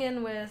we're getting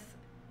in with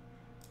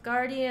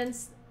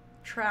Guardians,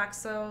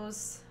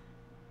 Traxos,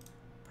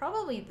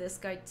 probably this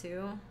guy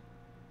too.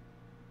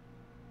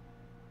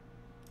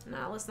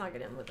 Nah, let's not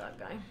get in with that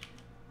guy.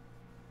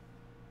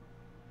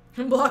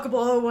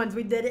 Unblockable ones,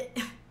 we did it.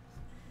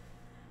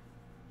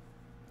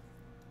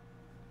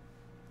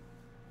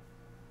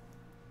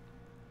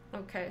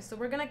 Okay, so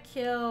we're gonna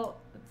kill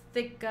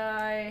thick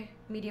guy,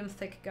 medium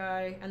thick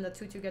guy, and the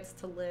 2/2 gets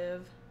to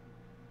live.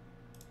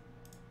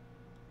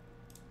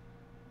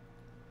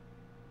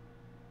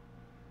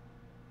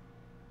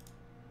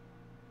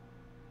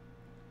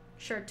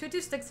 Sure,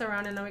 2/2 sticks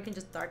around and then we can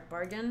just Dark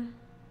Bargain.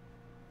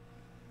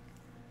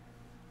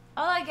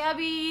 Hola,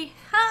 Gabby.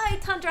 Hi,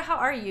 Tundra, how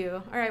are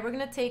you? Alright, we're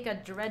gonna take a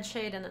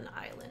Dreadshade and an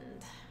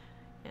island.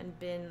 And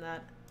bin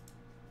that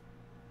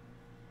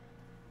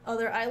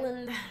other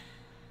island.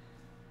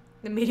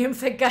 The medium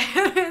thick guy.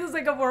 It's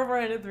like a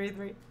 4/4 and a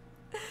 3/3.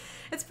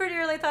 It's pretty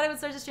early. I thought I would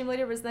start to stream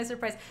later, but it's a nice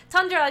surprise.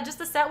 Tundra, just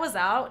the set was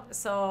out,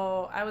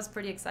 so I was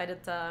pretty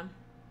excited to...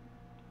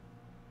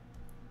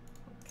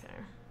 Okay.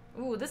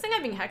 Ooh, this thing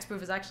having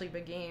hexproof is actually a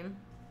big game.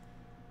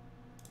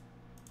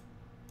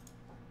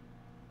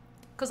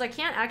 Because I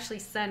can't actually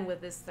send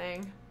with this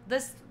thing.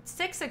 This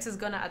 6/6 is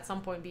gonna at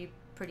some point be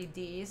pretty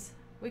D's.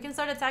 We can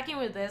start attacking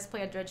with this,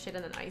 play a Dreadshade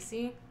and an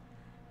Icy.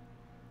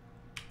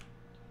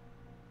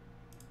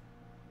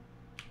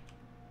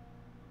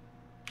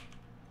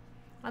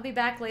 I'll be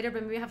back later,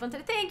 but maybe have fun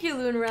today. Thank you,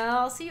 Lunrel.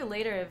 I'll see you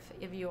later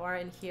if you are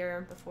in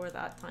here before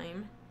that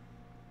time.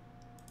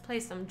 Play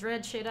some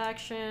Dreadshade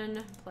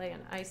action. Play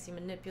an Icy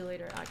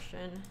Manipulator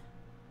action.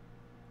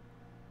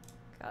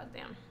 God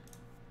damn.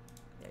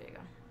 There you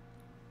go.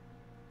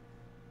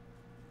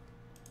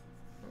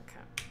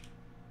 Okay.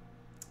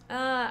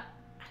 I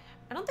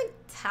don't think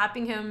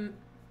tapping him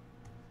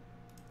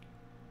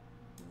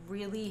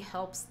really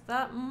helps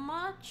that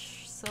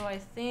much. So I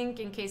think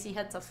in case he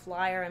hits a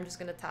flyer, I'm just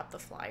gonna tap the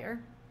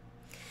flyer.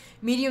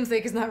 Medium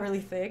thick is not really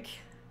thick.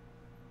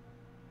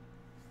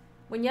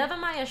 When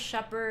Yevamaya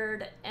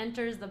Shepherd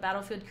enters the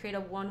battlefield, create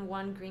a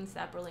 1/1 green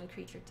sapperling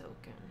creature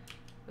token.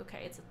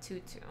 Okay, it's a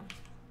 2/2.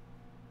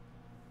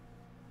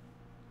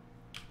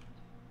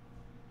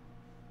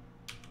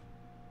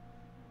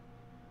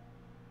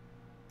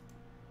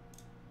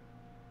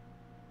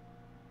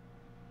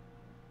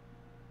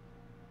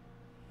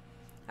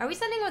 Are we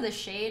sending with a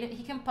shade?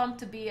 He can pump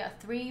to be a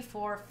 3,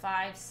 4,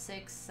 5,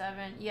 6,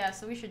 7. Yeah,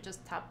 so we should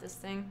just tap this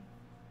thing.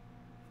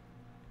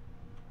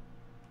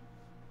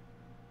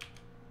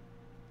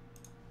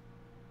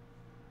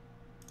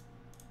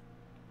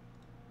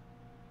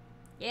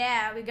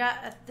 Yeah, we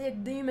got a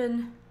thick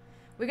demon.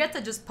 We get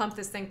to just pump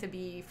this thing to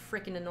be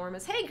freaking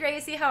enormous. Hey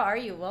Gracie, how are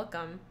you?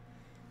 Welcome.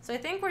 So I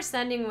think we're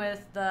sending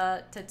with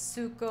the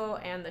Tetsuko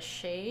and the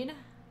shade.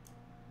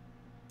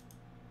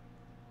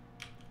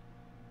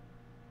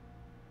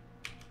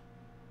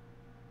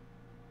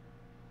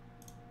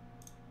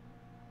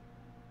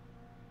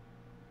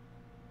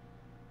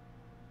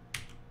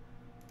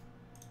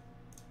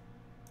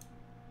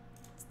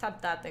 Tap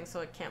that thing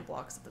so it can't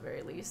block us at the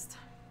very least.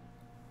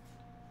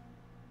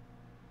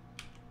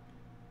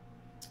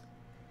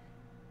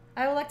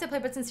 I would like to play,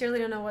 but sincerely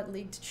don't know what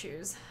league to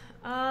choose.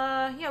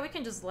 Yeah, we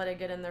can just let it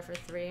get in there for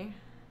 3.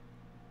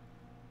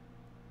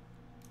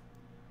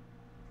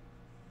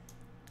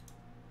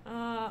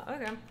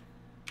 Okay.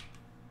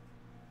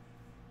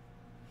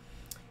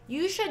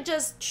 You should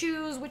just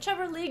choose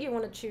whichever league you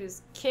want to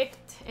choose.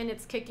 Kicked, and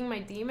it's kicking my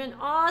demon.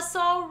 Aw,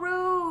 so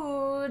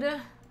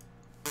rude.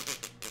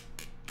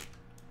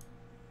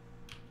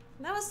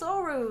 That was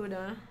so rude.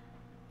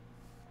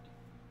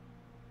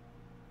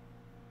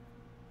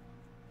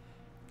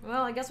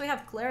 Well, I guess we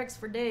have clerics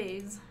for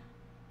days.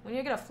 When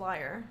you get a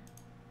flyer.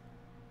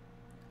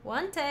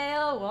 One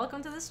Tail,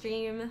 welcome to the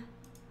stream.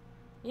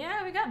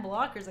 Yeah, we got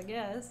blockers, I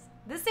guess.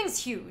 This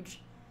thing's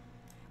huge.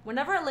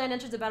 Whenever a land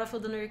enters the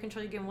battlefield under your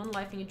control, you gain 1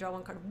 life and you draw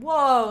 1 card.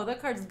 Whoa,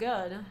 that card's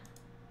good.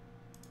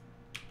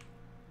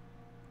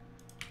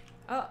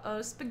 Uh-oh,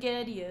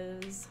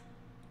 SpaghettiOs.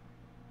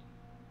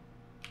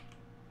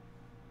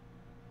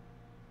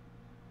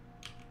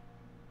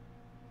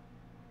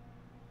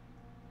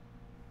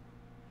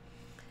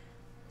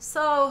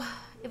 So,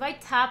 if I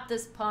tap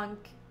this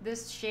punk,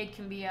 this shade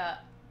can be a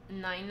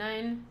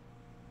 9/9.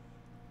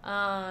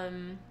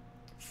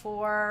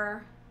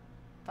 4,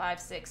 5,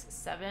 6,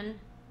 7.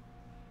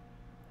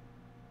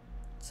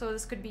 So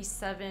this could be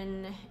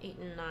 7, 8,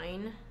 and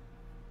 9.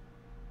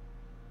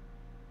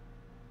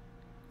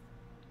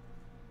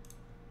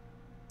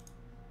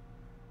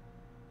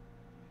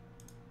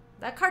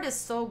 That card is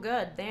so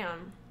good,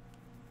 damn.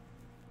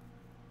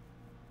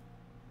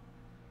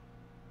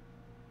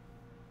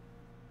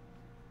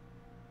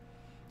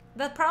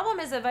 The problem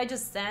is if I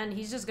just send,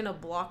 he's just gonna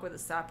block with a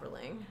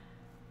Sapperling.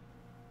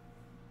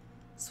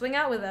 Swing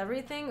out with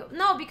everything?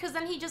 No, because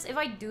then he just, if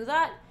I do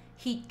that,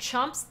 he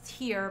chumps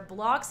here,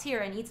 blocks here,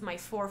 and eats my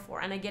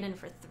 4/4, and I get in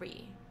for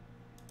 3.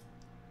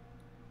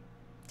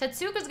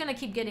 Tetsuka's gonna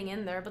keep getting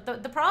in there, but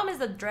the problem is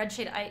the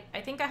Dreadshade.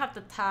 I think I have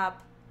to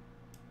tap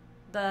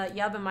the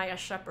Yabamaya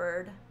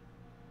Shepherd,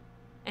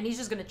 and he's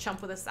just gonna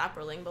chump with a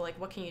Sapperling, but like,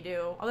 what can you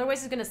do?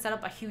 Otherwise, he's gonna set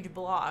up a huge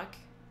block.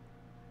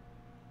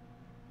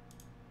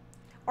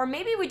 Or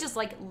maybe we just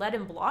like let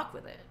him block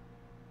with it.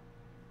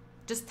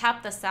 Just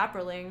tap the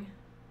Sapperling.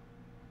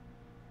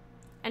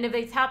 And if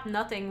they tap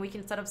nothing, we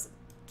can set up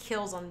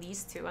kills on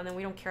these two, and then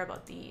we don't care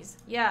about these.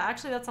 Yeah,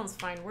 actually that sounds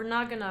fine. We're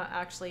not gonna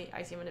actually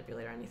Icy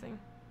Manipulate or anything.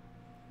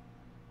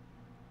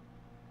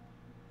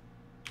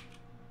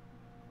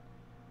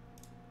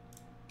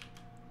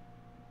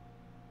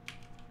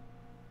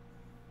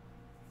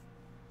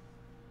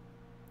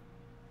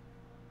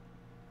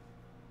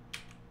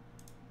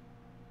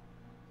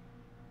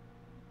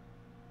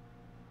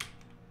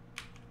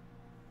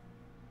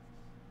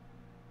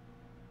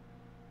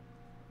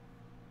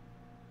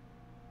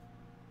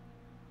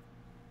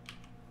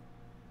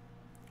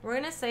 We're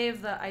gonna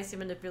save the Icy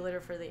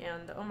Manipulator for the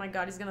end. Oh my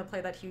god, he's gonna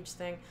play that huge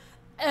thing.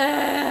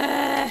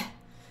 That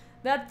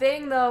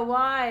thing though,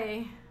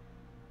 why?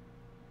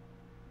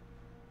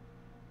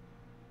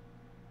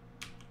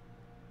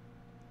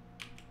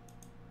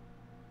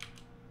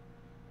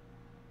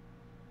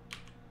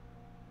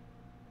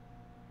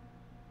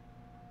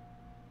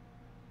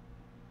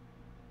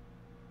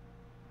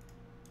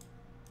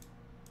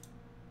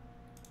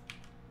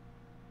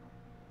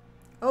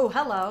 Oh,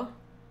 hello.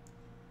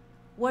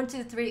 1,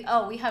 2, 3.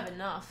 Oh, we have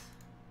enough.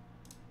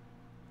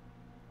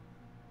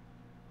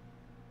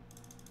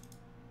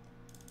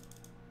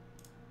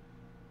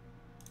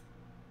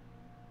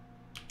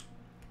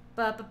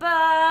 Ba ba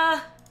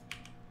ba.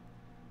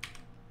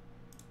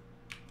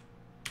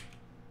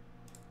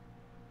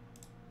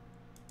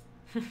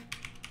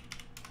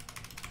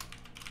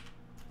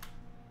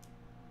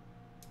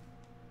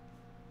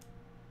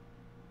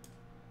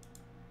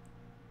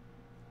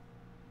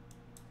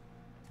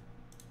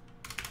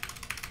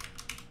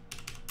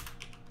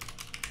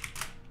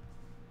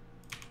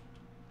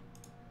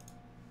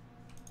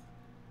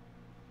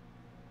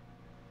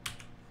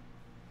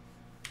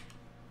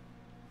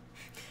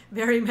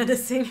 Very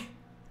menacing.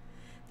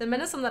 The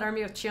menace on that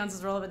army of Cheons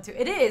is relevant too.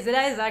 It is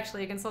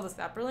actually against all the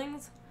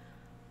Sapperlings.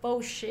 Bo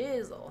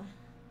shizzle.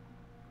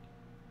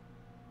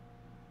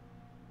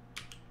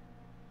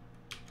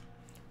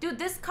 Dude,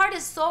 this card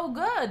is so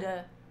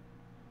good.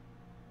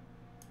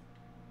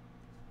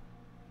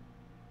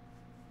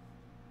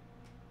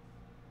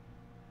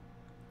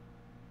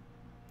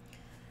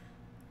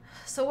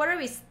 So what are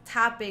we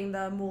tapping?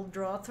 The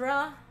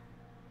Muldrothra?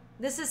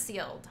 This is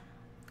sealed.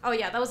 Oh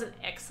yeah, that was an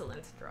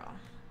excellent draw.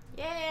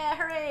 Yeah,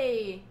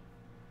 hooray!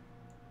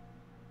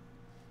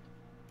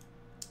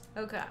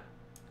 Okay.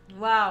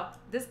 Wow,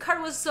 this card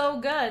was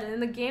so good. And in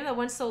the game that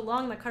went so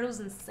long, the card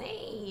was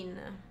insane.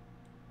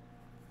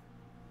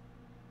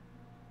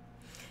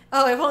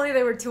 Oh, if only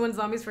they were 2-1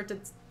 zombies for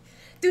Tetsuka.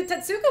 Dude,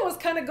 Tetsuka was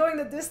kind of going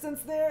the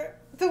distance there.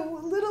 The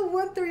little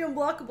 1/3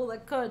 unblockable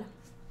that could.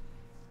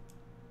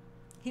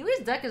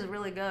 Healy's deck is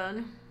really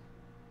good.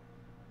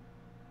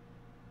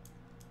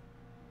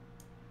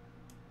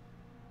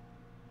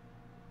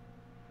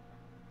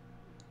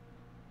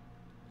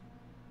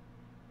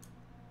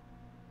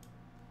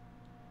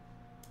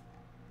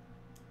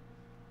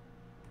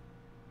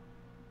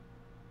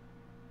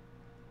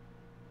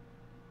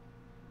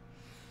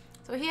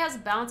 So he has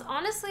bounce.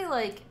 Honestly,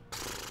 like,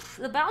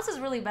 the bounce is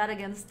really bad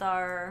against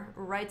our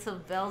Rights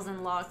of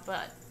Velzenlock,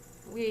 but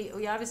we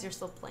obviously are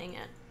still playing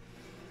it.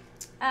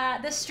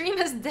 The stream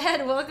is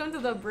dead. Welcome to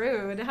the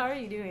Brood. How are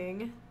you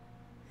doing?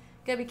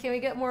 Gaby, can we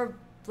get more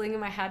bling in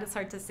my hat? It's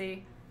hard to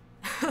see.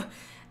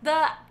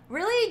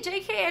 Really,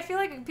 JK, I feel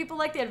like people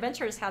like the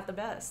Adventurer's hat the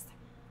best.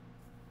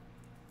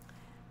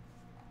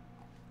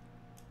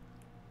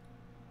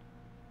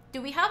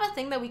 Do we have a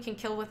thing that we can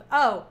kill with...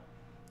 Oh,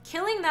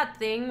 killing that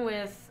thing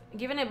with...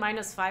 Giving it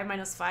 -5,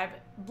 -5.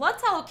 Blood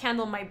Tallow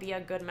Candle might be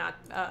a good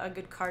a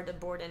good card to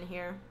board in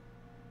here.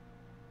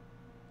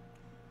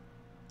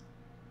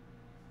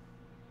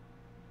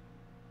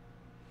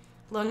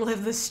 Long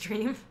live the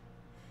stream.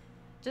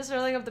 Just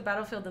rolling up the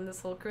battlefield in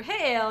this whole crew.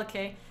 Hey,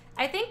 okay.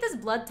 I think this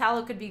Blood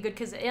Tallow could be good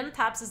because it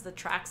untaps as the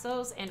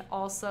Traxos and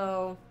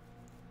also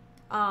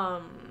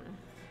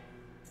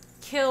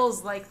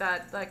kills like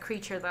that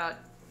creature that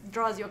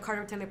draws you a card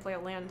every time they play a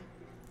land.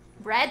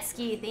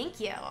 Bradsky, thank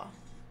you.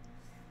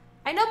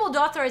 I know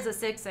Moldothar is a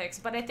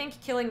 6/6, but I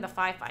think killing the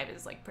 5/5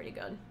 is like pretty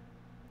good.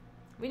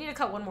 We need to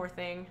cut one more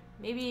thing.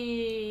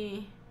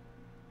 Maybe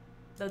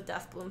the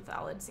Death Bloom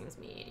Thallid seems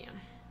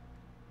medium.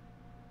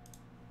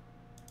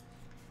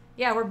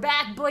 Yeah, we're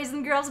back, boys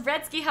and girls.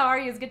 Bradsky, how are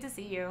you? It's good to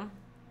see you.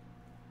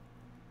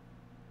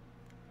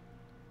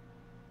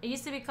 It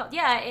used to be called...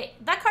 Yeah,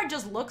 that card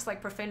just looks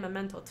like Profane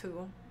Memento,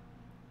 too.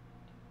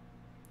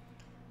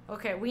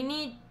 Okay, we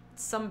need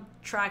some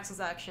Traxos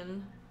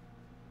action.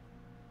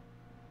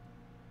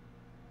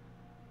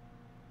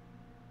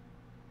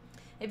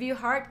 If you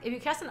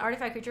cast an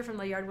artifact creature from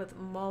the yard with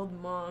Mauled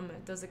Mom,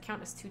 does it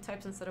count as 2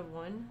 types instead of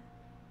 1?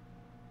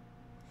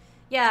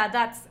 Yeah,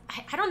 that's...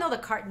 I don't know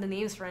the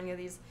names for any of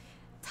these.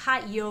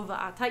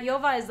 Tatyova.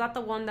 Tatyova, is that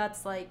the one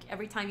that's like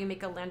every time you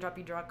make a land drop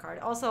you draw a card?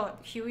 Also,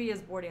 Huey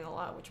is boarding a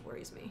lot, which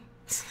worries me.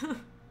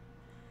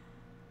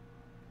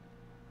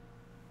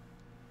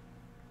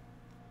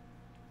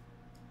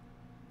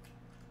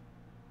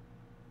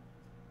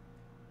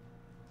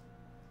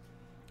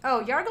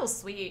 Oh, Yargle's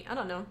sweet. I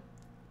don't know.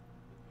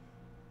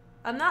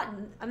 I'm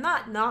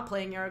not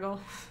playing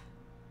Yargle.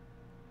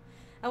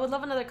 I would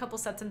love another couple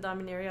sets in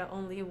Dominaria.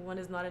 Only one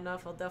is not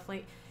enough. I'll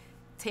definitely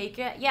take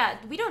it. Yeah,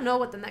 we don't know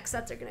what the next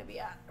sets are going to be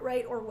at,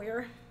 right? Or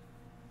where.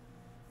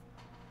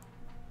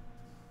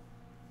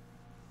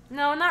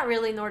 No, not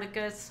really,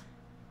 Nordicus.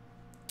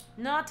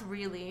 Not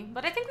really.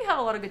 But I think we have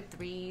a lot of good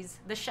 3s.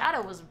 The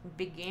Shadow was a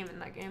big game in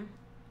that game.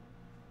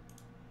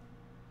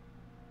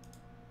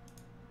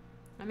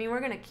 I mean,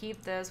 we're going to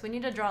keep this. We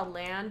need to draw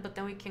land, but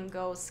then we can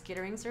go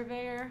Skittering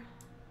Surveyor.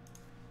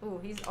 Ooh,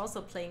 he's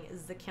also playing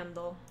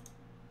Zekindle.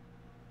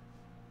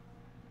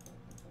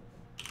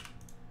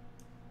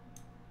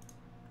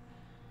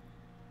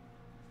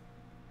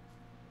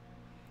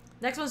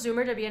 Next one's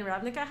rumored to be in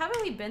Ravnica.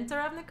 Haven't we been to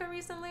Ravnica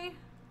recently?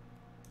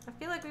 I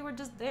feel like we were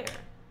just there.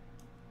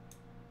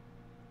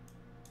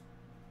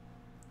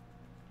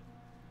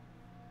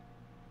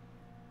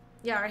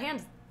 Yeah, our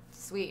hand's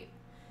sweet.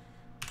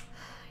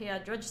 Yeah,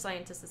 Drudge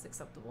Scientist is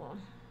acceptable.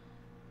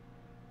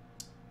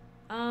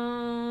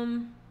 I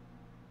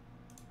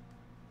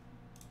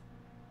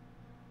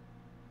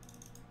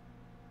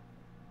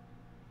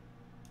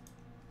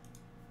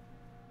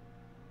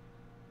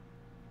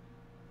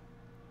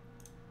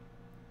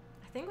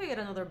think we get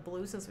another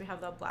blue since we have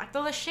that black.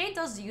 Though the shade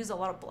does use a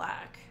lot of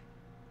black.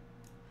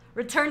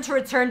 Return to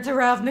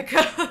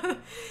Ravnica.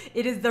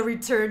 It is the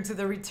return to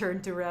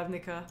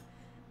Ravnica.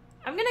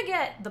 I'm gonna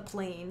get the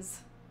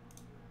plains.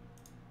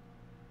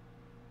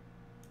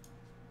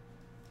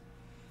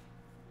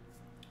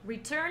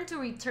 Return to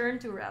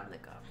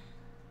Ravnica.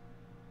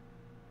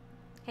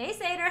 Hey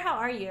Satyr, how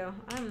are you?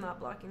 I'm not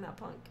blocking that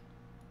punk.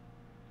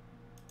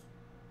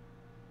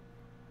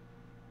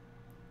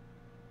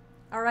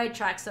 Alright,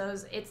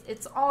 Traxos,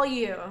 it's all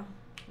you.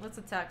 Let's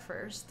attack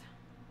first.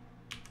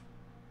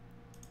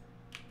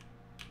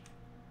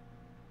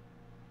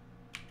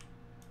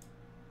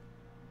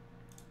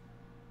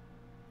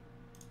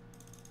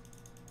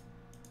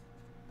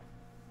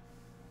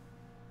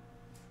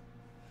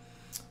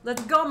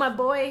 Let's go, my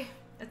boy.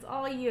 It's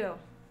all you.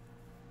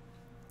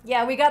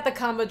 Yeah, we got the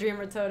combo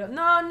Dreamer Totem.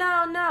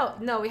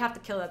 No, we have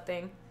to kill that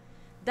thing.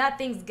 That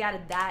thing's gotta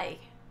die.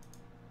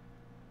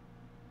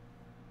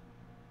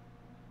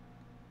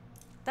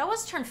 That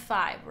was turn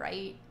 5,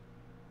 right?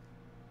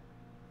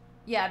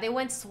 Yeah, they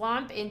went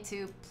swamp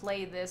into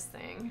play this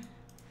thing.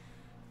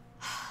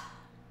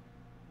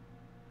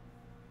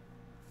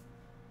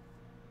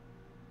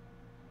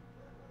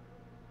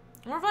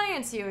 We're playing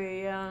against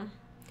Huey, yeah.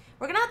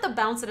 We're gonna have to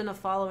bounce it in the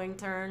following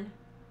turn.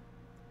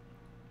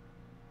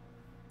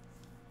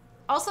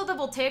 Also, the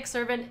Voltaic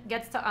Servant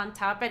gets to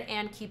untap it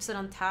and keeps it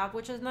on tap,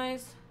 which is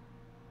nice.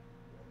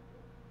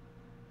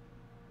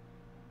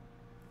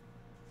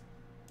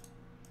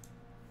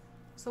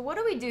 So what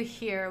do we do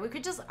here? We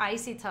could just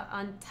Icy to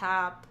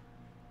untap,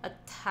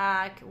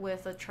 attack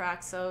with a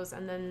Traxos,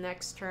 and then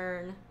next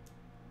turn.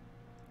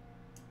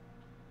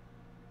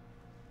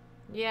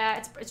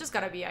 Yeah, it's just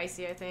gotta be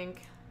Icy, I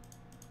think.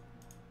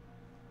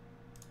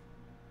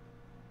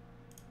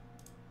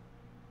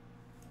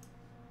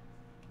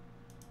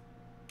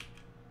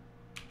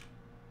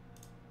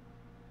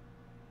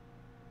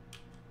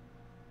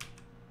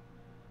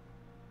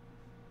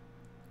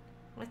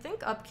 I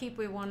think upkeep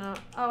we wanna...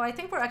 Oh, I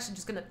think we're actually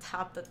just gonna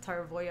tap the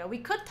Tarvoya. We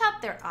could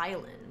tap their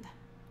island.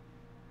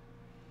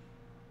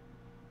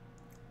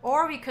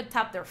 Or we could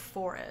tap their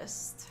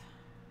forest.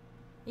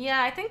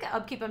 Yeah, I think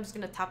upkeep I'm just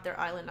gonna tap their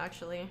island,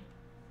 actually.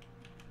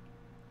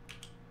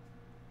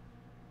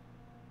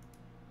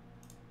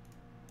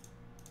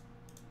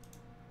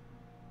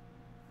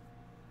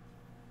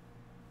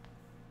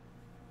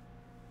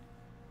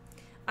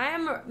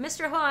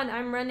 Mr. Juan,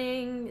 I'm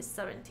running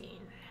 17.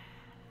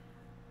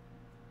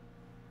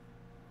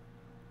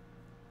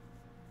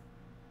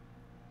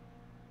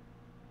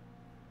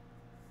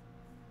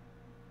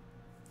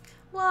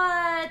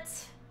 What?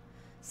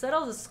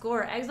 Settle the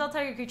score. Exile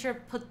target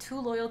creature, put 2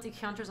 loyalty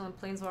counters on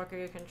the planeswalker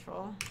you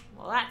control.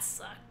 Well, that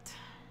sucked.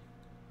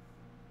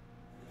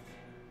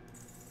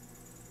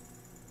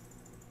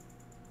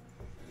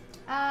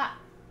 I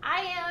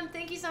am.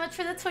 Thank you so much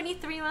for the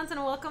 23 months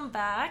and welcome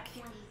back.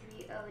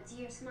 23 oh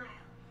dear smile.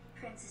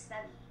 Princess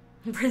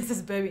Baby.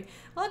 Princess Baby.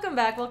 Welcome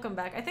back, welcome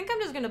back. I think I'm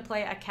just going to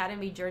play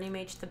Academy Journey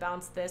Mage to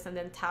bounce this and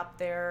then tap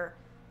their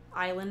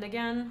island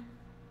again.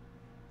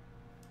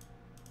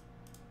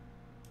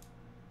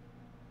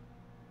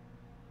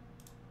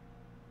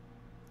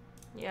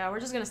 Yeah, we're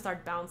just going to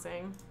start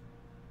bouncing.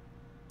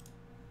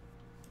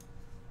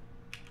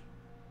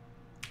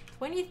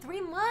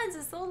 23 months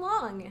is so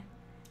long.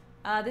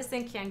 This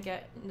thing can't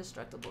get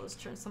indestructible this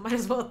turn, so might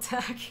as well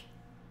attack.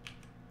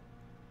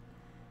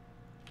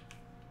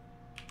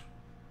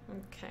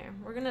 Okay,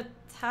 we're gonna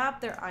tap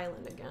their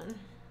island again.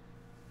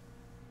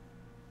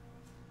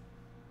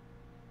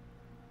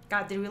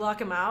 God, did we lock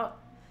him out?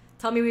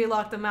 Tell me we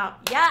locked him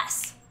out.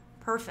 Yes!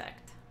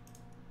 Perfect.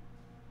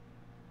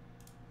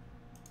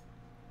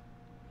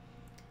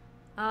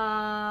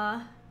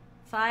 5,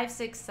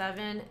 6,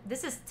 7.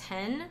 This is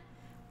 10.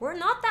 We're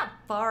not that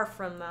far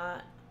from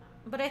that.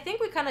 But I think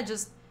we kind of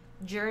just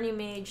Journey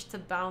Mage to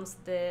bounce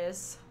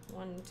this.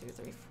 1, 2,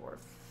 3, 4.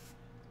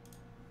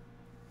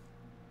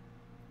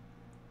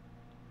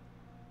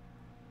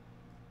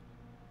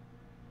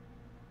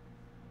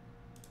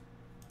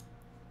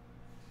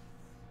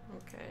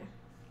 Okay.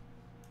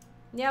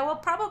 Yeah, we'll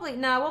probably...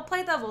 Nah, we'll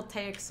play the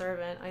Voltaic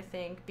Servant, I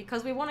think.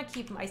 Because we want to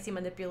keep Icy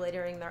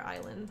Manipulating their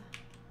island.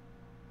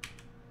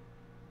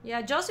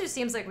 Yeah, Josu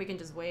seems like we can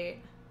just wait.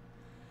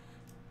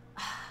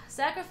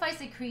 Sacrifice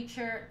a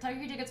creature. Target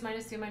creature gets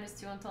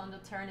 -2/-2 until end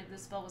of turn. If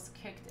this spell was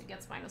kicked, it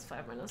gets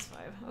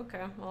 -5/-5.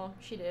 Okay, well,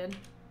 she did.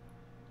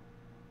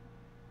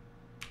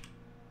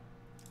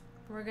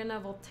 We're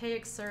gonna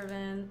Voltaic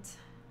Servant.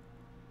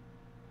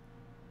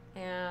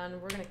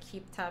 And we're gonna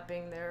keep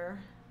tapping their...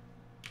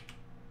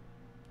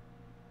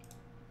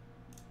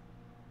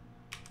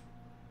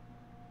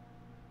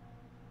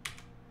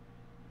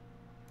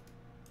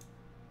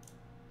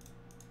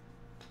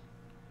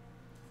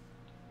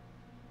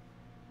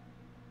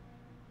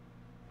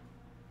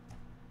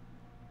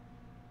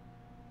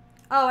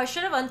 Oh, I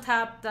should have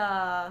untapped,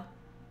 yeah,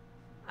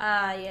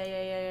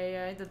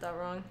 I did that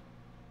wrong.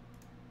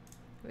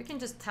 We can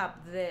just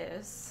tap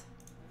this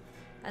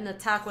and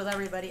attack with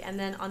everybody and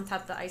then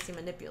untap the Icy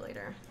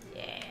Manipulator.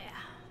 Yeah.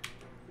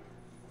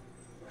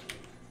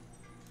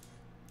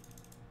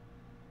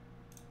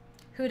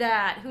 Who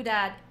dat? Who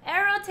dat?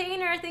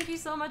 Aerotainer, thank you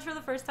so much for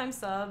the first time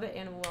sub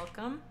and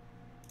welcome.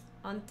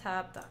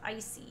 Untap the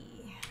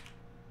Icy.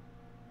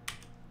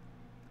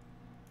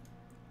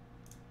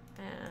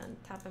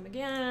 And tap him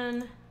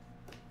again.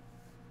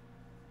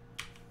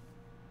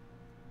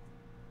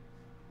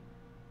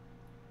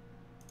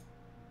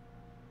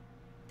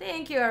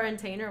 Thank you, Aaron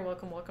Tainer.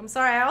 Welcome, welcome.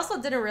 Sorry, I also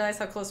didn't realize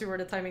how close we were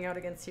to timing out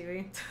against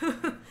Huey.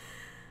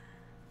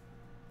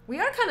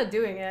 We are kind of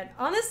doing it.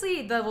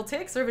 Honestly, the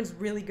Voltaic Servant's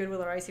really good with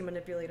our Icy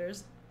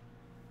Manipulators.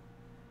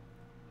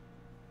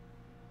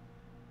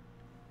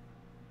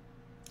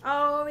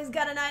 Oh, he's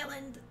got an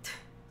island.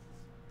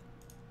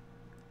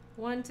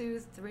 1, 2,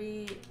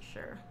 3,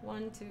 sure.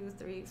 1, 2,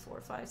 3,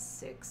 4, 5,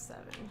 6,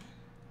 7.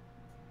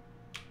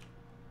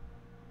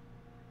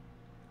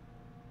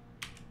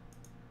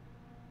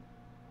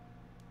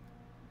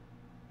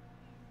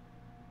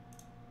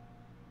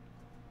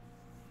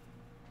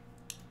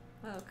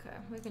 Okay,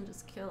 we can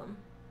just kill him.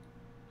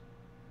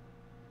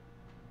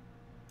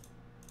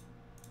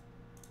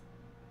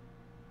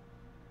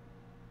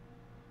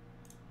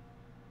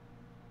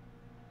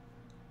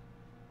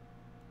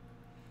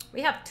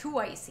 We have 2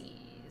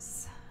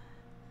 Icies.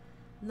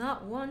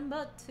 Not 1,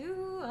 but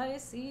 2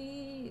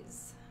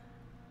 Icies.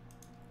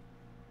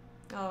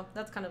 Oh,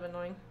 that's kind of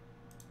annoying.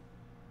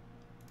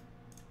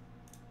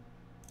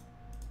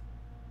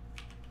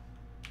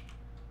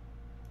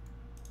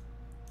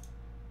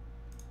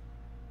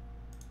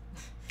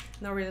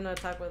 No reason to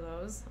attack with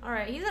those.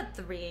 Alright, he's at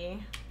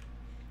 3.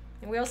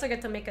 And we also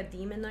get to make a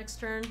demon next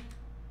turn.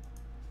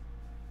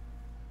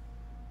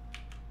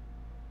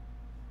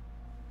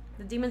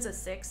 The demon's a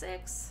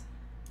 6/6?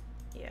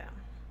 Yeah.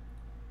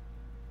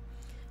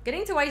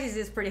 Getting to Ices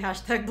is pretty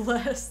hashtag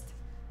blessed.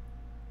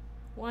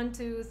 1,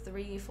 2,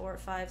 3, 4,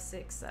 5,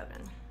 6,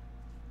 7.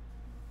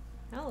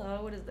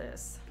 Hello, what is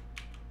this?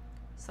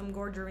 Some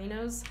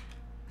Gorgerinos?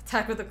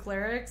 Attack with the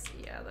clerics?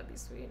 Yeah, that'd be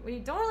sweet. We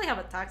don't really have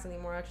attacks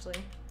anymore,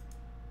 actually.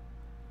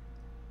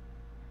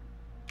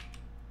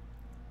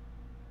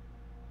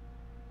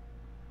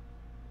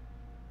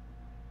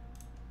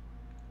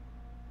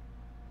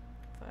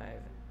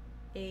 Five,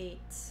 8.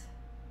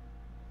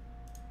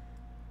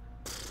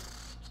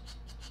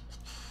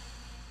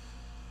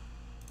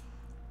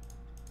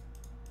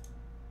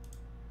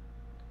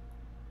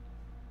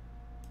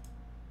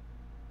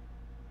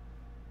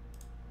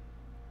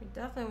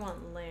 definitely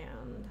want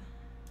land.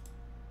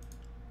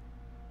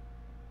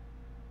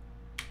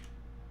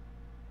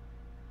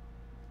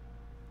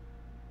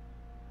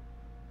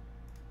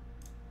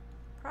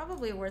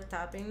 Probably worth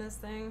tapping this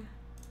thing.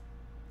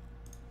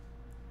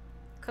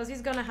 Because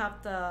he's gonna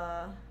have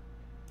to...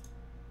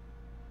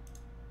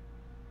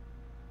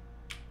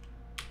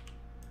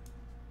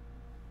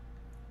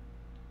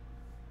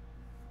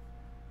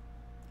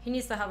 He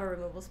needs to have a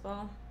removal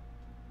spell.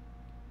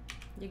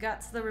 You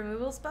got the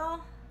removal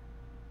spell?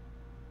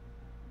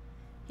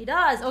 He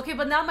does! Okay,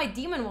 but now my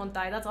demon won't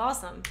die. That's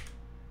awesome.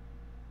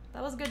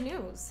 That was good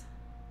news.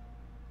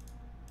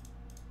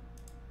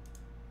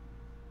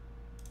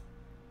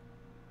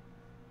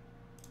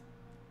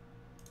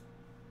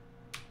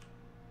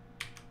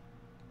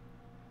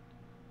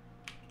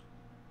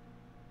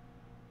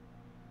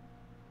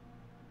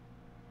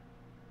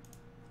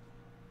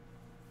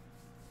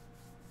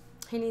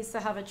 He needs to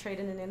have a trade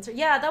and an answer.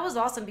 Yeah, that was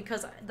awesome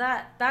because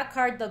that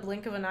card, the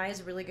Blink of an Eye,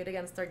 is really good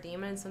against our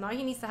demon. So now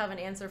he needs to have an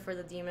answer for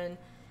the demon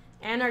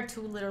and our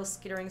 2 little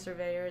skittering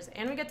surveyors.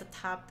 And we get to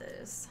tap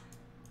this.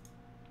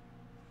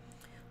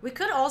 We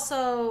could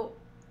also...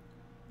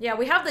 Yeah,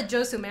 we have the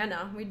Josu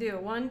mana. We do.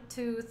 1,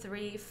 2,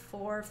 3,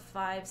 4,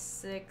 5,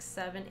 6,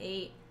 7,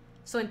 8.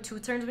 So in 2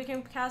 turns we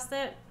can cast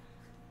it.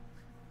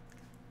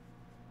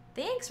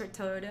 Thanks,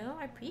 Rototo.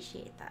 I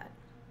appreciate that.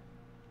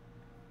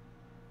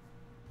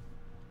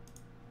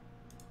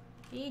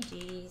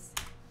 GG's.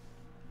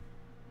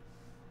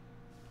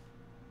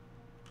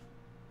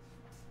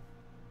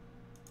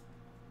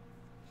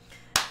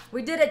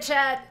 We did it,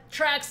 chat.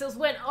 Traxos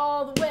went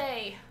all the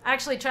way.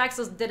 Actually,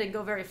 Traxos didn't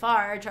go very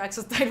far.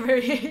 Traxos died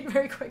very,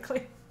 very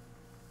quickly.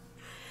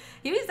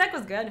 Huey's deck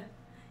was good.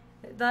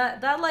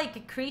 That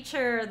like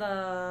creature,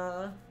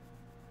 the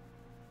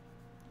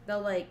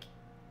like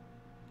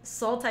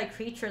soul type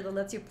creature that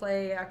lets you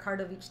play a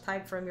card of each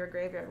type from your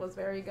graveyard was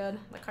very good.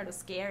 That card was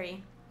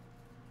scary.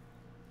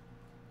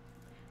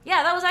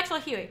 Yeah, that was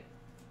actually Huey.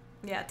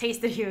 Yeah,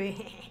 tasted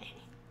Huey.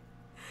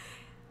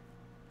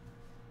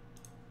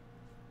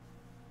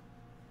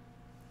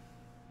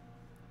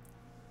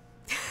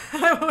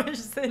 I wish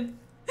that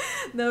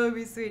would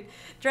be sweet.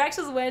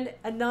 Traxos went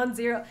a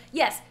non-zero.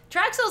 Yes,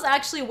 Traxos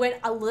actually went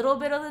a little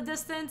bit of the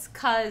distance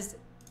because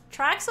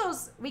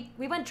Traxos, we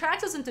went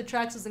Traxos into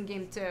Traxos in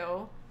game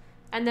 2.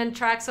 And then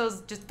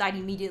Traxos just died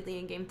immediately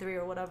in game 3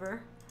 or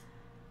whatever.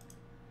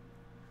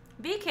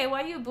 BK,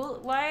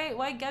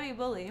 why Gaby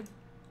bully?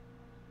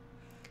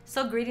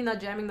 So greedy not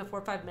jamming the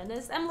 4-5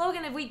 minutes. And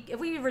Logan, if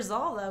we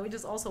resolve that, we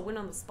just also win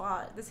on the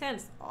spot. This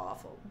hand's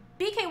awful.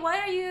 BK, why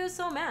are you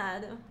so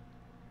mad?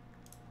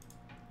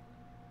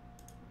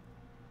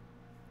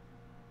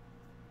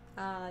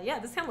 Yeah,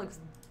 this hand looks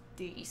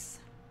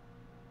decent.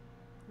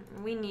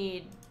 We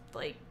need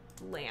like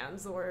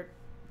lands or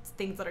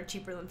things that are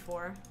cheaper than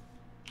 4.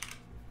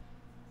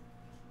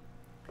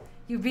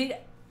 You beat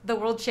the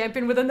world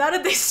champion with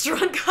another day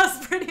strong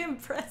cost. Pretty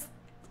impressive.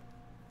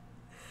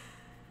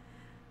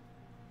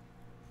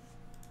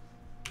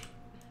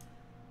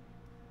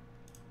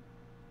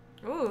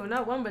 Ooh,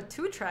 not 1 but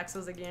 2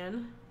 Traxos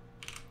again.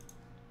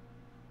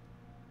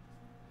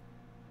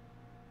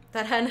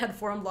 That hand had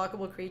 4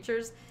 unblockable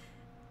creatures.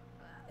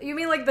 You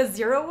mean like the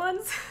 0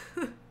 ones?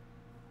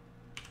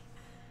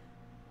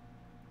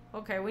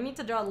 Okay, we need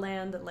to draw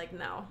land like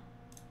now.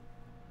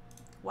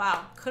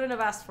 Wow, couldn't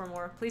have asked for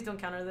more. Please don't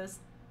counter this.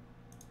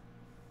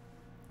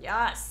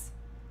 Yes.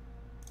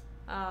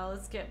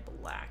 Let's get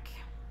black.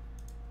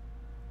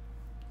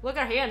 Look,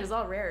 our hand is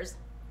all rares.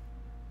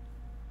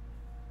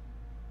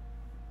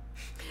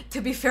 To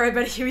be fair, I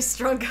bet Huey's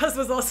strong cause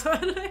was also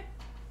in it.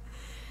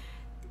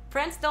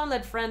 Friends don't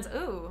let friends.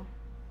 Ooh.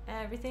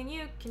 Everything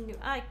you can do,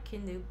 I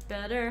can do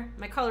better.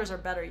 My colors are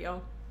better,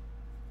 yo.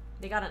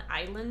 They got an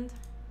island.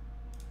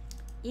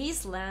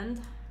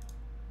 Eastland.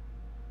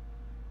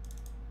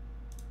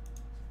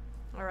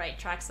 Alright,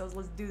 Traxos,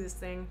 let's do this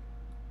thing.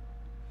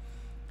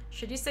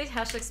 Should you say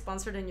hashtag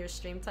sponsored in your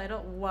stream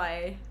title?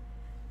 Why?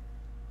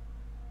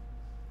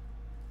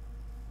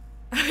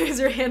 Is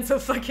your hand so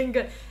fucking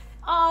good?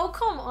 Oh,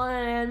 come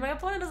on. My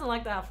opponent doesn't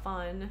like to have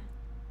fun.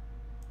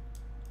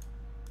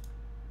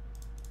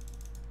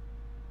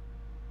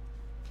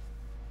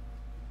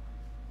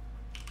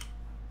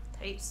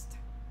 Taste.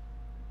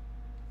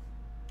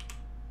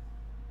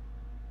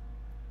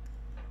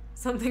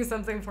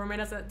 Something for me.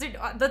 Dude,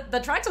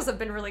 the Traxos have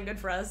been really good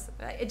for us.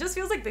 It just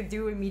feels like they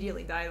do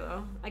immediately die,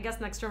 though. I guess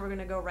next turn we're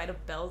gonna go Rite of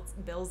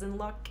Bills in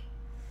luck.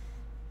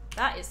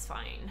 That is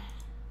fine.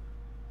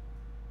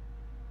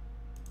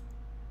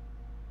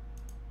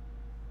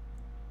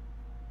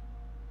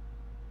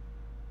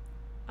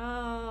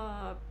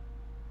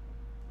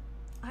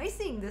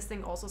 Icing this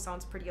thing also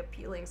sounds pretty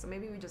appealing, so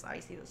maybe we just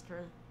icy this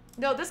turn.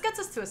 No, this gets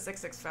us to a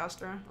 6/6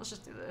 faster. Let's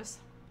just do this.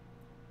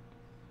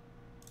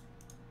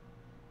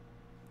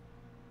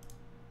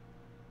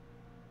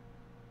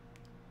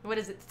 What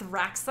is it?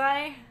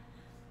 Thraxi?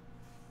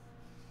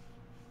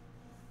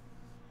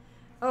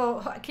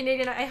 Oh,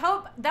 Canadian, I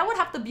hope that would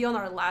have to be on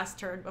our last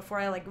turn before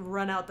I like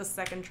run out the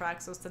second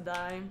Traxos to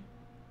die.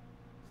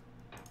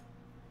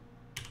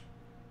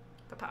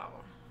 pow.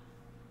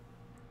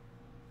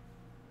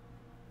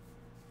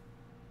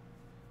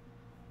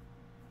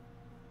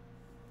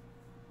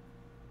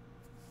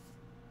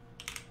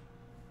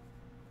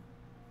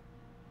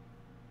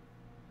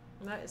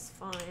 That is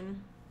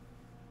fine.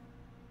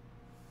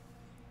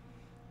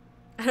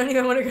 I don't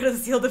even want to go to the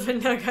sealed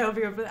event deck.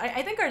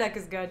 I think our deck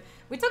is good.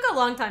 We took a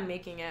long time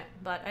making it,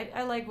 but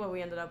I like what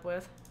we ended up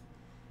with.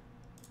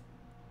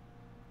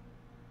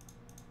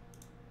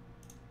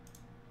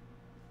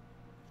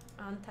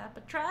 Untap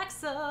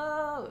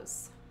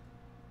Atraxos.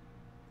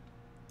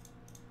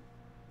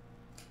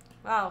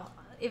 Wow.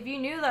 If you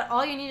knew that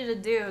all you needed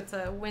to do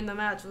to win the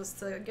match was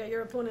to get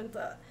your opponent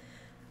to...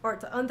 Or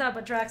to untap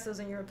Atraxos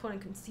and your opponent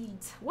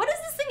concedes. What is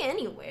this thing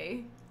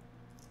anyway?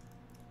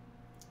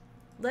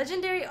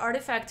 Legendary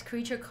artifact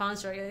creature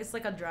construct. It's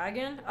like a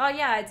dragon. Oh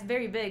yeah, it's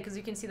very big because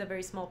you can see the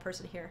very small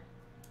person here.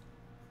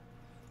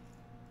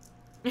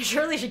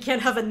 Surely she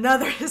can't have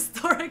another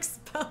historic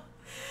spell.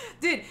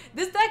 Dude,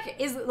 this deck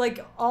is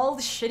like all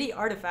shitty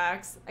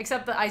artifacts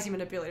except the icy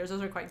manipulators.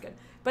 Those are quite good.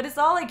 But it's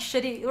all like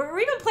shitty. We're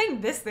even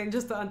playing this thing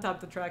just to untap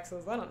the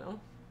Atraxos. I don't know.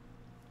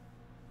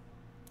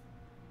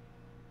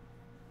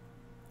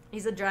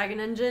 He's a dragon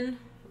engine.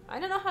 I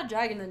don't know how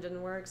dragon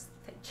engine works.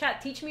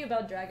 Chat, teach me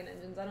about dragon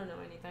engines. I don't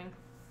know anything.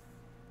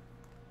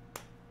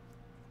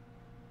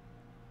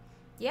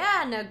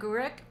 Yeah,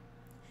 Nagurek.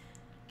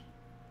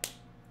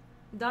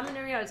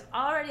 Dominaria is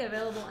already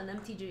available on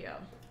MTGO.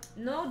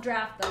 No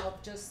draft though,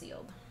 just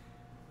sealed.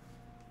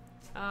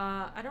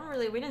 I don't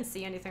really, we didn't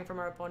see anything from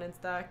our opponent's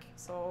deck,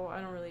 so I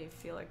don't really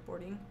feel like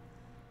boarding.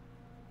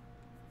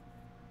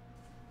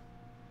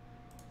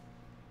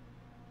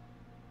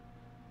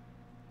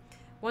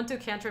 One-two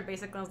cantrip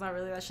basic is not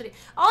really that shitty.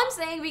 All I'm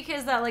saying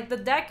because that like the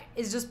deck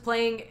is just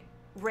playing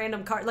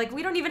random card. Like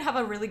we don't even have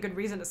a really good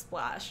reason to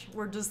splash.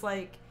 We're just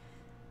like,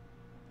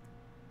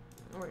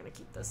 we're gonna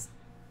keep this.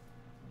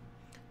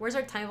 Where's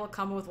our Time Vault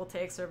combo with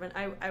Voltaic Servant?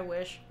 I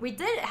wish. We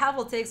did have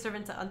Voltaic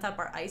Servant to untap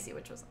our Icy,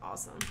 which was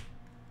awesome.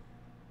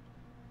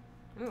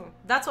 Ooh,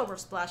 that's what we're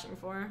splashing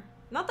for.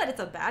 Not that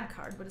it's a bad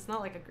card, but it's not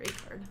like a great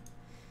card.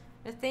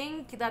 I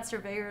think that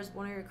Surveyor is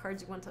one of your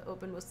cards you want to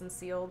open most in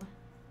sealed.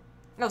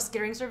 Oh,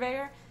 Scaring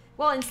Surveyor?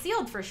 Well, in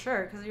sealed for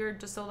sure, because you're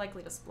just so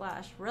likely to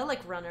splash. Relic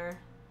Runner.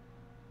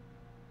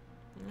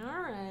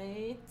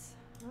 Alright.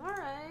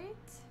 Alright.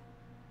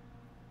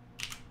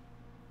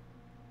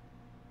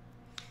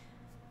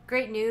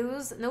 Great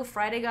news. No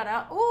Friday got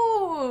out.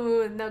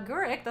 Ooh, no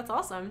Gurik. That's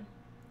awesome.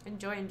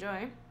 Enjoy,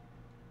 enjoy.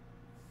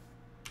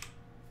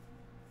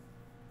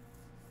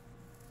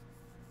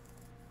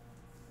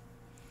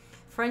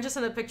 Friend just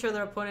sent a picture of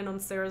their opponent on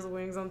Sarah's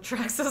wings on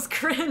Traxos.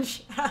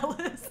 Cringe,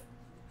 Alice.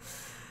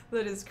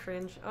 That is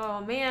cringe.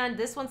 Oh man,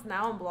 this one's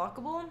now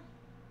unblockable.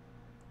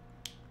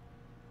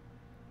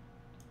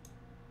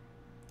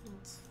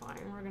 That's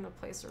fine. We're gonna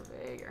play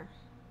Surveyor.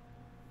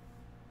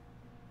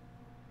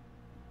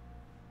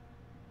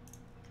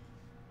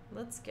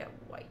 Let's get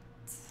white.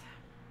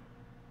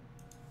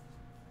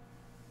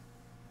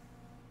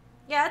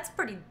 Yeah, it's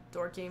pretty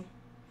dorky.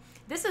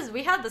 This is,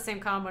 we had the same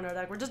combo in our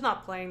deck. We're just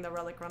not playing the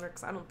Relic Runner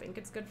because I don't think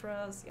it's good for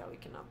us. Yeah, we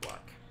cannot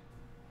block.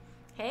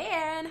 Hey,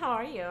 Aaron, how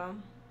are you?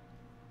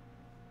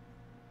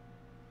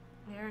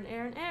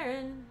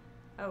 Aaron.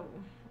 Oh,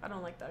 I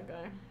don't like that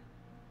guy.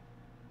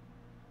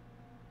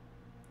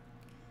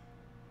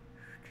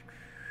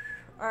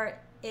 Our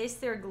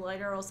Aether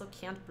Glider also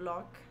can't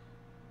block.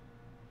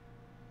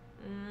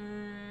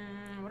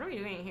 What are we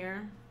doing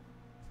here?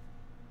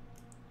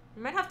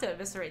 We might have to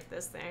eviscerate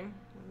this thing.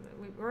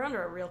 We're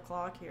under a real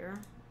clock here.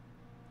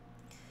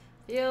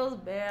 Feels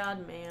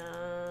bad,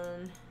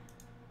 man.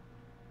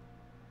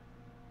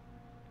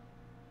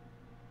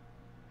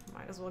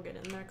 Might as well get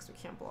in there because we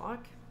can't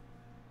block.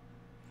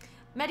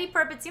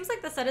 Mediperp, it seems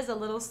like the set is a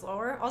little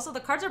slower. Also, the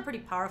cards are pretty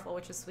powerful,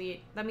 which is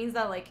sweet. That means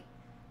that, like,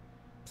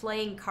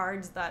 playing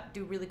cards that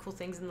do really cool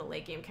things in the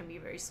late game can be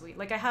very sweet.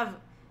 Like, I have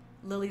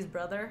Lily's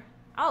brother.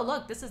 Oh,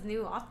 look, this is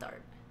new off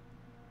art.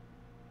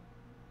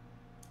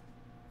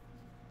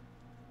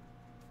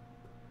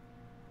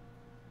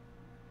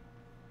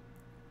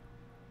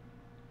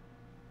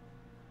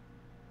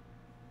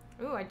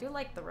 Ooh, I do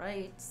like the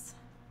rights.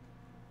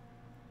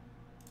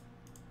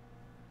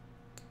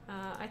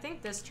 I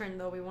think this turn,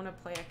 though, we want to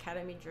play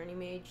Academy Journey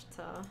Mage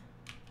to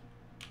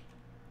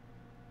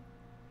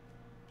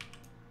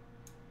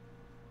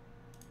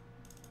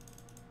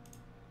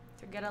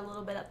get a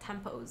little bit of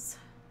tempos.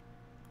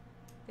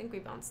 I think we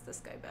bounced this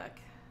guy back.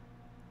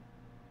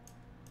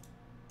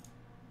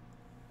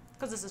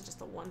 Because this is just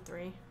a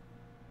 1-3.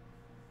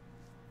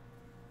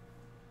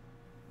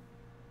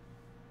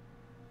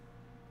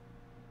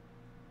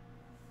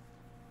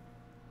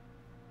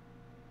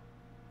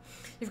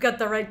 You've got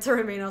the right to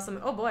remain awesome.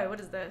 Oh boy, what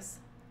is this?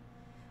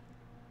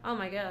 Oh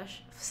my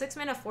gosh. 6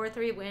 mana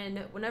 4/3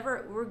 win.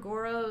 Whenever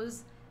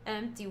Urgoros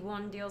empty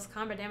one deals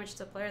combat damage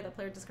to a player, the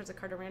player discards a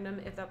card at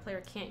random. If that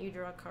player can't, you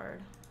draw a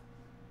card.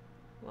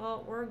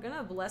 Well, we're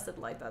gonna Blessed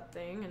Light that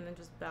thing and then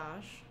just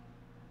bash.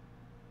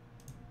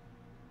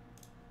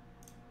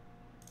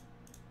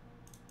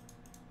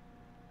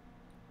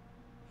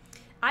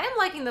 I am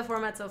liking the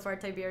format so far,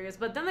 Tiberius,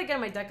 but then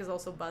again, my deck is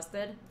also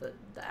busted. But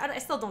I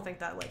still don't think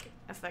that, like,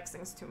 affects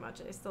things too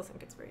much. I still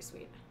think it's very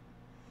sweet.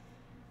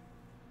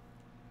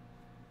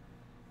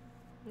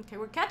 Okay,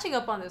 we're catching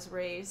up on this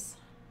race.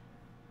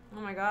 Oh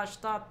my gosh,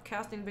 stop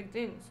casting big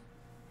things.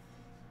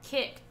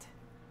 Kicked.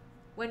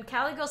 When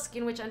Caligo's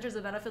Skin Witch enters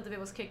the battlefield, if it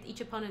was kicked,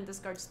 each opponent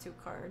discards 2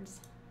 cards.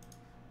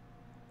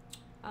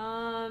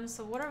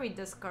 So what are we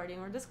discarding?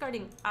 We're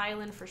discarding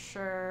Island for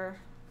sure.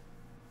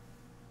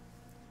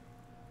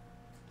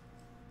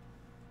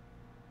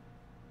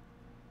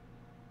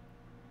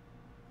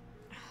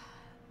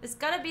 It's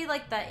gotta be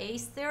like the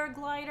Aether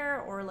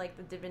Glider or like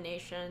the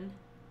Divination.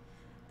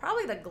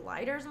 Probably the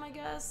Glider's my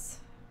guess.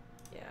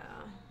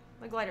 Yeah,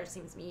 the Glider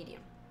seems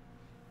medium.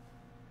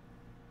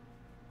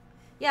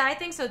 Yeah, I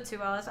think so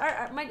too, Alice.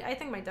 I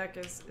think my deck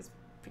is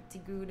pretty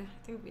good.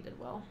 I think we did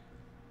well.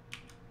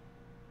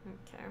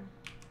 Okay.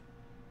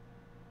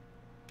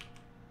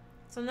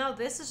 So now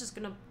this is just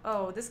gonna...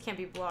 Oh, this can't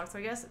be blocked, so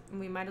I guess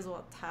we might as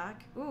well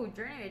attack. Ooh,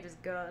 Journey Mage is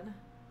good.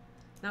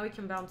 Now we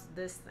can bounce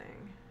this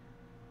thing.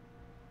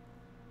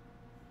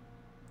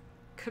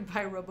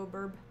 Goodbye,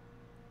 Roboburb.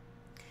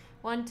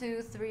 1,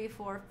 2, 3,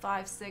 4,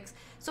 5, 6.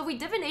 So we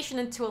Divination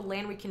into a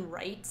land we can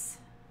write.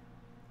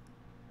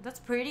 That's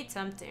pretty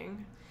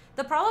tempting.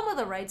 The problem with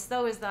the rights,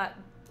 though, is that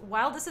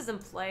while this is in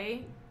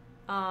play,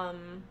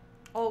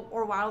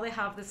 or while they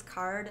have this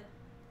card,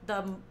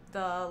 the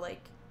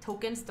like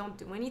tokens don't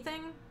do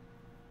anything.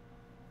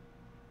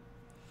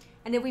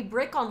 And if we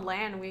brick on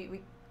land,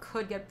 we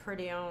could get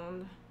pretty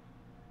owned.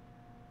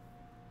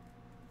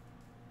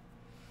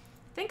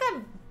 I think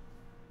I'm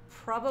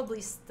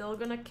probably still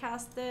gonna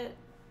cast it.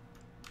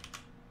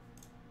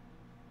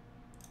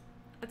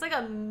 It's like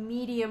a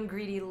medium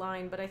greedy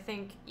line, but I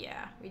think,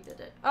 yeah, we did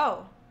it.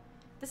 Oh,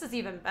 this is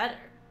even better.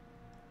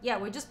 Yeah,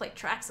 we just play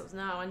Traxos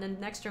now, and then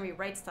next turn we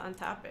rights to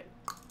untap it.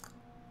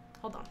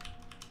 Hold on.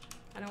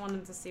 I don't want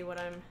them to see what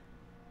I'm...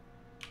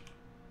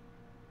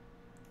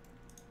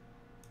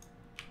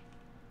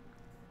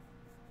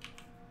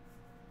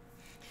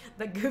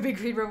 The Gaby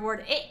greed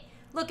reward.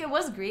 Look, it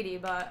was greedy,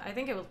 but I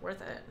think it was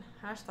worth it.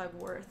 Hashtag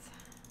worth.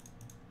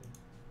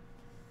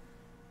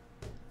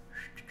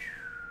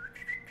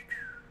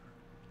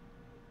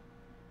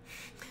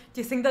 Do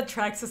you think that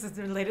Traxos is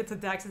related to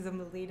Daxus and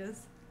Meletus?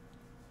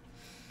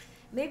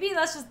 Maybe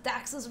that's just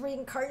Daxus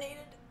reincarnated.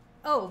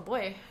 Oh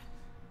boy.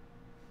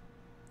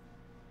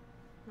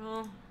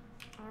 Well,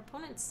 our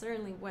opponent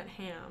certainly went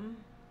ham.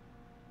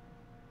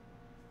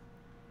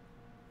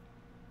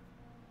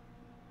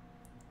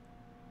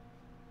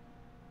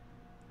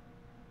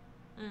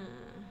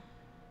 Hmm.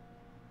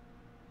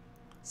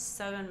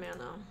 7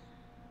 mana.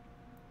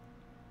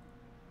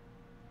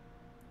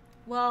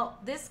 Well,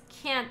 this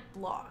can't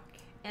block,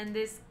 and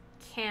this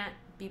can't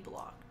be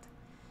blocked.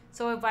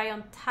 So if I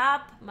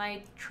untap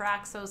my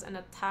Traxos and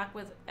attack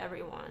with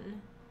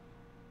everyone,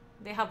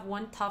 they have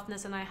 1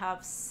 toughness and I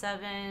have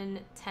 7,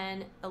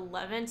 10,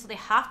 11. So they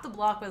have to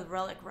block with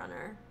Relic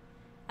Runner.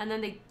 And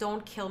then they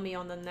don't kill me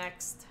on the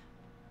next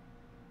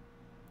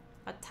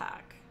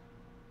attack.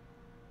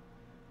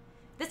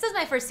 This is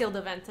my first sealed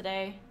event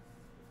today.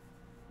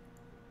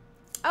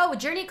 Oh,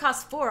 Journey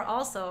costs 4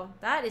 also.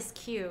 That is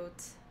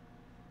cute.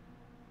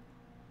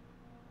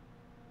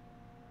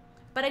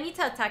 But I need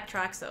to attack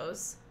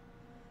Traxos.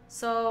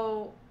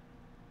 So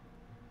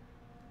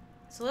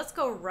let's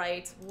go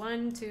right.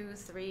 1, 2,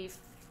 3,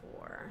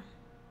 4.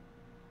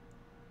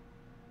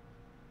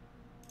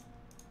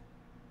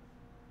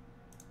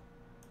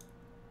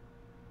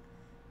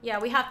 Yeah,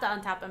 we have to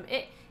untap him.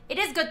 It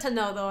is good to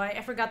know, though.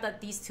 I forgot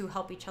that these two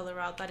help each other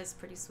out. That is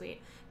pretty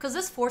sweet. Because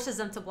this forces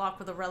them to block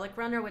with a Relic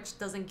Runner, which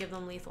doesn't give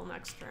them lethal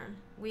next turn.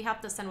 We have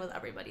to send with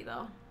everybody,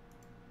 though.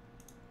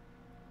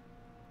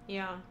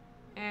 Yeah.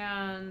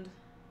 And...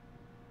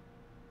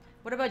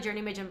 what about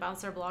Journey Mage and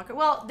Bouncer Blocker?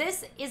 Well,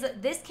 this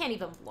can't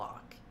even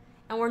block.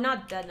 And we're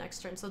not dead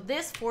next turn. So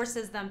this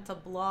forces them to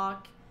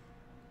block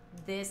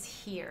this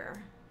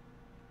here.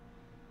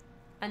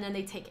 And then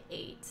they take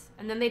 8.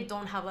 And then they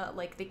don't have a,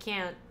 like, they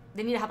can't,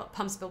 they need to have a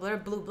pump spell. They're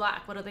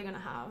blue-black. What are they going to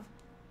have?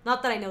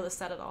 Not that I know this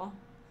set at all.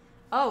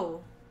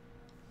 Oh.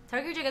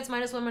 Target creature gets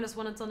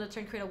 -1/-1 until the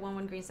turn. Create a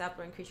 1/1 green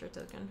sapper and creature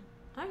token.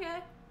 Okay.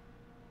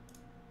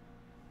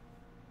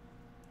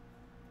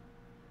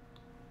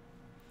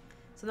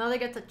 So now they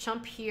get to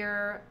chump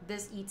here.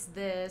 This eats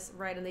this,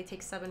 right? And they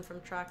take 7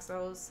 from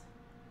Traxos.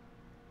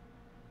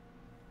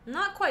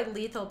 Not quite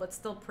lethal, but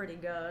still pretty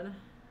good.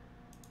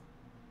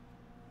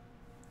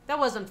 That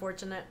was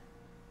unfortunate.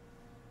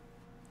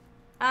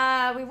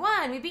 We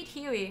won. We beat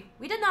Huey.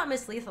 We did not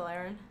miss lethal,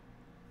 Aaron.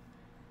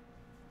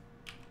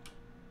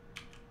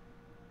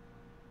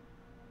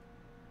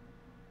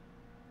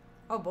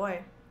 Oh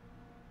boy.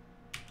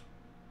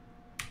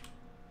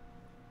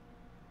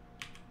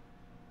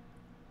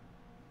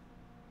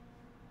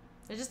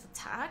 They just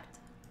attacked?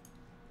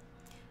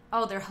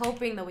 Oh, they're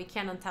hoping that we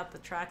can't untap the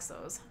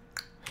Traxos.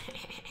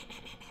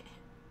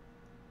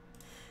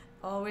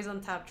 Always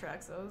untap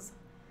Traxos.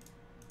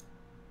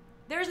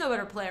 There's no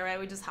better play, right?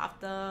 We just have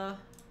to...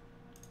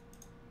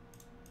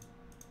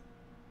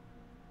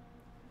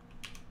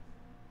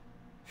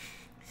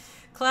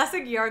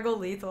 Classic Yargle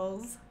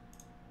lethals.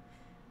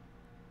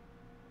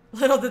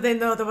 Little did they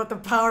know about the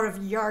power of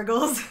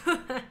Yargles.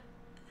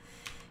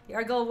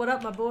 Yargle, what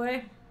up, my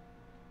boy?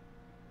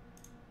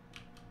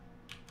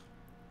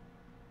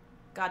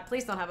 God,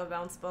 please don't have a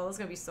bounce spell. That's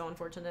gonna be so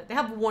unfortunate. They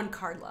have one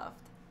card left.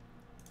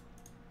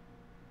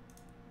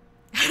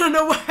 I don't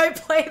know why I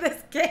play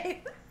this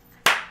game.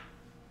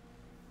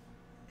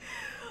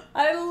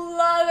 I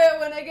love it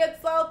when I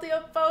get salty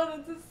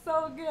opponents. It's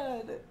so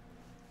good.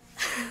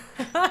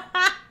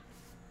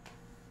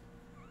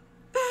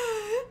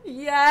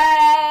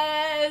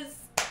 Yes!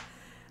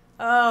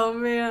 Oh,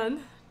 man.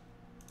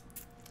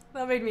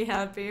 That made me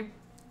happy.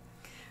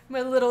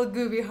 My little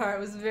Gaby heart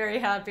was very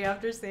happy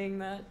after seeing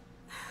that.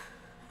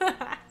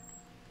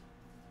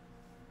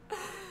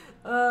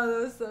 Oh,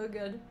 that was so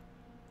good.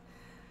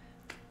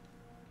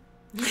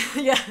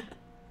 Yeah.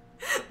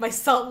 My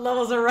salt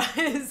levels are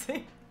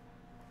rising.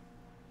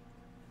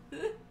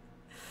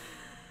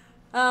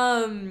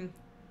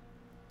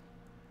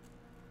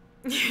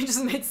 You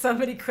just made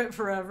somebody quit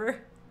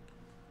forever.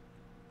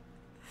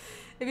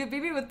 If you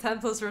beat me with 10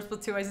 plus first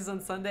with 2 ices on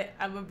Sunday,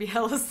 I'm gonna be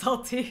hella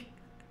salty.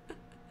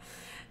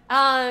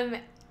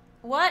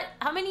 What?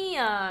 How many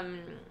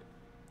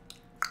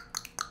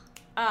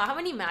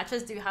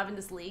matches do you have in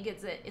this league?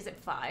 Is it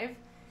 5?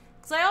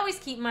 Because I always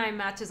keep my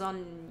matches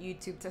on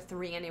YouTube to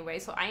 3 anyway,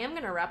 so I am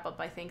gonna wrap up,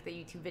 I think, the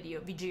YouTube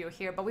video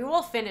here, but we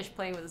will finish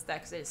playing with this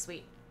deck because it is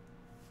sweet.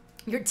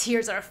 Your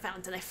tears are a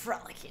fountain I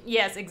frolic in.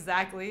 Yes,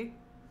 exactly.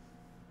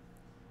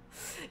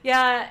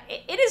 Yeah,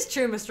 it is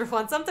true, Mr.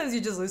 Fun. Sometimes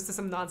you just lose to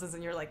some nonsense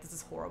and you're like, this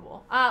is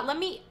horrible.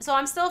 So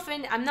I'm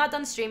not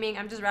done streaming.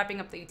 I'm just wrapping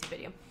up the YouTube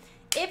video.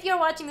 If you're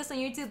watching this on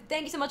YouTube,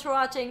 thank you so much for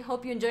watching.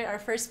 Hope you enjoyed our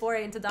first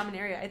foray into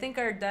Dominaria. I think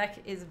our deck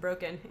is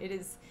broken. It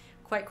is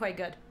quite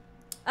good.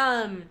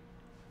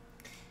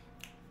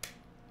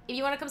 If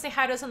you want to come say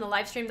hi to us on the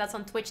live stream, that's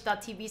on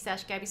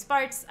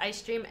twitch.tv/GabySpartz. I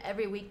stream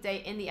every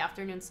weekday in the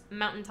afternoons,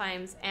 mountain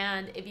times.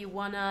 And if you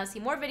want to see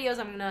more videos,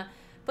 I'm going to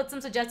put some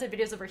suggested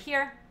videos over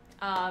here.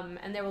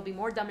 And there will be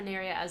more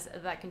Dominaria as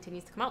that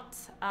continues to come out.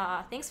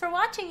 Thanks for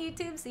watching,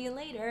 YouTube. See you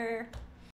later.